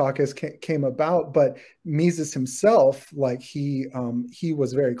Mises Caucus came about, but Mises himself, like he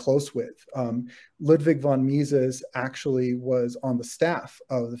was very close with. Ludwig von Mises actually was on the staff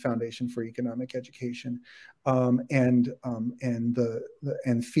of the Foundation for Economic Education, and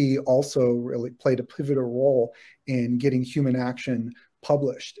FEE also really played a pivotal role in getting Human Action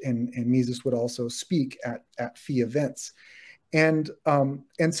published, and Mises would also speak at FEE events, and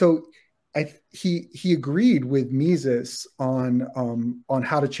so. He agreed with Mises on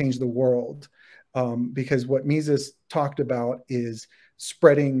how to change the world, because what Mises talked about is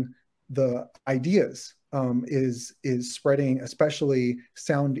spreading the ideas, is spreading especially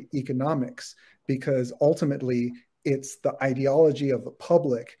sound economics, because ultimately it's the ideology of the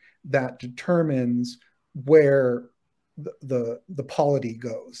public that determines where the polity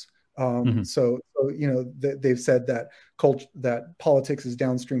goes. So they've said that that politics is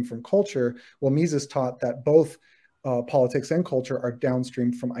downstream from culture. Well, Mises taught that both politics and culture are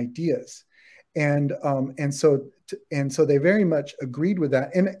downstream from ideas, and so they very much agreed with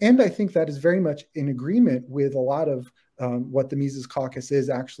that, and I think that is very much in agreement with a lot of what the Mises Caucus is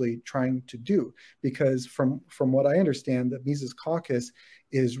actually trying to do, because from what I understand, the Mises Caucus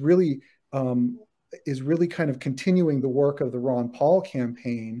is really kind of continuing the work of the Ron Paul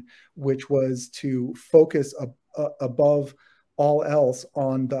campaign, which was to focus above all else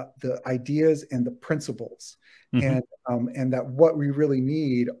on the ideas and the principles, and that what we really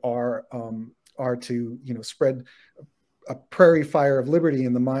need are to spread a prairie fire of liberty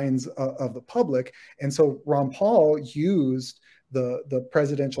in the minds of the public. And so Ron Paul used the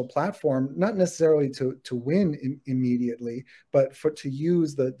presidential platform, not necessarily to win immediately, but to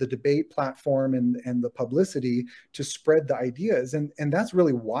use the debate platform and the publicity to spread the ideas. And that's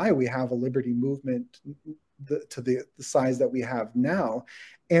really why we have a liberty movement to the size that we have now.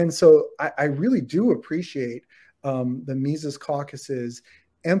 And so I really do appreciate the Mises Caucus's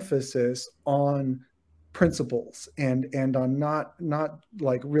emphasis on principles and on not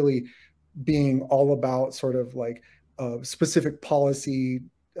like really being all about sort of like specific policy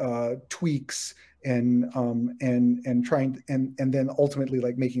tweaks and trying and then ultimately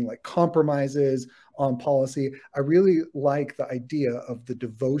like making like compromises on policy. I really like the idea of the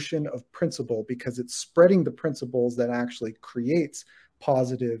devotion of principle, because it's spreading the principles that actually creates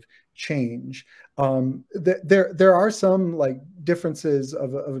positive change. There are some like differences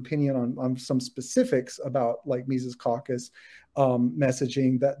of opinion on some specifics about like Mises Caucus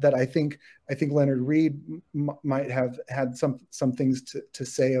messaging that I think Leonard Read might have had some things to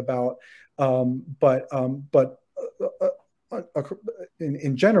say about, but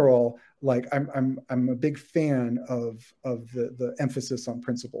in general, like I'm a big fan of the emphasis on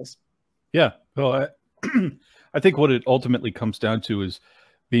principles. Yeah, well, I think what it ultimately comes down to is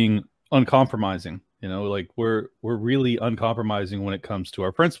being uncompromising. You know, like we're really uncompromising when it comes to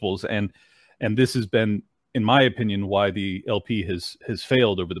our principles, and this has been, in my opinion, why the LP has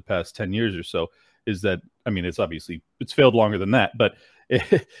failed over the past 10 years or so. Is that, I mean, it's failed longer than that, but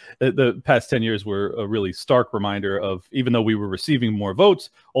the past 10 years were a really stark reminder of, even though we were receiving more votes,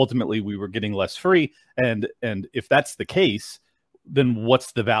 ultimately we were getting less free. And if that's the case, then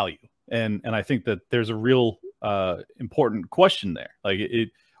what's the value? And I think that there's a real important question there. Like,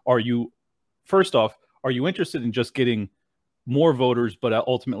 first off, are you interested in just getting more voters, but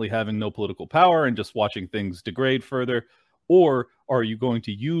ultimately having no political power and just watching things degrade further? Or are you going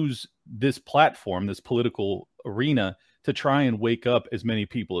to use this platform, this political arena, to try and wake up as many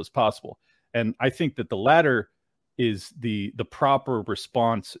people as possible? And I think that the latter is the proper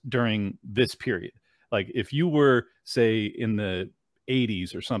response during this period. Like, if you were, say, in the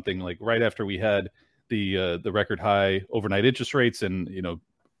 80s or something, like right after we had the record high overnight interest rates, and you know,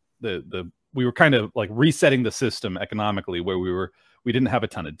 we were kind of like resetting the system economically, where we didn't have a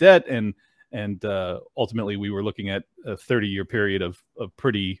ton of debt, and ultimately we were looking at a 30-year period of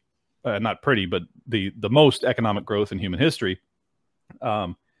pretty, not pretty, but the most economic growth in human history.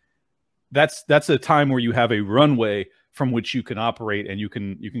 That's a time where you have a runway from which you can operate, and you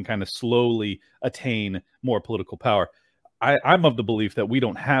can kind of slowly attain more political power. I'm of the belief that we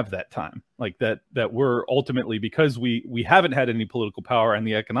don't have that time, like that we're ultimately, because we haven't had any political power, and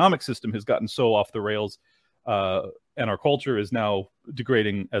the economic system has gotten so off the rails, and our culture is now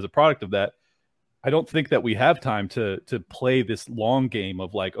degrading as a product of that. I don't think that we have time to play this long game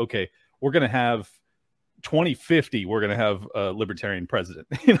of like, okay, we're going to have 2050, we're going to have a libertarian president.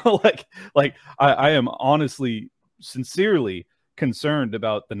 You know, like I am honestly, sincerely concerned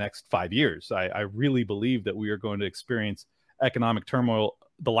about the next 5 years. I really believe that we are going to experience economic turmoil,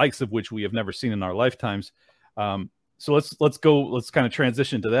 the likes of which we have never seen in our lifetimes. So let's kind of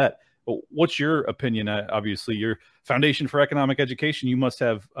transition to that. What's your opinion? Obviously, your Foundation for Economic Education, you must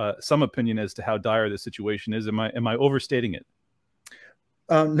have some opinion as to how dire the situation is. Am I overstating it?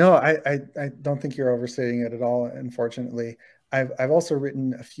 No, I don't think you're overstating it at all. Unfortunately, I've also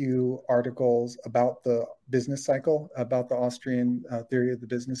written a few articles about the business cycle, about the Austrian theory of the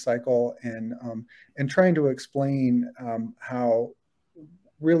business cycle, and trying to explain how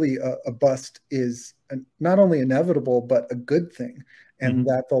really a bust is not only inevitable but a good thing, and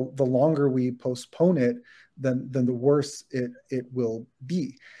that the longer we postpone it, then the worse it will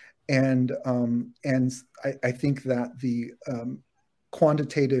be. And I think that the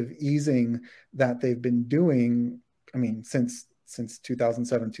quantitative easing that they've been doing, I mean, since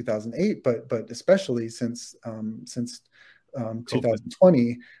 2007, 2008, but especially since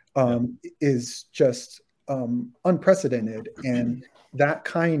 2020, is just unprecedented. And that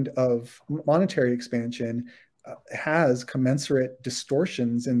kind of monetary expansion has commensurate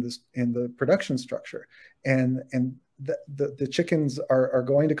distortions in the production structure, and the chickens are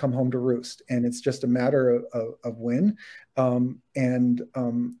going to come home to roost, and it's just a matter of when. And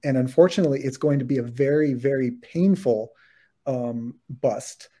unfortunately, it's going to be a very, very painful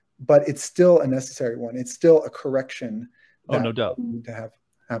bust, but it's still a necessary one. It's still a correction. No doubt. Need to have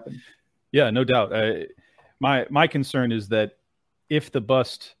happen. Yeah, no doubt. My concern is that if the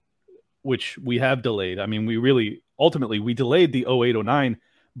bust, which we have delayed, I mean, we delayed the 08-09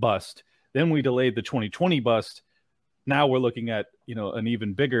 bust, then we delayed the 2020 bust. Now we're looking at, you know, an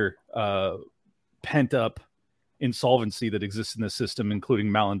even bigger pent up insolvency that exists in the system, including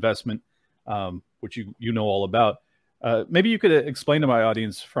malinvestment, which you know all about. Maybe you could explain to my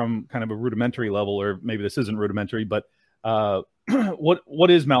audience from kind of a rudimentary level, or maybe this isn't rudimentary, but what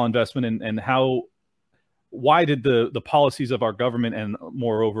is malinvestment, and why did the policies of our government and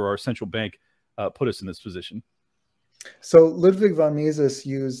moreover our central bank put us in this position? So Ludwig von Mises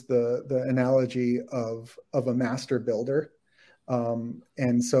used the analogy of a master builder.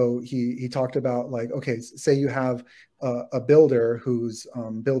 And so he talked about, like, okay, say you have a builder who's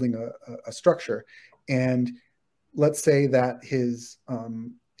building a structure, and let's say that his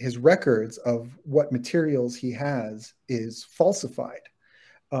records of what materials he has is falsified.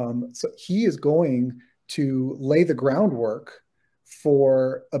 So he is going to lay the groundwork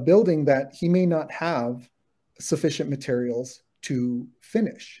for a building that he may not have sufficient materials to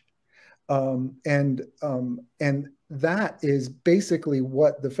finish. And that is basically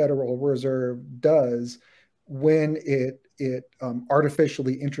what the Federal Reserve does when it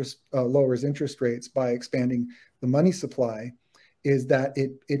artificially lowers interest rates by expanding the money supply, is that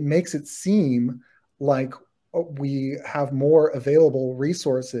it makes it seem like we have more available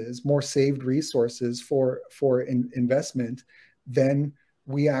resources, more saved resources for investment than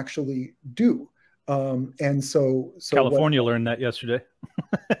we actually do. And so California learned that yesterday.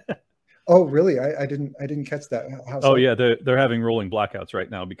 Oh, really? I didn't catch that. How so? Oh yeah, they're having rolling blackouts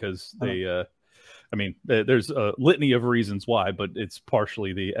right now because they. I mean, there's a litany of reasons why, but it's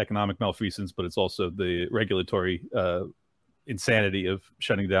partially the economic malfeasance, but it's also the regulatory insanity of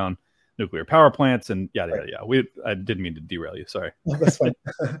shutting down nuclear power plants and yada yada yada. I didn't mean to derail you. Sorry. No, that's fine.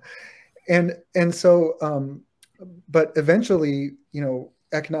 and so, but eventually, you know,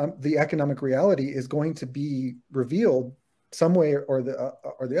 the economic reality is going to be revealed some way or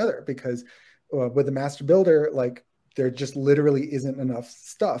the other, because with the master builder, like, there just literally isn't enough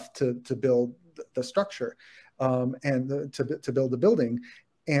stuff to build the structure and to build the building,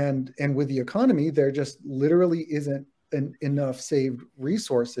 and with the economy, there just literally isn't enough saved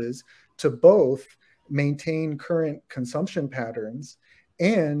resources to both maintain current consumption patterns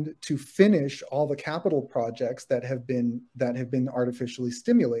and to finish all the capital projects that have been artificially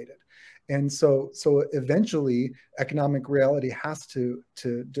stimulated. And so eventually economic reality has to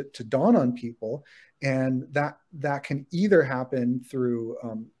dawn on people, and that can either happen through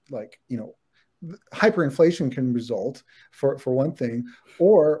like, you know, hyperinflation can result for one thing,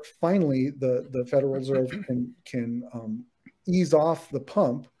 or finally the Federal Reserve can ease off the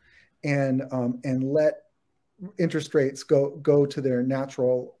pump and let interest rates go to their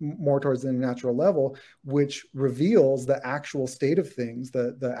more towards their natural level, which reveals the actual state of things,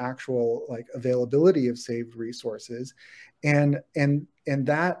 the actual like availability of saved resources, and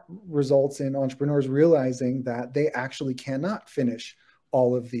that results in entrepreneurs realizing that they actually cannot finish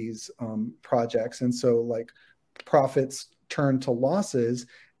all of these projects, and so like profits turn to losses,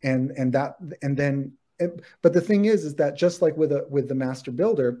 but the thing is that just like with the master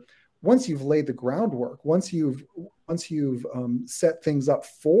builder, once you've laid the groundwork, once you've set things up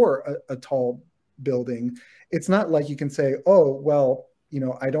for a tall building, it's not like you can say, oh, well, you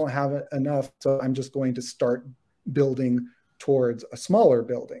know, I don't have enough, so I'm just going to start building towards a smaller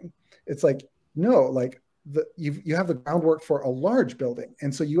building. It's like, no, like you have the groundwork for a large building,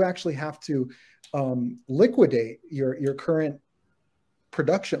 and so you actually have to liquidate your current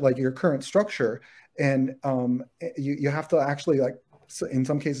production, like your current structure, and you have to actually, like, so in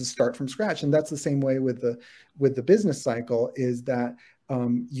some cases, start from scratch. And that's the same way with the business cycle, is that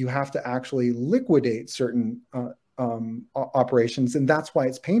you have to actually liquidate certain operations, and that's why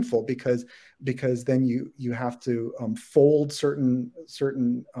it's painful, because then you have to fold certain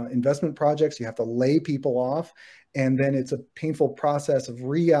investment projects, you have to lay people off, and then it's a painful process of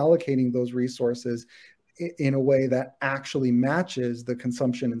reallocating those resources in a way that actually matches the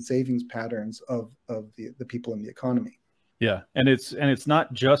consumption and savings patterns of the people in the economy. Yeah, and it's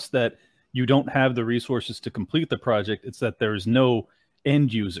not just that you don't have the resources to complete the project; it's that there's no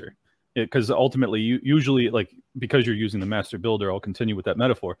end user. Because ultimately, usually, like, because you're using the master builder, I'll continue with that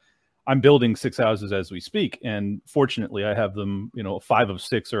metaphor. I'm building 6 houses as we speak, and fortunately, I have them. You know, 5 of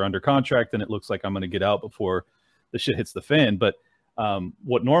 6 are under contract, and it looks like I'm going to get out before the shit hits the fan. But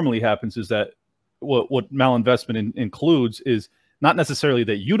what normally happens is that what malinvestment includes is not necessarily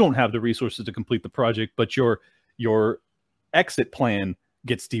that you don't have the resources to complete the project, but your exit plan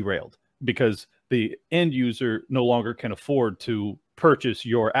gets derailed because the end user no longer can afford to purchase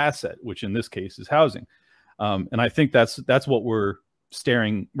your asset, which in this case is housing. And I think that's what we're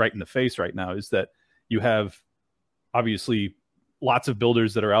staring right in the face right now, is that you have obviously lots of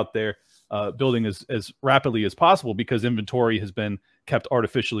builders that are out there building as rapidly as possible because inventory has been kept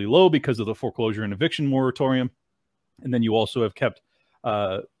artificially low because of the foreclosure and eviction moratorium. And then you also have kept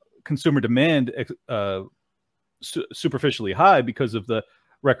consumer demand superficially high because of the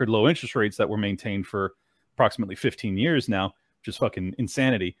record low interest rates that were maintained for approximately 15 years now, which is fucking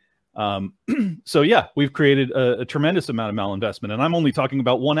insanity. So yeah, we've created a tremendous amount of malinvestment, and I'm only talking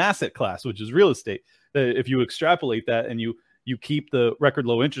about one asset class, which is real estate. If you extrapolate that and you keep the record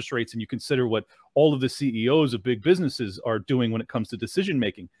low interest rates and you consider what all of the CEOs of big businesses are doing when it comes to decision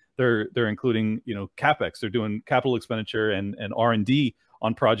making, they're including, you know, CapEx. They're doing capital expenditure and R&D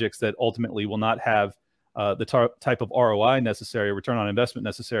on projects that ultimately will not have the type of ROI necessary, return on investment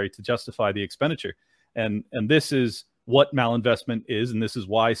necessary to justify the expenditure. And this is what malinvestment is, and this is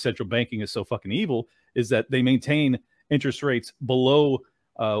why central banking is so fucking evil, is that they maintain interest rates below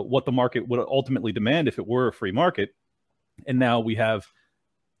what the market would ultimately demand if it were a free market. And now we have,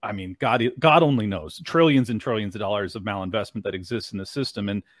 I mean, God only knows, trillions and trillions of dollars of malinvestment that exists in the system.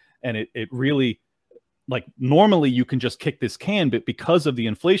 And it really, like, normally you can just kick this can, but because of the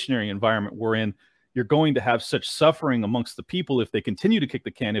inflationary environment we're in, you're going to have such suffering amongst the people if they continue to kick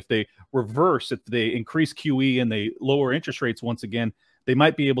the can. If they reverse, if they increase QE and they lower interest rates once again, they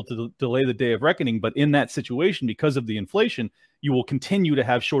might be able to delay the day of reckoning. But in that situation, because of the inflation, you will continue to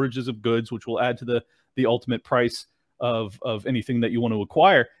have shortages of goods, which will add to the ultimate price of anything that you want to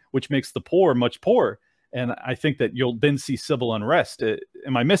acquire, which makes the poor much poorer. And I think that you'll then see civil unrest.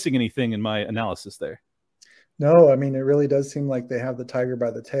 Am I missing anything in my analysis there? No, I mean, it really does seem like they have the tiger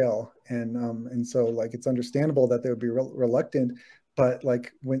by the tail. And so like, it's understandable that they would be reluctant, but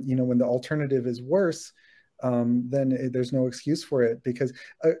like when the alternative is worse, then there's no excuse for it. Because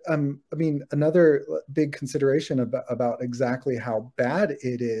I mean, another big consideration about exactly how bad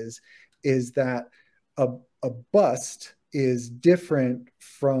it is that a bust is different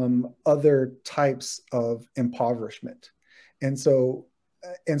from other types of impoverishment. And so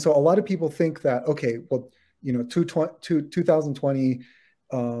a lot of people think that, okay, well, 2020,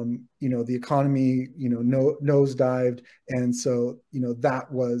 the economy, nosedived. And so,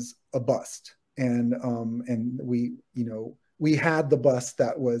 that was a bust. And we had the bust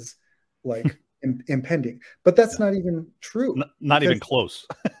that was like impending, but that's not even true. Not even close.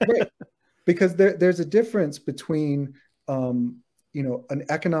 Right. Because there's a difference between, an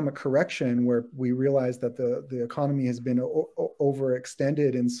economic correction where we realize that the economy has been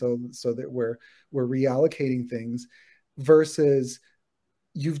overextended, and so that we're reallocating things, versus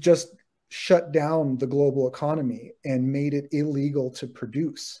you've just shut down the global economy and made it illegal to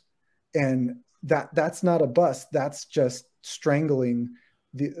produce, and that's not a bust. That's just strangling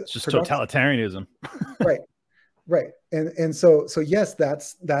it's just totalitarianism. Right. And so yes,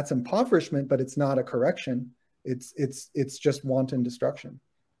 that's impoverishment, but it's not a correction. It's just wanton destruction.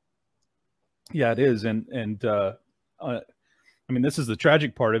 Yeah, it is. And I mean, this is the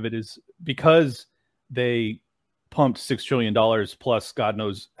tragic part of it, is because they pumped $6 trillion plus God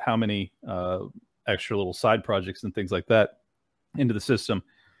knows how many extra little side projects and things like that into the system.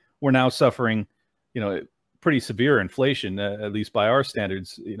 We're now suffering, pretty severe inflation, at least by our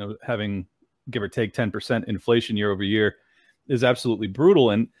standards. Having give or take 10% inflation year over year is absolutely brutal.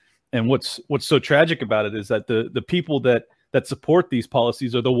 And what's so tragic about it is that the people that support these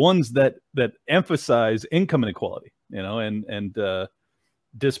policies are the ones that emphasize income inequality, and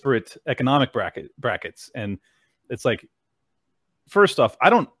disparate economic brackets. And it's like, first off, I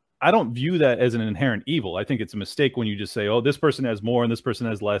don't view that as an inherent evil. I think it's a mistake when you just say, oh, this person has more and this person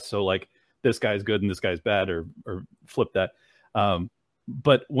has less, so like this guy's good and this guy's bad, or flip that.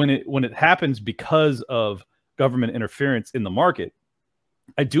 But when it happens because of government interference in the market,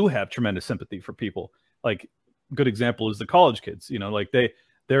 I do have tremendous sympathy for people. Like, good example is the college kids. Like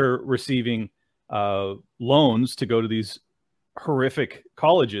they're receiving loans to go to these horrific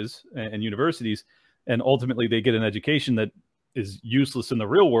colleges and universities, and ultimately they get an education that is useless in the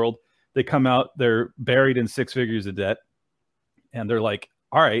real world. They come out, they're buried in 6 figures of debt, and they're like,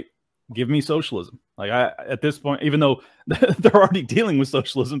 all right, give me socialism. Like, at this point, even though they're already dealing with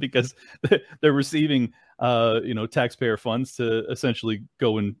socialism because they're receiving, taxpayer funds to essentially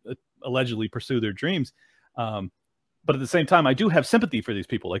go and allegedly pursue their dreams. But at the same time, I do have sympathy for these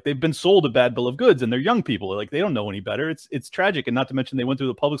people. Like, they've been sold a bad bill of goods, and they're young people. Like, they don't know any better. It's tragic. And not to mention, they went through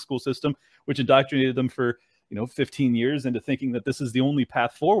the public school system, which indoctrinated them for, 15 years into thinking that this is the only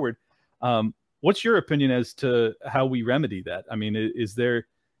path forward. What's your opinion as to how we remedy that? I mean, is there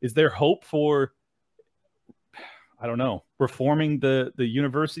hope for, I don't know, reforming the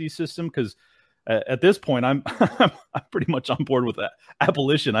university system? Because at this point, I'm pretty much on board with that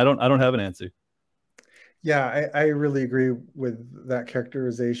abolition. I don't have an answer. Yeah, I really agree with that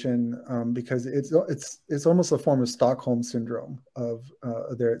characterization, because it's almost a form of Stockholm syndrome of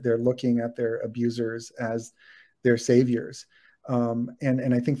they're looking at their abusers as their saviors,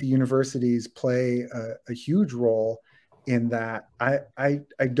 and I think the universities play a huge role in that. I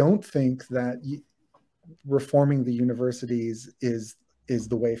don't think that reforming the universities is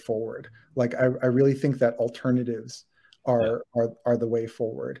the way forward. Like, I really think that alternatives are the way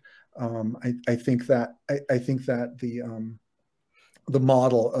forward. I think that the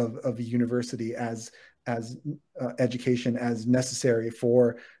model of a university as education as necessary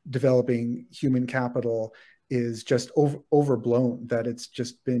for developing human capital is just overblown. That it's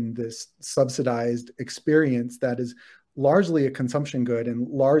just been this subsidized experience that is largely a consumption good and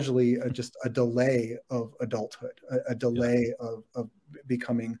largely just a delay of adulthood, a delay of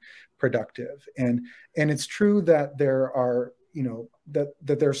becoming productive. And it's true that there are, that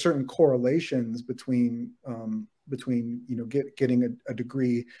there are certain correlations between getting a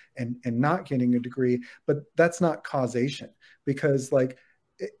degree and not getting a degree, but that's not causation. Because like,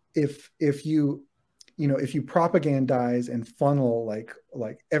 if you propagandize and funnel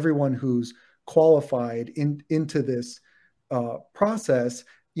like everyone who's qualified into this process,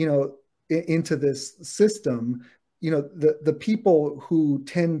 into this system, the people who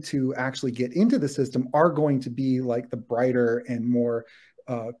tend to actually get into the system are going to be like the brighter and more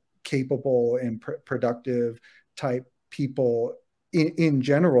capable and productive type people in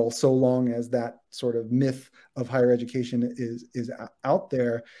general, so long as that sort of myth of higher education is out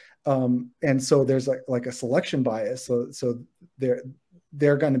there. And so there's like a selection bias. So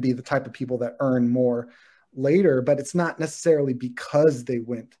they're going to be the type of people that earn more later, but it's not necessarily because they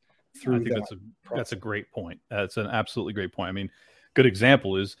went through. I think that's a great point. That's an absolutely great point. I mean, good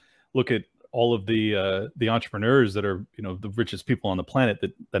example is look at all of the entrepreneurs that are, you know, the richest people on the planet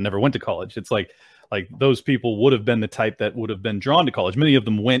that never went to college. It's like those people would have been the type that would have been drawn to college. Many of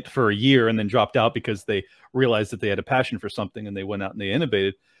them went for a year and then dropped out because they realized that they had a passion for something and they went out and they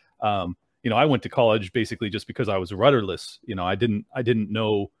innovated. You know, I went to college basically just because I was rudderless. You know, I didn't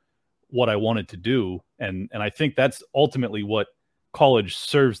know what I wanted to do. And I think that's ultimately what college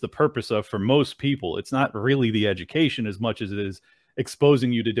serves the purpose of for most people. It's not really the education as much as it is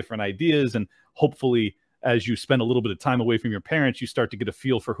exposing you to different ideas. And hopefully, as you spend a little bit of time away from your parents, you start to get a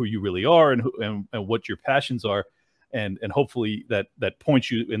feel for who you really are and what your passions are. And hopefully that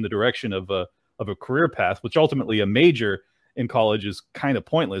points you in the direction of a career path, which ultimately a major in college is kind of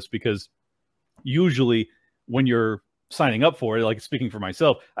pointless, because usually when you're signing up for it, like speaking for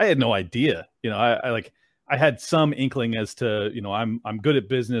myself, I had no idea. You know, I had some inkling as to, you know, I'm good at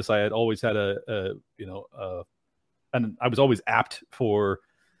business. I had always had and I was always apt for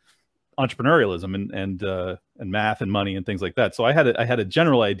entrepreneurialism and math and money and things like that. So I had a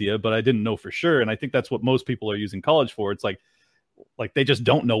general idea, but I didn't know for sure. And I think that's what most people are using college for. It's like they just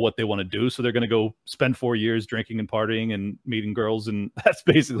don't know what they want to do. So they're going to go spend 4 years drinking and partying and meeting girls. And that's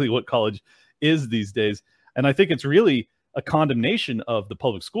basically what college is these days. And I think it's really a condemnation of the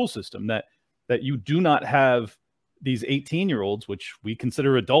public school system that you do not have these 18-year-olds, which we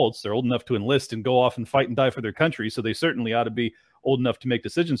consider adults. They're old enough to enlist and go off and fight and die for their country. So they certainly ought to be old enough to make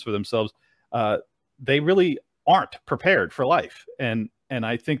decisions for themselves. They really aren't prepared for life. And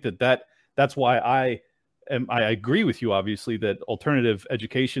I think that's why I agree with you, obviously, that alternative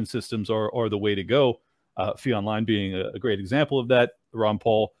education systems are the way to go. FEE Online being a great example of that. The Ron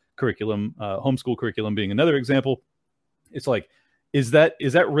Paul curriculum, homeschool curriculum being another example. It's like, is that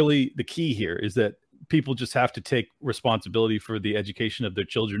really the key here? Is that people just have to take responsibility for the education of their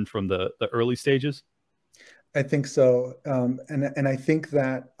children from the early stages? I think so. And I think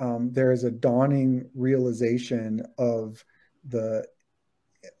that there is a dawning realization of the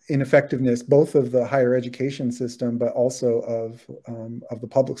ineffectiveness, both of the higher education system, but also of the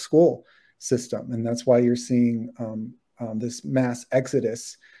public school system. And that's why you're seeing this mass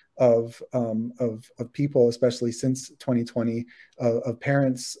exodus of people, especially since 2020, of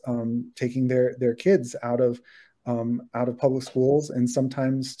parents taking their kids out of public schools and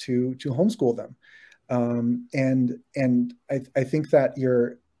sometimes to homeschool them. And I think that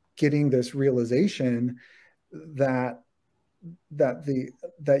you're getting this realization that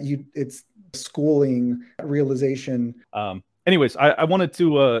it's schooling realization. Anyways, I wanted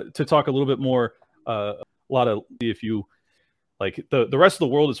to talk a little bit more. A lot of, if you like, the rest of the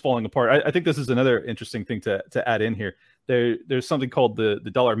world is falling apart. I think this is another interesting thing to add in here. There's something called the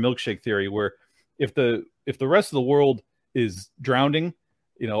dollar milkshake theory, where if the rest of the world is drowning,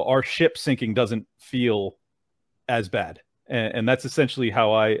 you know, our ship sinking doesn't feel as bad. And that's essentially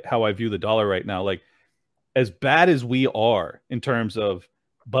how I view the dollar right now. Like, as bad as we are in terms of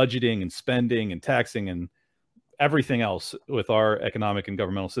budgeting and spending and taxing and everything else with our economic and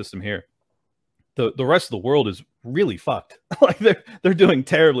governmental system here, the rest of the world is really fucked. Like, they're doing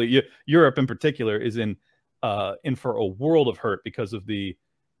terribly. Europe in particular is in for a world of hurt because of the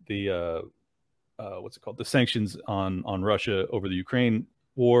what's it called, the sanctions on Russia over the Ukraine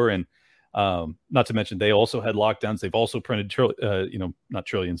war. And not to mention, they also had lockdowns. They've also printed not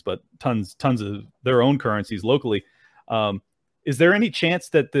trillions, but tons of their own currencies locally. Is there any chance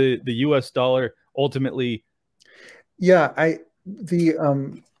that the US dollar ultimately? Yeah,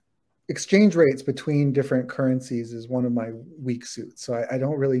 the exchange rates between different currencies is one of my weak suits. So I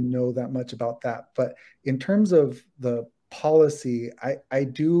don't really know that much about that. But in terms of the policy, I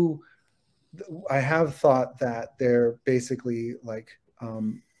have thought that they're basically like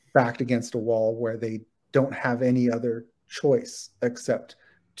backed against a wall where they don't have any other choice except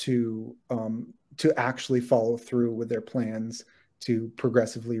to actually follow through with their plans to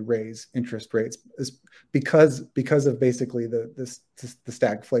progressively raise interest rates, because of basically the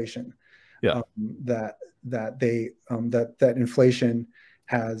stagflation. Yeah. That inflation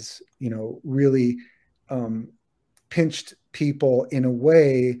has, really pinched people in a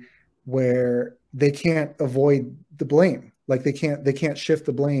way where they can't avoid the blame. Like they can't shift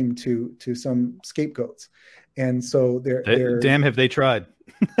the blame to some scapegoats. And so they're damn, have they tried?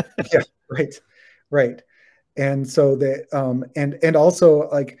 Yeah, right. And so they and also,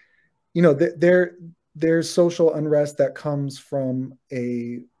 like, there's social unrest that comes from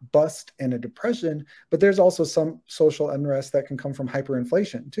a bust and a depression, but there's also some social unrest that can come from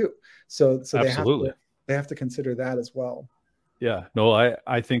hyperinflation too. So Absolutely. they have to consider that as well. Yeah, no,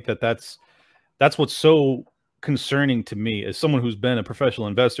 I think that's what's so concerning to me as someone who's been a professional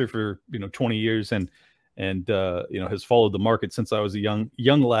investor for 20 years and has followed the market since I was a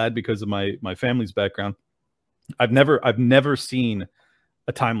young lad because of my family's background. I've never seen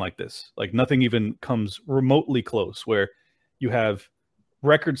a time like this. Like nothing even comes remotely close, where you have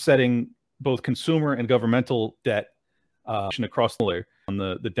record-setting both consumer and governmental debt across the layer on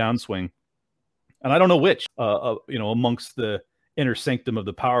the downswing, and I don't know which amongst the inner sanctum of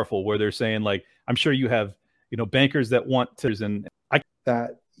the powerful, where they're saying like, I'm sure you have bankers that want to, and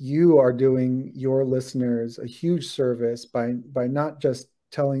that you are doing your listeners a huge service by not just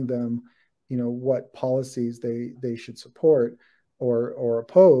telling them what policies they should support or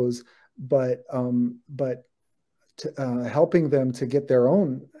oppose, but helping them to get their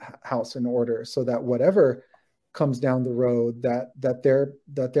own house in order, so that whatever comes down the road, that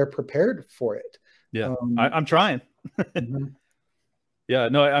they're prepared for it. Yeah, I'm trying. Mm-hmm. Yeah,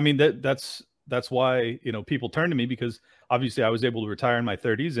 no, I mean that's why people turn to me, because obviously I was able to retire in my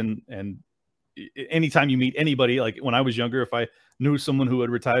 30s, and anytime you meet anybody, like when I was younger, if I knew someone who had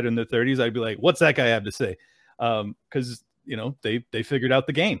retired in their 30s, I'd be like, what's that guy have to say? Because they figured out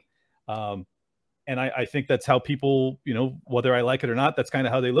the game. And I think that's how people, whether I like it or not, that's kind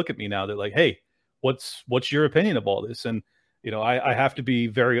of how they look at me now. They're like, hey, what's your opinion of all this? And I have to be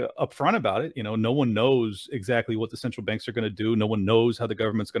very upfront about it. No one knows exactly what the central banks are going to do. No one knows how the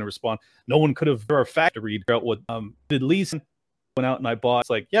government's going to respond. No one could have, for a fact, to read out what did Leeson went out and I bought. It's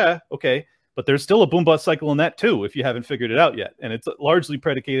like, yeah, okay, but there's still a boom bust cycle in that too, if you haven't figured it out yet. And it's largely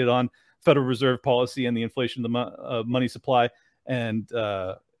predicated on Federal Reserve policy and the inflation of the money supply. And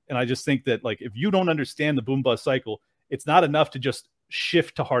I just think that, like, if you don't understand the boom bust cycle, it's not enough to just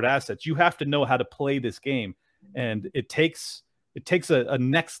shift to hard assets. You have to know how to play this game. And it takes a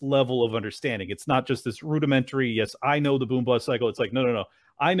next level of understanding. It's not just this rudimentary, yes, I know the boom bust cycle. It's like, no.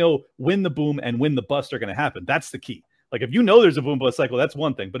 I know when the boom and when the bust are going to happen. That's the key. Like, if you know there's a boom bust cycle, that's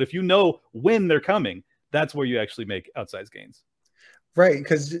one thing. But if you know when they're coming, that's where you actually make outsized gains. Right.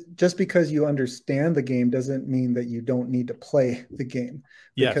 Because just because you understand the game doesn't mean that you don't need to play the game.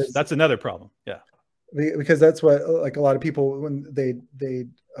 Yes, that's another problem. Yeah. Because that's what, like, a lot of people, when they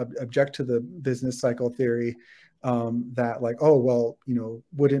object to the business cycle theory, that like, oh, well,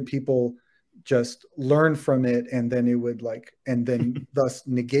 wouldn't people just learn from it and then it would and then thus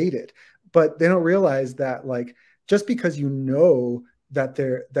negate it? But they don't realize that, like, just because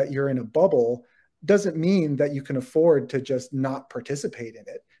that you're in a bubble doesn't mean that you can afford to just not participate in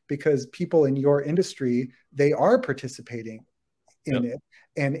it, because people in your industry, they are participating in it.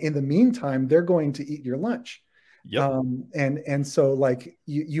 And in the meantime, they're going to eat your lunch. Yep. And so, like,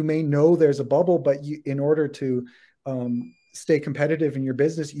 you may know there's a bubble, but in order to stay competitive in your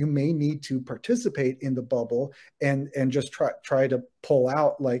business, you may need to participate in the bubble and just try to pull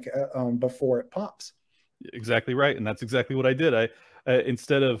out before it pops. Exactly right. And that's exactly what I did. I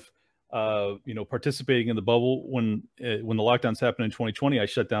instead of participating in the bubble when the lockdowns happened in 2020, I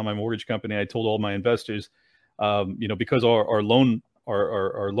shut down my mortgage company. I told all my investors, because our loan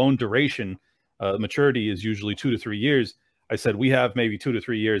duration maturity is usually 2 to 3 years. I said, we have maybe 2 to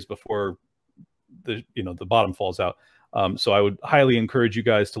 3 years before the bottom falls out. So I would highly encourage you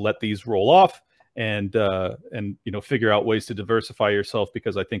guys to let these roll off and figure out ways to diversify yourself,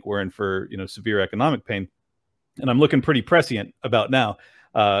 because I think we're in for severe economic pain, and I'm looking pretty prescient about now.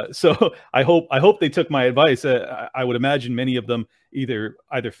 So I hope they took my advice. I would imagine many of them either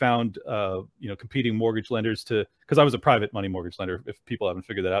found competing mortgage lenders because I was a private money mortgage lender, if people haven't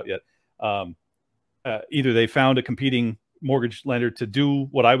figured that out yet. Either they found a competing mortgage lender to do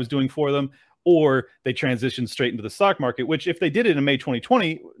what I was doing for them, or they transitioned straight into the stock market, which, if they did it in May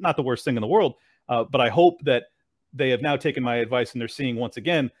 2020, not the worst thing in the world. But I hope that they have now taken my advice and they're seeing once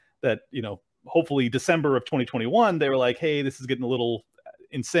again that, hopefully December of 2021, they were like, hey, this is getting a little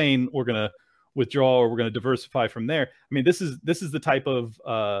insane. We're going to withdraw, or we're going to diversify from there. I mean, this is the type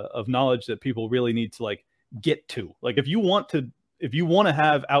of knowledge that people really need to get to. Like, if you want to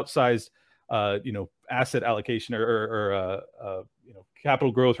have outsized, asset allocation or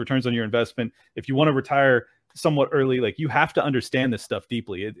capital growth, returns on your investment, if you want to retire somewhat early, you have to understand this stuff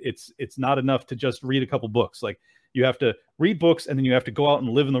deeply. It's not enough to just read a couple books. You have to read books, and then you have to go out and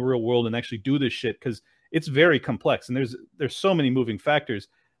live in the real world and actually do this shit, because it's very complex and there's so many moving factors.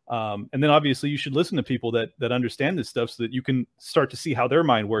 And then obviously you should listen to people that understand this stuff, so that you can start to see how their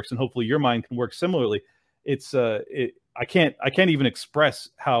mind works, and hopefully your mind can work similarly. I can't even express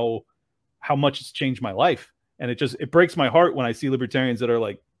how how much it's changed my life. And it breaks my heart when I see libertarians that are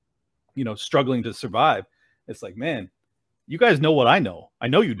like, struggling to survive. It's like, man, you guys know what I know. I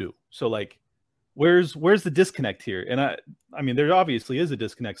know you do. So like, where's the disconnect here? And I mean, there obviously is a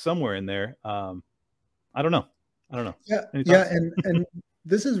disconnect somewhere in there. I don't know. Yeah. And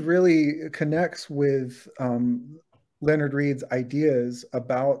this is really connects with Leonard Read's ideas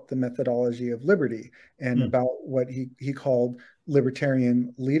about the methodology of liberty and about what he called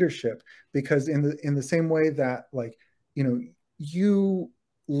libertarian leadership, because in the same way that, like, you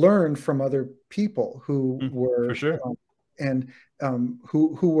learn from other people who were for sure.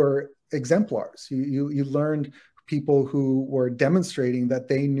 Who were exemplars. You learned people who were demonstrating that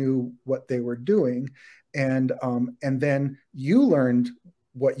they knew what they were doing, and then you learned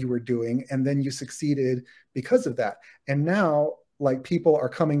what you were doing, and then you succeeded because of that. And now, like, people are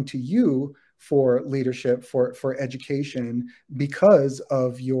coming to you for leadership, for education, because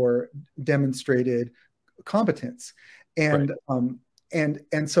of your demonstrated competence. And right.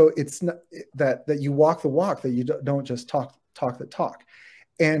 And so it's not that you walk the walk, that you don't just talk the talk.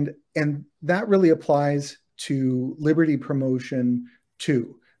 And that really applies to liberty promotion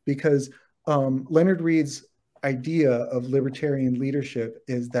too, because Leonard Read's idea of libertarian leadership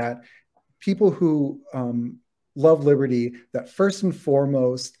is that people who love liberty, that first and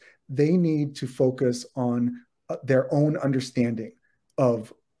foremost, they need to focus on their own understanding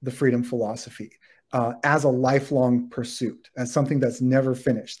of the freedom philosophy as a lifelong pursuit, as something that's never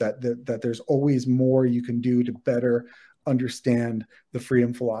finished, that there's always more you can do to better understand the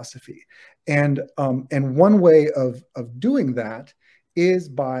freedom philosophy. And one way of doing that is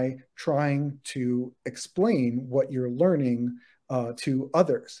by trying to explain what you're learning to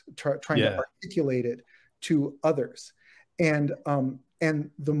others, trying to articulate it to others. And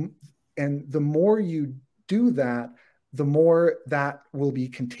the more you do that, the more that will be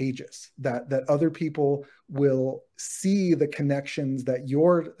contagious, that other people will see the connections that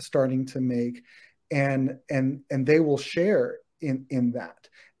you're starting to make, and they will share in that,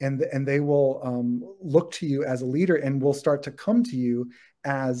 and they will look to you as a leader, and will start to come to you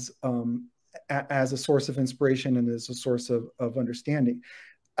as a source of inspiration and as a source of understanding.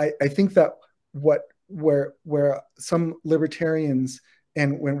 I think that where some libertarians,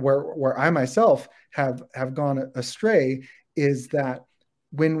 and where I myself have gone astray, is that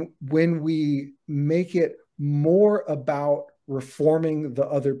when we make it more about reforming the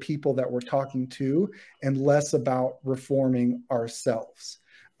other people that we're talking to and less about reforming ourselves,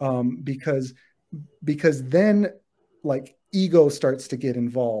 because then, like, ego starts to get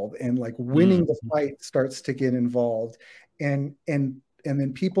involved, and like winning the fight starts to get involved, and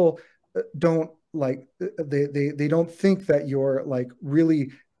then people don't, like, they don't think that you're like really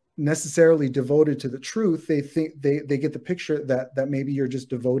necessarily devoted to the truth. They think they get the picture that maybe you're just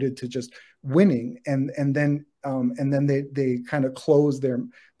devoted to just winning, and then they kind of close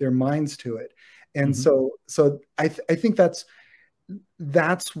their minds to it. And so I think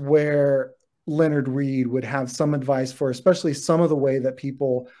that's where Leonard Read would have some advice for, especially some of the way that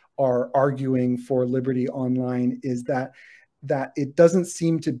people are arguing for liberty online, is that it doesn't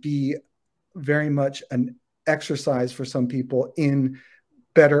seem to be very much an exercise for some people in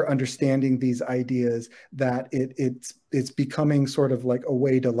better understanding these ideas, that it's becoming sort of like a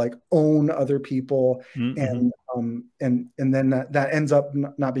way to like own other people, and then that ends up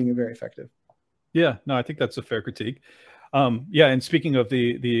not being very effective. Yeah, no, I think that's a fair critique. And speaking of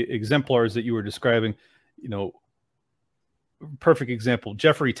the exemplars that you were describing, perfect example,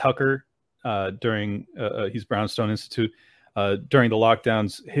 Jeffrey Tucker, during he's Brownstone Institute, during the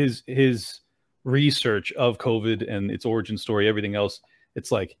lockdowns, his research of COVID and its origin story, everything else,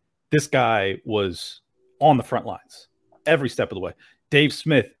 it's like this guy was on the front lines every step of the way. Dave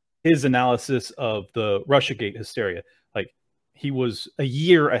Smith, his analysis of the Russiagate hysteria, like, he was a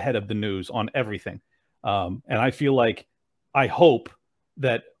year ahead of the news on everything. And I hope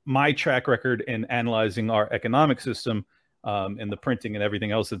that my track record in analyzing our economic system, and the printing and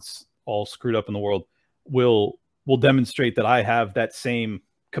everything else that's all screwed up in the world will demonstrate that I have that same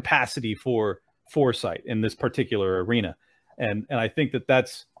capacity for foresight in this particular arena. And I think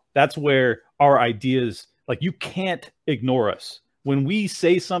that's where our ideas, like, you can't ignore us. When we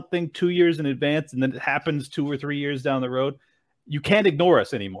say something 2 years in advance and then it happens 2 or 3 years down the road, you can't ignore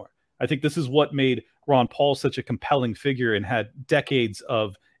us anymore. I think this is what made Ron Paul such a compelling figure and had decades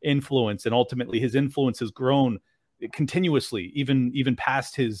of influence, and ultimately his influence has grown continuously, even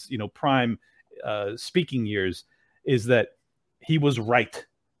past his prime speaking years, is that he was right.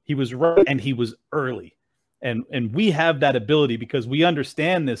 He was right, and he was early. And we have that ability because we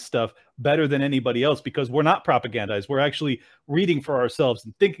understand this stuff better than anybody else, because we're not propagandized. We're actually reading for ourselves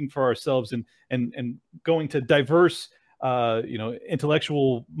and thinking for ourselves, and going to diverse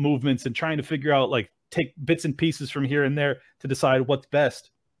intellectual movements and trying to figure out, like, take bits and pieces from here and there to decide what's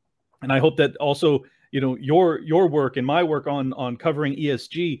best. And I hope that also, your work and my work on covering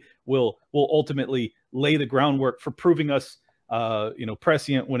ESG will ultimately lay the groundwork for proving us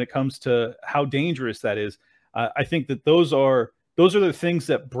prescient when it comes to how dangerous that is. I think that those are the things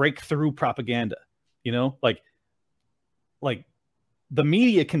that break through propaganda. Like the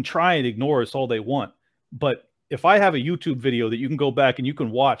media can try and ignore us all they want, but if I have a YouTube video that you can go back and you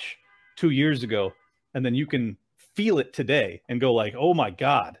can watch 2 years ago, and then you can feel it today and go like, oh my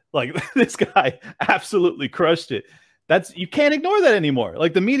God, like this guy absolutely crushed it. You can't ignore that anymore.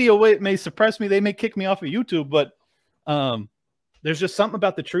 Like, the media may suppress me, they may kick me off of YouTube, but there's just something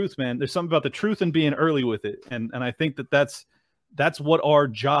about the truth, man. There's something about the truth and being early with it. And I think that's what our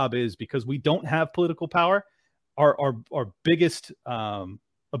job is, because we don't have political power. Our biggest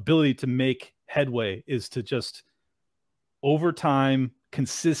ability to make headway is to just, over time,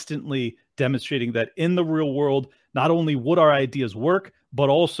 consistently demonstrating that in the real world, not only would our ideas work, but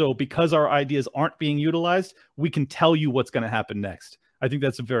also because our ideas aren't being utilized, we can tell you what's going to happen next. I think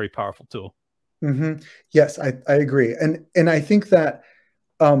that's a very powerful tool. Mm-hmm. Yes, I agree. And I think that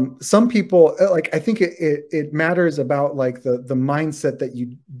some people, like, I think it matters about, like, the mindset that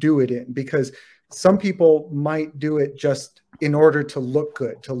you do it in, because some people might do it just in order to look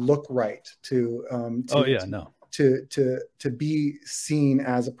good, to look right, to be seen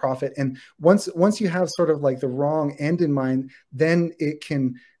as a prophet. And once you have sort of like the wrong end in mind, then it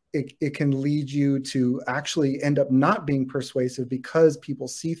can lead you to actually end up not being persuasive because people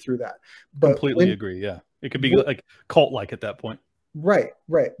see through that. But completely agree. Yeah. It could be like cult-like at that point. Right.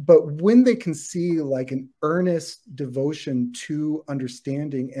 But when they can see like an earnest devotion to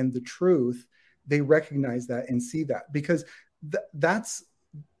understanding and the truth, they recognize that and see that, because that's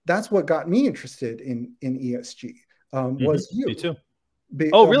what got me interested in ESG. Was you? Me too.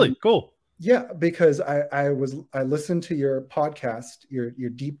 Oh, really? Cool. Yeah, because I listened to your podcast, your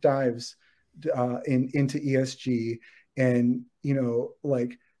deep dives into ESG, and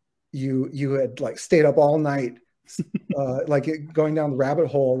like you had like stayed up all night, going down the rabbit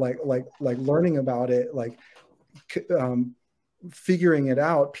hole, like learning about it, like figuring it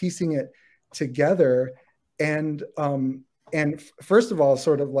out, piecing it together, and first of all,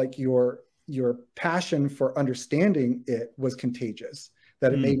 sort of like your passion for understanding it was contagious,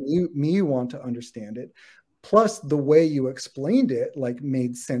 that it made me want to understand it. Plus the way you explained it, like,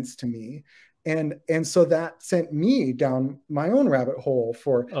 made sense to me. And so that sent me down my own rabbit hole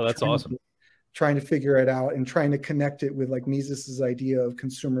for that's awesome. Trying to figure it out and trying to connect it with like Mises's idea of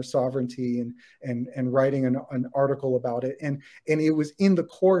consumer sovereignty and writing an article about it. And it was in the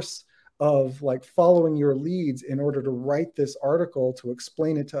course of like following your leads in order to write this article to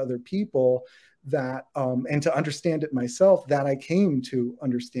explain it to other people that and to understand it myself, that I came to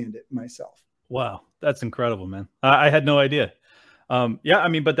understand it myself. Wow, that's incredible, man. I had no idea. Yeah, I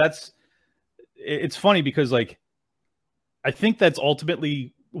mean, but it's funny because like I think that's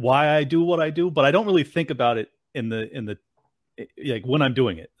ultimately why I do what I do, but I don't really think about it in the like when I'm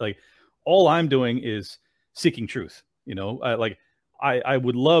doing it. Like all I'm doing is seeking truth. I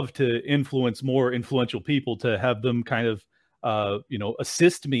would love to influence more influential people, to have them kind of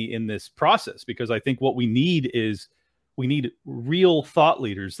assist me in this process, because I think what we need is real thought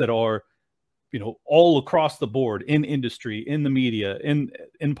leaders that are, all across the board, in industry, in the media,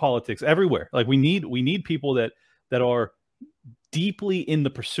 in politics, everywhere. Like we need people that are deeply in the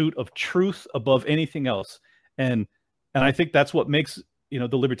pursuit of truth above anything else. And I think that's what makes,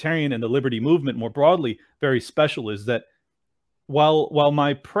 the libertarian and the liberty movement more broadly very special, is that while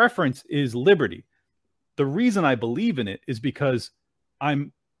my preference is liberty, the reason I believe in it is because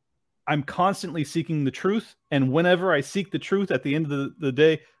I'm constantly seeking the truth. And whenever I seek the truth at the end of the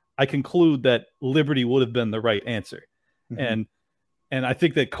day, I conclude that liberty would have been the right answer. Mm-hmm. And I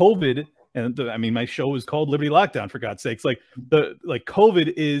think that COVID, my show is called Liberty Lockdown, for God's sakes.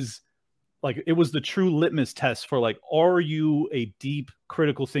 COVID is like, it was the true litmus test for like, are you a deep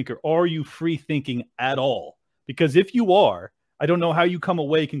critical thinker? Are you free thinking at all? Because if you are, I don't know how you come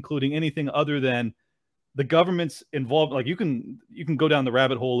away concluding anything other than the government's involved. Like you can go down the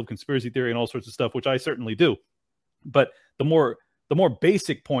rabbit hole of conspiracy theory and all sorts of stuff, which I certainly do. But the more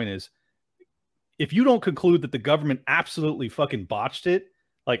basic point is, if you don't conclude that the government absolutely fucking botched it,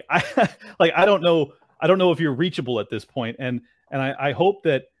 I don't know if you're reachable at this point. And I hope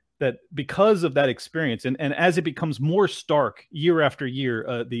that that because of that experience, and as it becomes more stark year after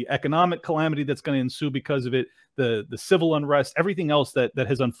year, the economic calamity that's going to ensue because of it, the civil unrest, everything else that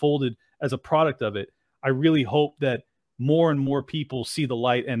has unfolded as a product of it, I really hope that more and more people see the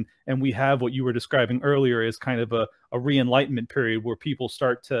light, and we have what you were describing earlier as kind of a re-enlightenment period where people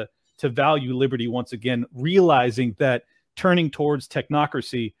start to value liberty once again, realizing that turning towards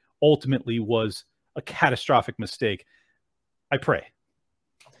technocracy ultimately was a catastrophic mistake. I pray.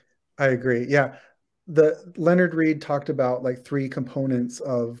 I agree. Yeah. The Leonard Read talked about like three components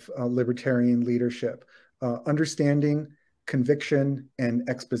of libertarian leadership: understanding, conviction, and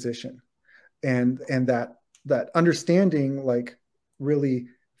exposition. And that understanding like really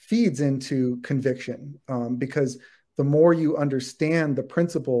feeds into conviction, because the more you understand the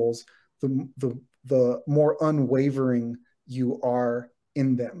principles, the more unwavering you are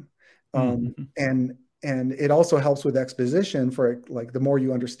in them. And it also helps with exposition, for like the more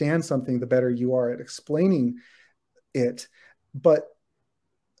you understand something, the better you are at explaining it. But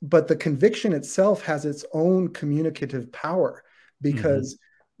the conviction itself has its own communicative power, because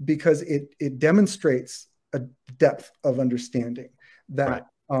it demonstrates a depth of understanding that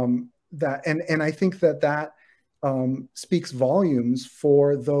and I think that speaks volumes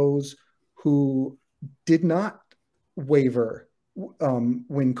for those who did not waver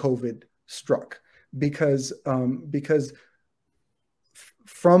when COVID struck, because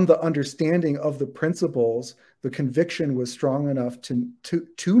from the understanding of the principles, the conviction was strong enough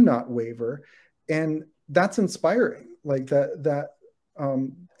to not waver, and that's inspiring. Like that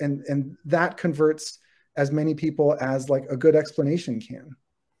and that converts as many people as like a good explanation can.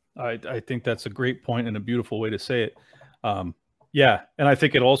 I think that's a great point and a beautiful way to say it. Yeah, and I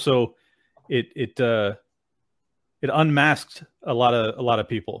think it also it unmasked a lot of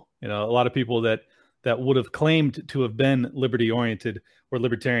people. You know, a lot of people that would have claimed to have been liberty oriented or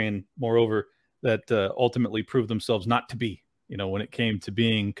libertarian, moreover, that ultimately proved themselves not to be. You know, when it came to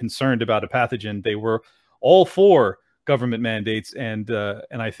being concerned about a pathogen, they were all for government mandates, and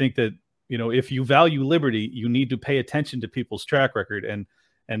I think that, you know, if you value liberty, you need to pay attention to people's track record and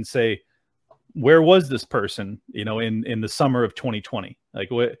say, where was this person, you know, in the summer of 2020? Like,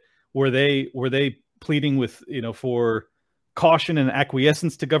 were they pleading with, you know, for caution and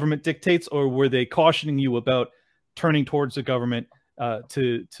acquiescence to government dictates, or were they cautioning you about turning towards the government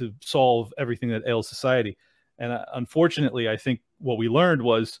to solve everything that ails society? And unfortunately, I think what we learned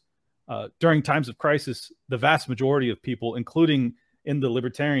was during times of crisis, the vast majority of people, including in the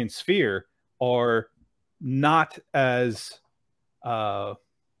libertarian sphere, are not as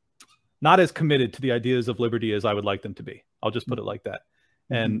committed to the ideas of liberty as I would like them to be. I'll just put it like that.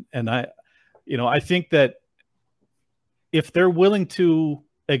 And I think that if they're willing to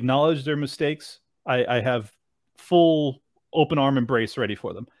acknowledge their mistakes, I have full open arm embrace ready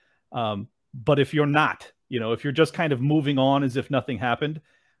for them. But if you're not, you know, if you're just kind of moving on as if nothing happened,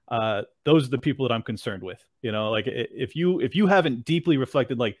 those are the people that I'm concerned with. You know, like if you haven't deeply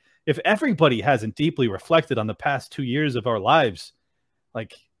reflected, like if everybody hasn't deeply reflected on the past 2 years of our lives,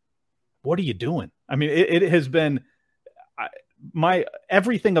 like, what are you doing? I mean, it has been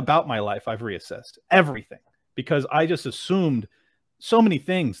everything about my life I've reassessed, everything, because I just assumed so many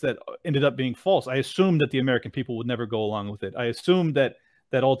things that ended up being false. I assumed that the American people would never go along with it. I assumed that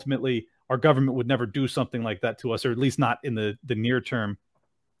ultimately our government would never do something like that to us, or at least not in the near term.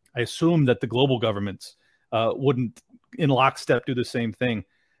 I assumed that the global governments wouldn't in lockstep do the same thing.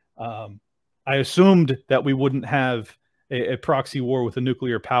 I assumed that we wouldn't have a proxy war with a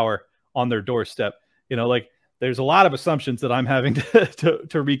nuclear power on their doorstep. You know, like, there's a lot of assumptions that I'm having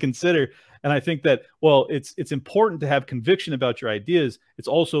to reconsider. And I think that, well, it's important to have conviction about your ideas. It's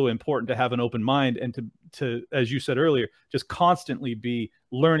also important to have an open mind and to, as you said earlier, just constantly be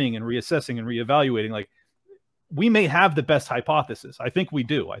learning and reassessing and reevaluating. Like, we may have the best hypothesis. I think we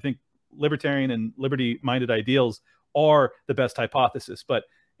do. I think libertarian and liberty-minded ideals are the best hypothesis, but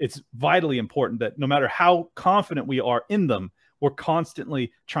it's vitally important that no matter how confident we are in them, we're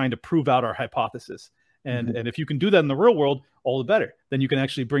constantly trying to prove out our hypothesis. And if you can do that in the real world, all the better. Then you can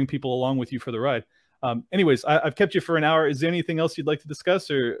actually bring people along with you for the ride. Anyways, I've kept you for an hour. Is there anything else you'd like to discuss,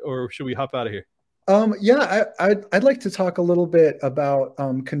 or should we hop out of here? Yeah, I'd like to talk a little bit about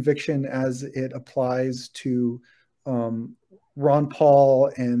conviction as it applies to Ron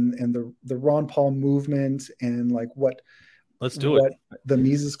Paul and the Ron Paul movement, and like what the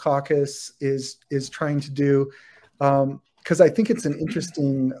Mises Caucus is trying to do, because I think it's an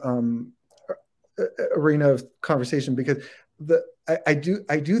interesting arena of conversation, because I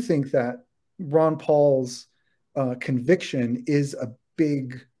do think that Ron Paul's conviction is a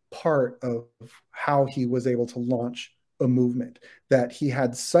big part of how he was able to launch a movement, that he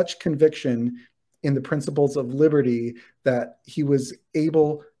had such conviction in the principles of liberty that he was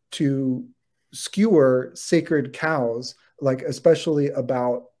able to skewer sacred cows, like especially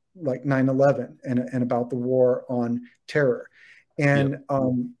about like 9/11 and about the war on terror. And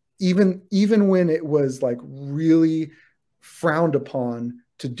even when it was like really frowned upon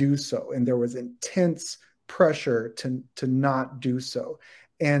to do so, and there was intense pressure to not do so,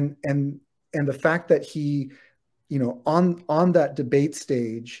 and the fact that he, on that debate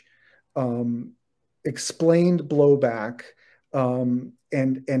stage, explained blowback,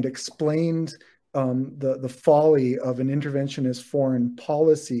 and explained the folly of an interventionist foreign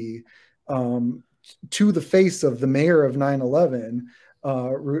policy to the face of the mayor of 9/11,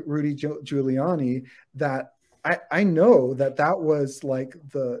 Rudy Giuliani, that I know that was like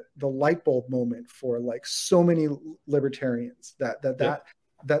the light bulb moment for like so many libertarians,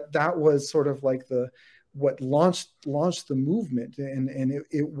 that was sort of like what launched the movement, and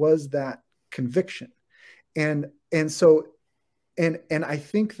it was that conviction. And so I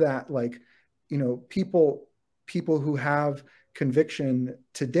think that, like, people who have conviction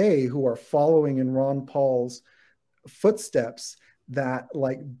today, who are following in Ron Paul's footsteps, that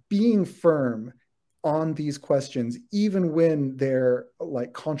like being firm on these questions, even when they're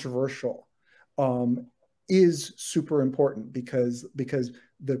like controversial, is super important, because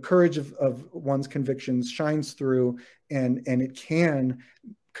the courage of one's convictions shines through, and it can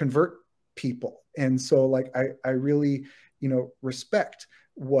convert people. And so like I really respect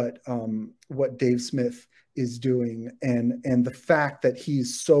what Dave Smith is doing, and the fact that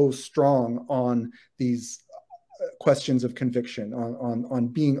he's so strong on these questions of conviction, on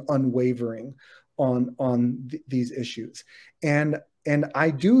being unwavering on these issues. And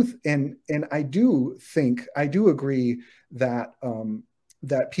I do agree that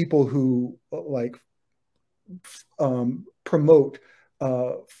that people who like promote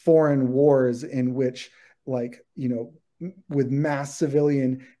foreign wars in which, like, with mass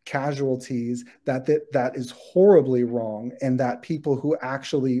civilian casualties, that is horribly wrong, and that people who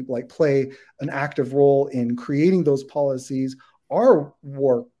actually like play an active role in creating those policies are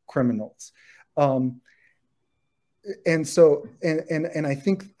war criminals. And so, and I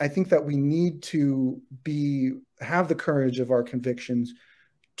think that we need to have the courage of our convictions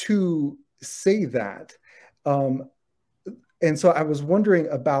to say that. And so I was wondering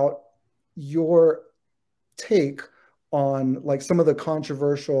about your take on like some of the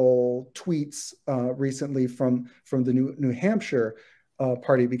controversial tweets recently from the New Hampshire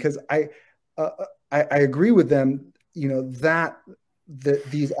party, because I agree with them, that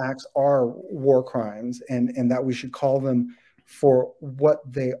these acts are war crimes, and that we should call them for what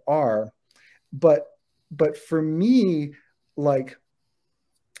they are. But for me, like,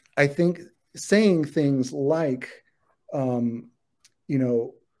 I think saying things like,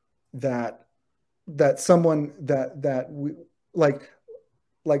 that someone that we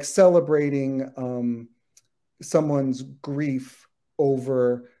like celebrating someone's grief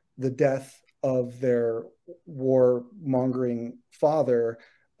over the death of their warmongering father,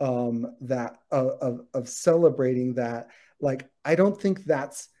 that of celebrating that, like, I don't think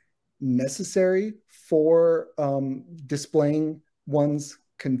that's necessary for displaying one's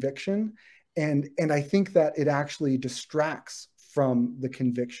conviction, and I think that it actually distracts from the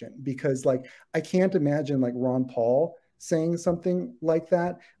conviction, because like I can't imagine like Ron Paul saying something like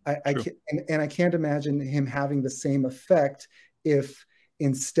that. I can't imagine him having the same effect if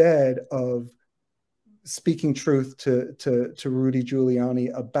instead of speaking truth to Rudy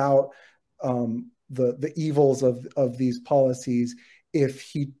Giuliani about the evils of these policies, if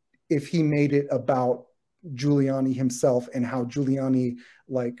he made it about Giuliani himself and how Giuliani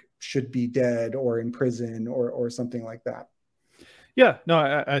like should be dead or in prison or something like that. Yeah,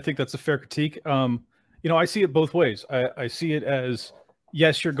 no, I think that's a fair critique. I see it both ways. I see it as,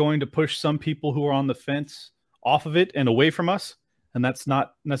 yes, you're going to push some people who are on the fence off of it and away from us, and that's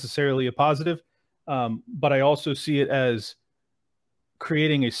not necessarily a positive. But I also see it as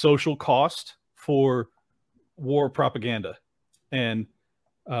creating a social cost for war propaganda. And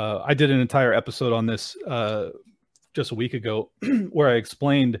I did an entire episode on this just a week ago where I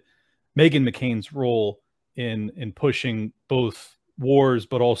explained Meghan McCain's role in pushing both wars,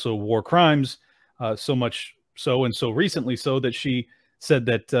 but also war crimes, so much so, and so recently so, that she said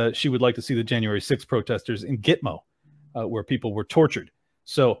that she would like to see the January 6th protesters in Gitmo, where people were tortured.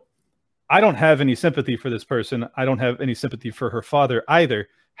 So I don't have any sympathy for this person. I don't have any sympathy for her father either.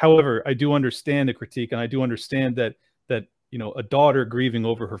 However, I do understand the critique, and I do understand that a daughter grieving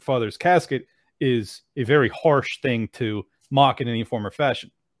over her father's casket is a very harsh thing to mock in any form or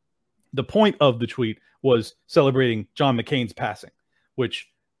fashion. The point of the tweet was celebrating John McCain's passing, which,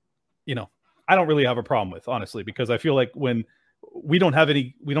 you know, I don't really have a problem with, honestly, because I feel like when we don't have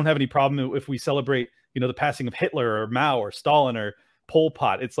any problem if we celebrate, you know, the passing of Hitler or Mao or Stalin or Pol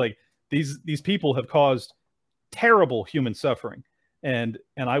Pot. It's like these people have caused terrible human suffering, and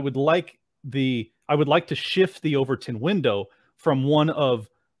I would like to shift the Overton window from one of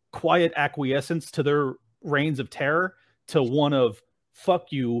quiet acquiescence to their reigns of terror to one of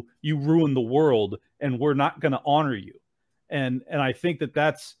fuck you, you ruined the world, and we're not going to honor you. And I think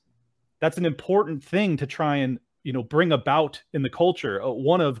that's an important thing to try and, you know, bring about in the culture.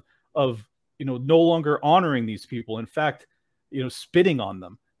 One of you know, no longer honoring these people. In fact, you know, spitting on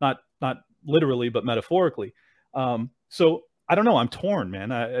them, not literally, but metaphorically. So I don't know. I'm torn,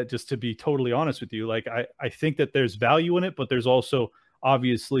 man. Just to be totally honest with you, like I think that there's value in it, but there's also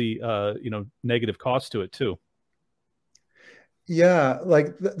obviously, you know, negative cost to it too. Yeah,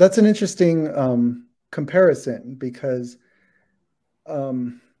 like that's an interesting comparison because,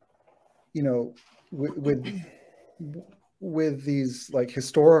 you know, with these like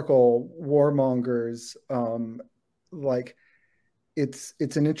historical warmongers, like it's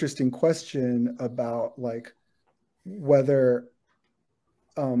an interesting question about like whether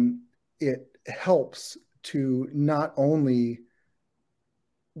it helps to not only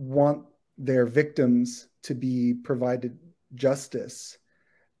want their victims to be provided justice,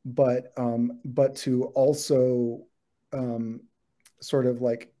 but to also sort of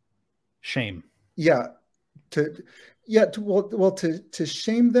like shame. To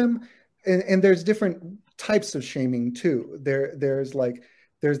shame them, and there's different types of shaming too. There's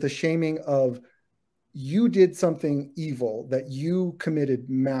the shaming of you did something evil, that you committed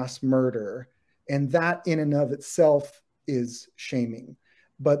mass murder, and that in and of itself is shaming.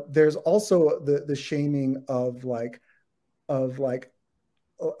 But there's also the shaming of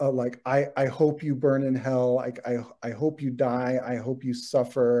I hope you burn in hell, I hope you die, I hope you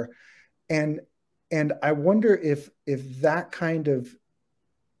suffer, and I wonder if that kind of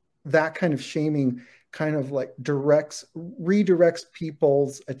shaming kind of like redirects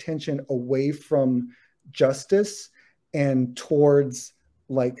people's attention away from justice and towards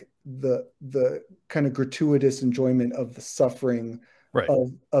like the kind of gratuitous enjoyment of the suffering right.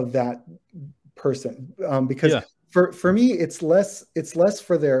 of that person, because for me it's less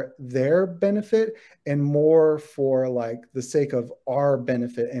for their benefit and more for like the sake of our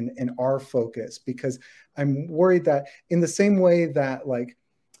benefit and our focus, because I'm worried that in the same way that like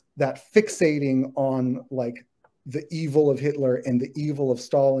that fixating on like the evil of Hitler and the evil of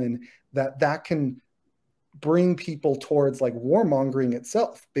Stalin, that can bring people towards like warmongering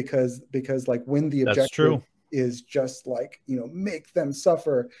itself, because like when the objective is just like, you know, make them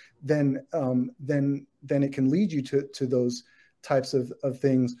suffer, then it can lead you to those types of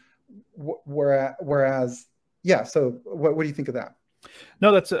things. Whereas, yeah. So what do you think of that?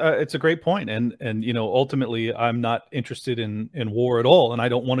 No, it's a great point. And, you know, ultimately I'm not interested in war at all. And I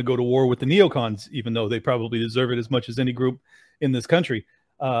don't want to go to war with the neocons, even though they probably deserve it as much as any group in this country.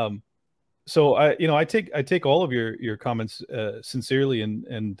 So I take all of your comments sincerely,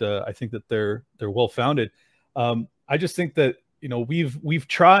 and I think that they're well-founded. I just think that, you know, we've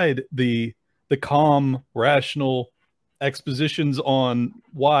tried the calm, rational expositions on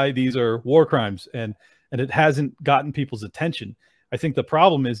why these are war crimes, and it hasn't gotten people's attention. I think the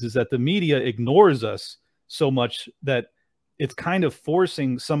problem is that the media ignores us so much that it's kind of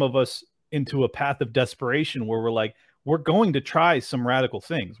forcing some of us into a path of desperation where we're like, we're going to try some radical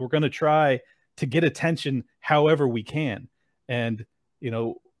things. We're going to try to get attention however we can. And, you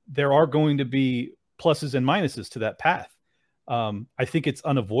know, there are going to be pluses and minuses to that path. I think it's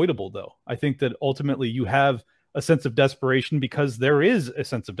unavoidable, though. I think that ultimately you have a sense of desperation, because there is a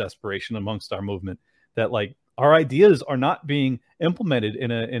sense of desperation amongst our movement that like our ideas are not being implemented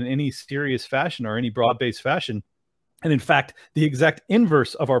in any serious fashion or any broad-based fashion. And in fact, the exact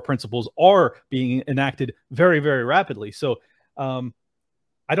inverse of our principles are being enacted very, very rapidly. So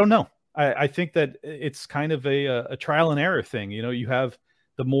I don't know. I think that it's kind of a trial and error thing. You know, you have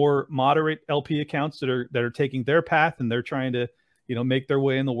the more moderate LP accounts that are taking their path and they're trying to, you know, make their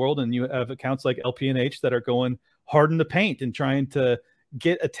way in the world. And you have accounts like LPNH that are going hard in the paint and trying to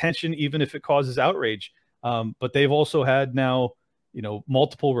get attention, even if it causes outrage. But they've also had now, you know,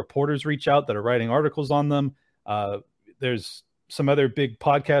 multiple reporters reach out that are writing articles on them. There's some other big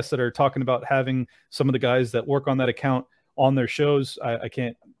podcasts that are talking about having some of the guys that work on that account on their shows. I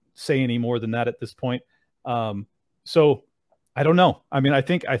can't say any more than that at this point. So I don't know. I mean, I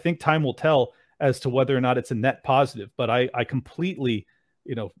think time will tell as to whether or not it's a net positive, but I completely,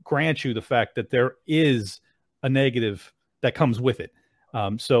 you know, grant you the fact that there is a negative that comes with it.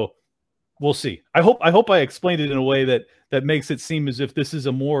 So we'll see. I hope I explained it in a way that makes it seem as if this is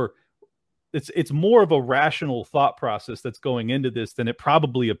it's more of a rational thought process that's going into this than it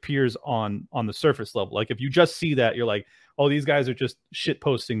probably appears on the surface level. Like if you just see that, you're like, oh, these guys are just shit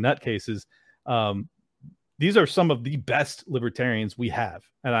posting nutcases. These are some of the best libertarians we have.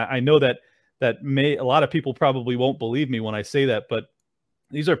 And I know that a lot of people probably won't believe me when I say that, but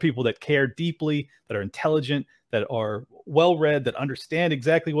these are people that care deeply, that are intelligent, that are well-read, that understand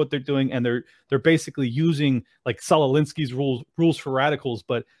exactly what they're doing. And they're basically using like Saul Alinsky's rules for radicals,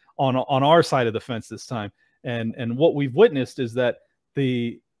 but on our side of the fence this time. And what we've witnessed is that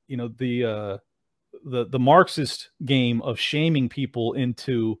the Marxist game of shaming people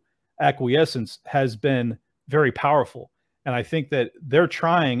into acquiescence has been very powerful. And I think that they're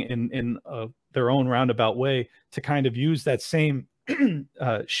trying in their own roundabout way to kind of use that same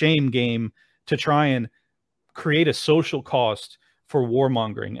shame game to try and create a social cost for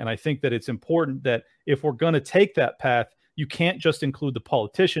warmongering. And I think that it's important that if we're going to take that path, you can't just include the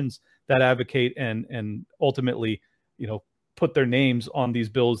politicians that advocate and ultimately, put their names on these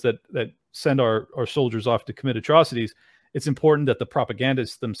bills that send our soldiers off to commit atrocities. It's important that the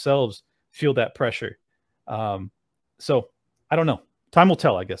propagandists themselves feel that pressure. So I don't know. Time will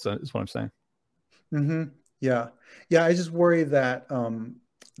tell, I guess, is what I'm saying. Mm-hmm. Yeah. I just worry that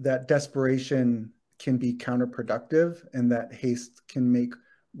that desperation can be counterproductive and that haste can make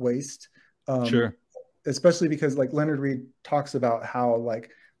waste. Sure. Especially because like Leonard Read talks about how like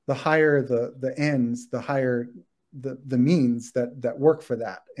the higher the ends, the higher the means that work for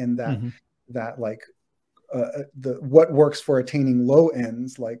that, and that that like what works for attaining low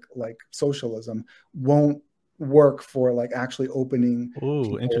ends like socialism won't work for like actually opening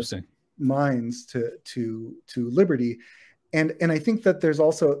interesting minds to liberty. And I think that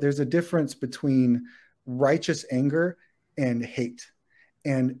there's a difference between righteous anger and hate.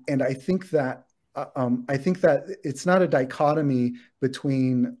 And I think that it's not a dichotomy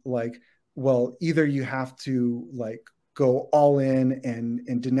between like, well, either you have to like go all in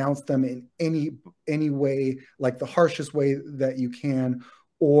and denounce them in any way, like the harshest way that you can,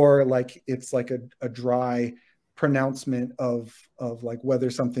 or like it's like a dry pronouncement of like whether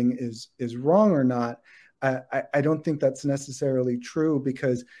something is wrong or not. I don't think that's necessarily true,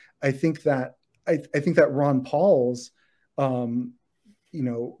 because I think that Ron Paul's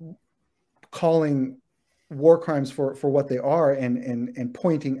calling war crimes for what they are and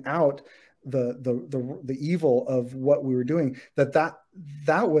pointing out the evil of what we were doing, that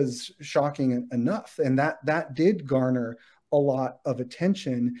was shocking enough, and that did garner a lot of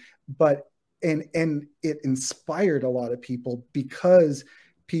attention, but and it inspired a lot of people, because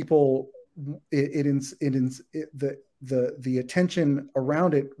people the attention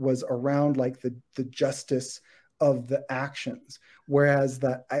around it was around like the justice of the actions, whereas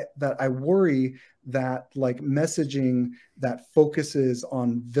that I worry that like messaging that focuses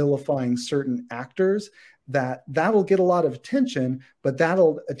on vilifying certain actors, that will get a lot of attention, but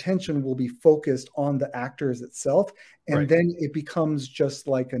attention will be focused on the actors itself, and right. Then it becomes just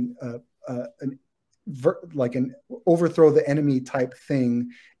like an overthrow the enemy type thing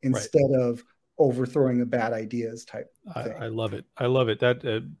instead right. of overthrowing a bad ideas type thing. I love it.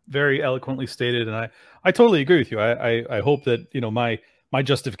 That very eloquently stated, and I totally agree with you. I hope that my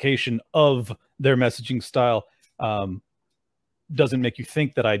justification of their messaging style doesn't make you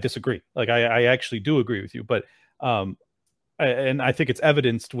think that I disagree. Like I actually do agree with you, but and I think it's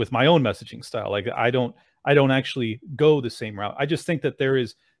evidenced with my own messaging style. Like I don't actually go the same route. I just think that there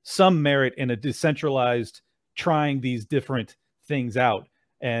is some merit in a decentralized trying these different things out.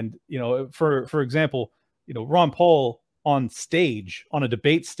 And, for example, Ron Paul on a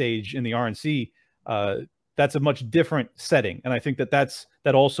debate stage in the RNC, that's a much different setting. And I think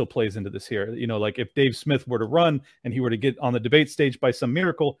that also plays into this here. Like if Dave Smith were to run and he were to get on the debate stage by some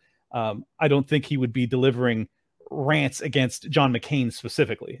miracle, I don't think he would be delivering rants against John McCain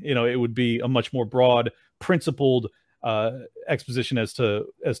specifically. It would be a much more broad, principled exposition as to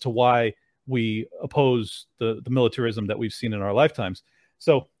why we oppose the militarism that we've seen in our lifetimes.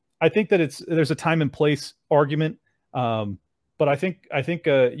 So I think that there's a time and place argument, but I think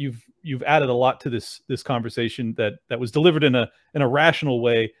you've added a lot to this conversation that was delivered in a rational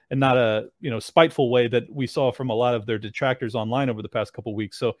way and not a spiteful way that we saw from a lot of their detractors online over the past couple of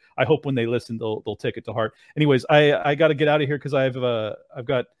weeks. So I hope when they listen they'll take it to heart. Anyways, I got to get out of here because I'm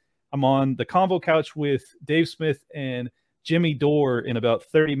on the convo couch with Dave Smith and Jimmy Dore in about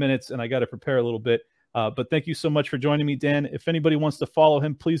 30 minutes, and I got to prepare a little bit. But thank you so much for joining me, Dan. If anybody wants to follow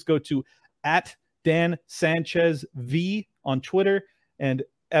him, please go to @DanSanchezV on Twitter and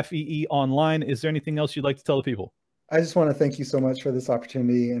FEE online. Is there anything else you'd like to tell the people? I just want to thank you so much for this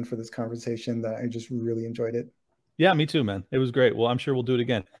opportunity and for this conversation. That I just really enjoyed it. Yeah, me too, man. It was great. Well, I'm sure we'll do it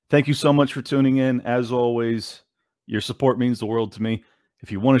again. Thank you so much for tuning in. As always, your support means the world to me.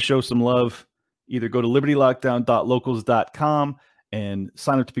 If you want to show some love, either go to libertylockdown.locals.com and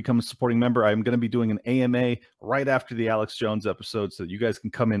sign up to become a supporting member. I'm going to be doing an AMA right after the Alex Jones episode so that you guys can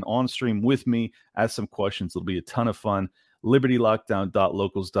come in on stream with me, ask some questions. It'll be a ton of fun.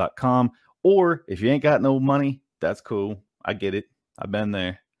 libertylockdown.locals.com. Or if you ain't got no money, that's cool. I get it. I've been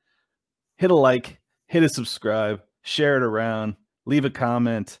there. Hit a like, hit a subscribe, share it around, leave a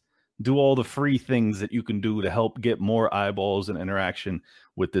comment, do all the free things that you can do to help get more eyeballs and interaction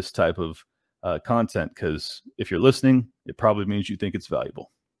with this type of content. Because if you're listening, it probably means you think it's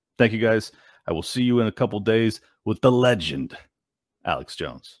valuable. Thank you, guys. I will see you in a couple days with the legend, Alex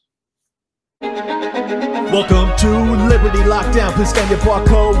Jones. Welcome to Liberty Lockdown. Please scan your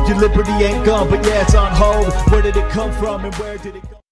barcode. Your liberty ain't gone, but yeah, it's on hold. Where did it come from and where did it go?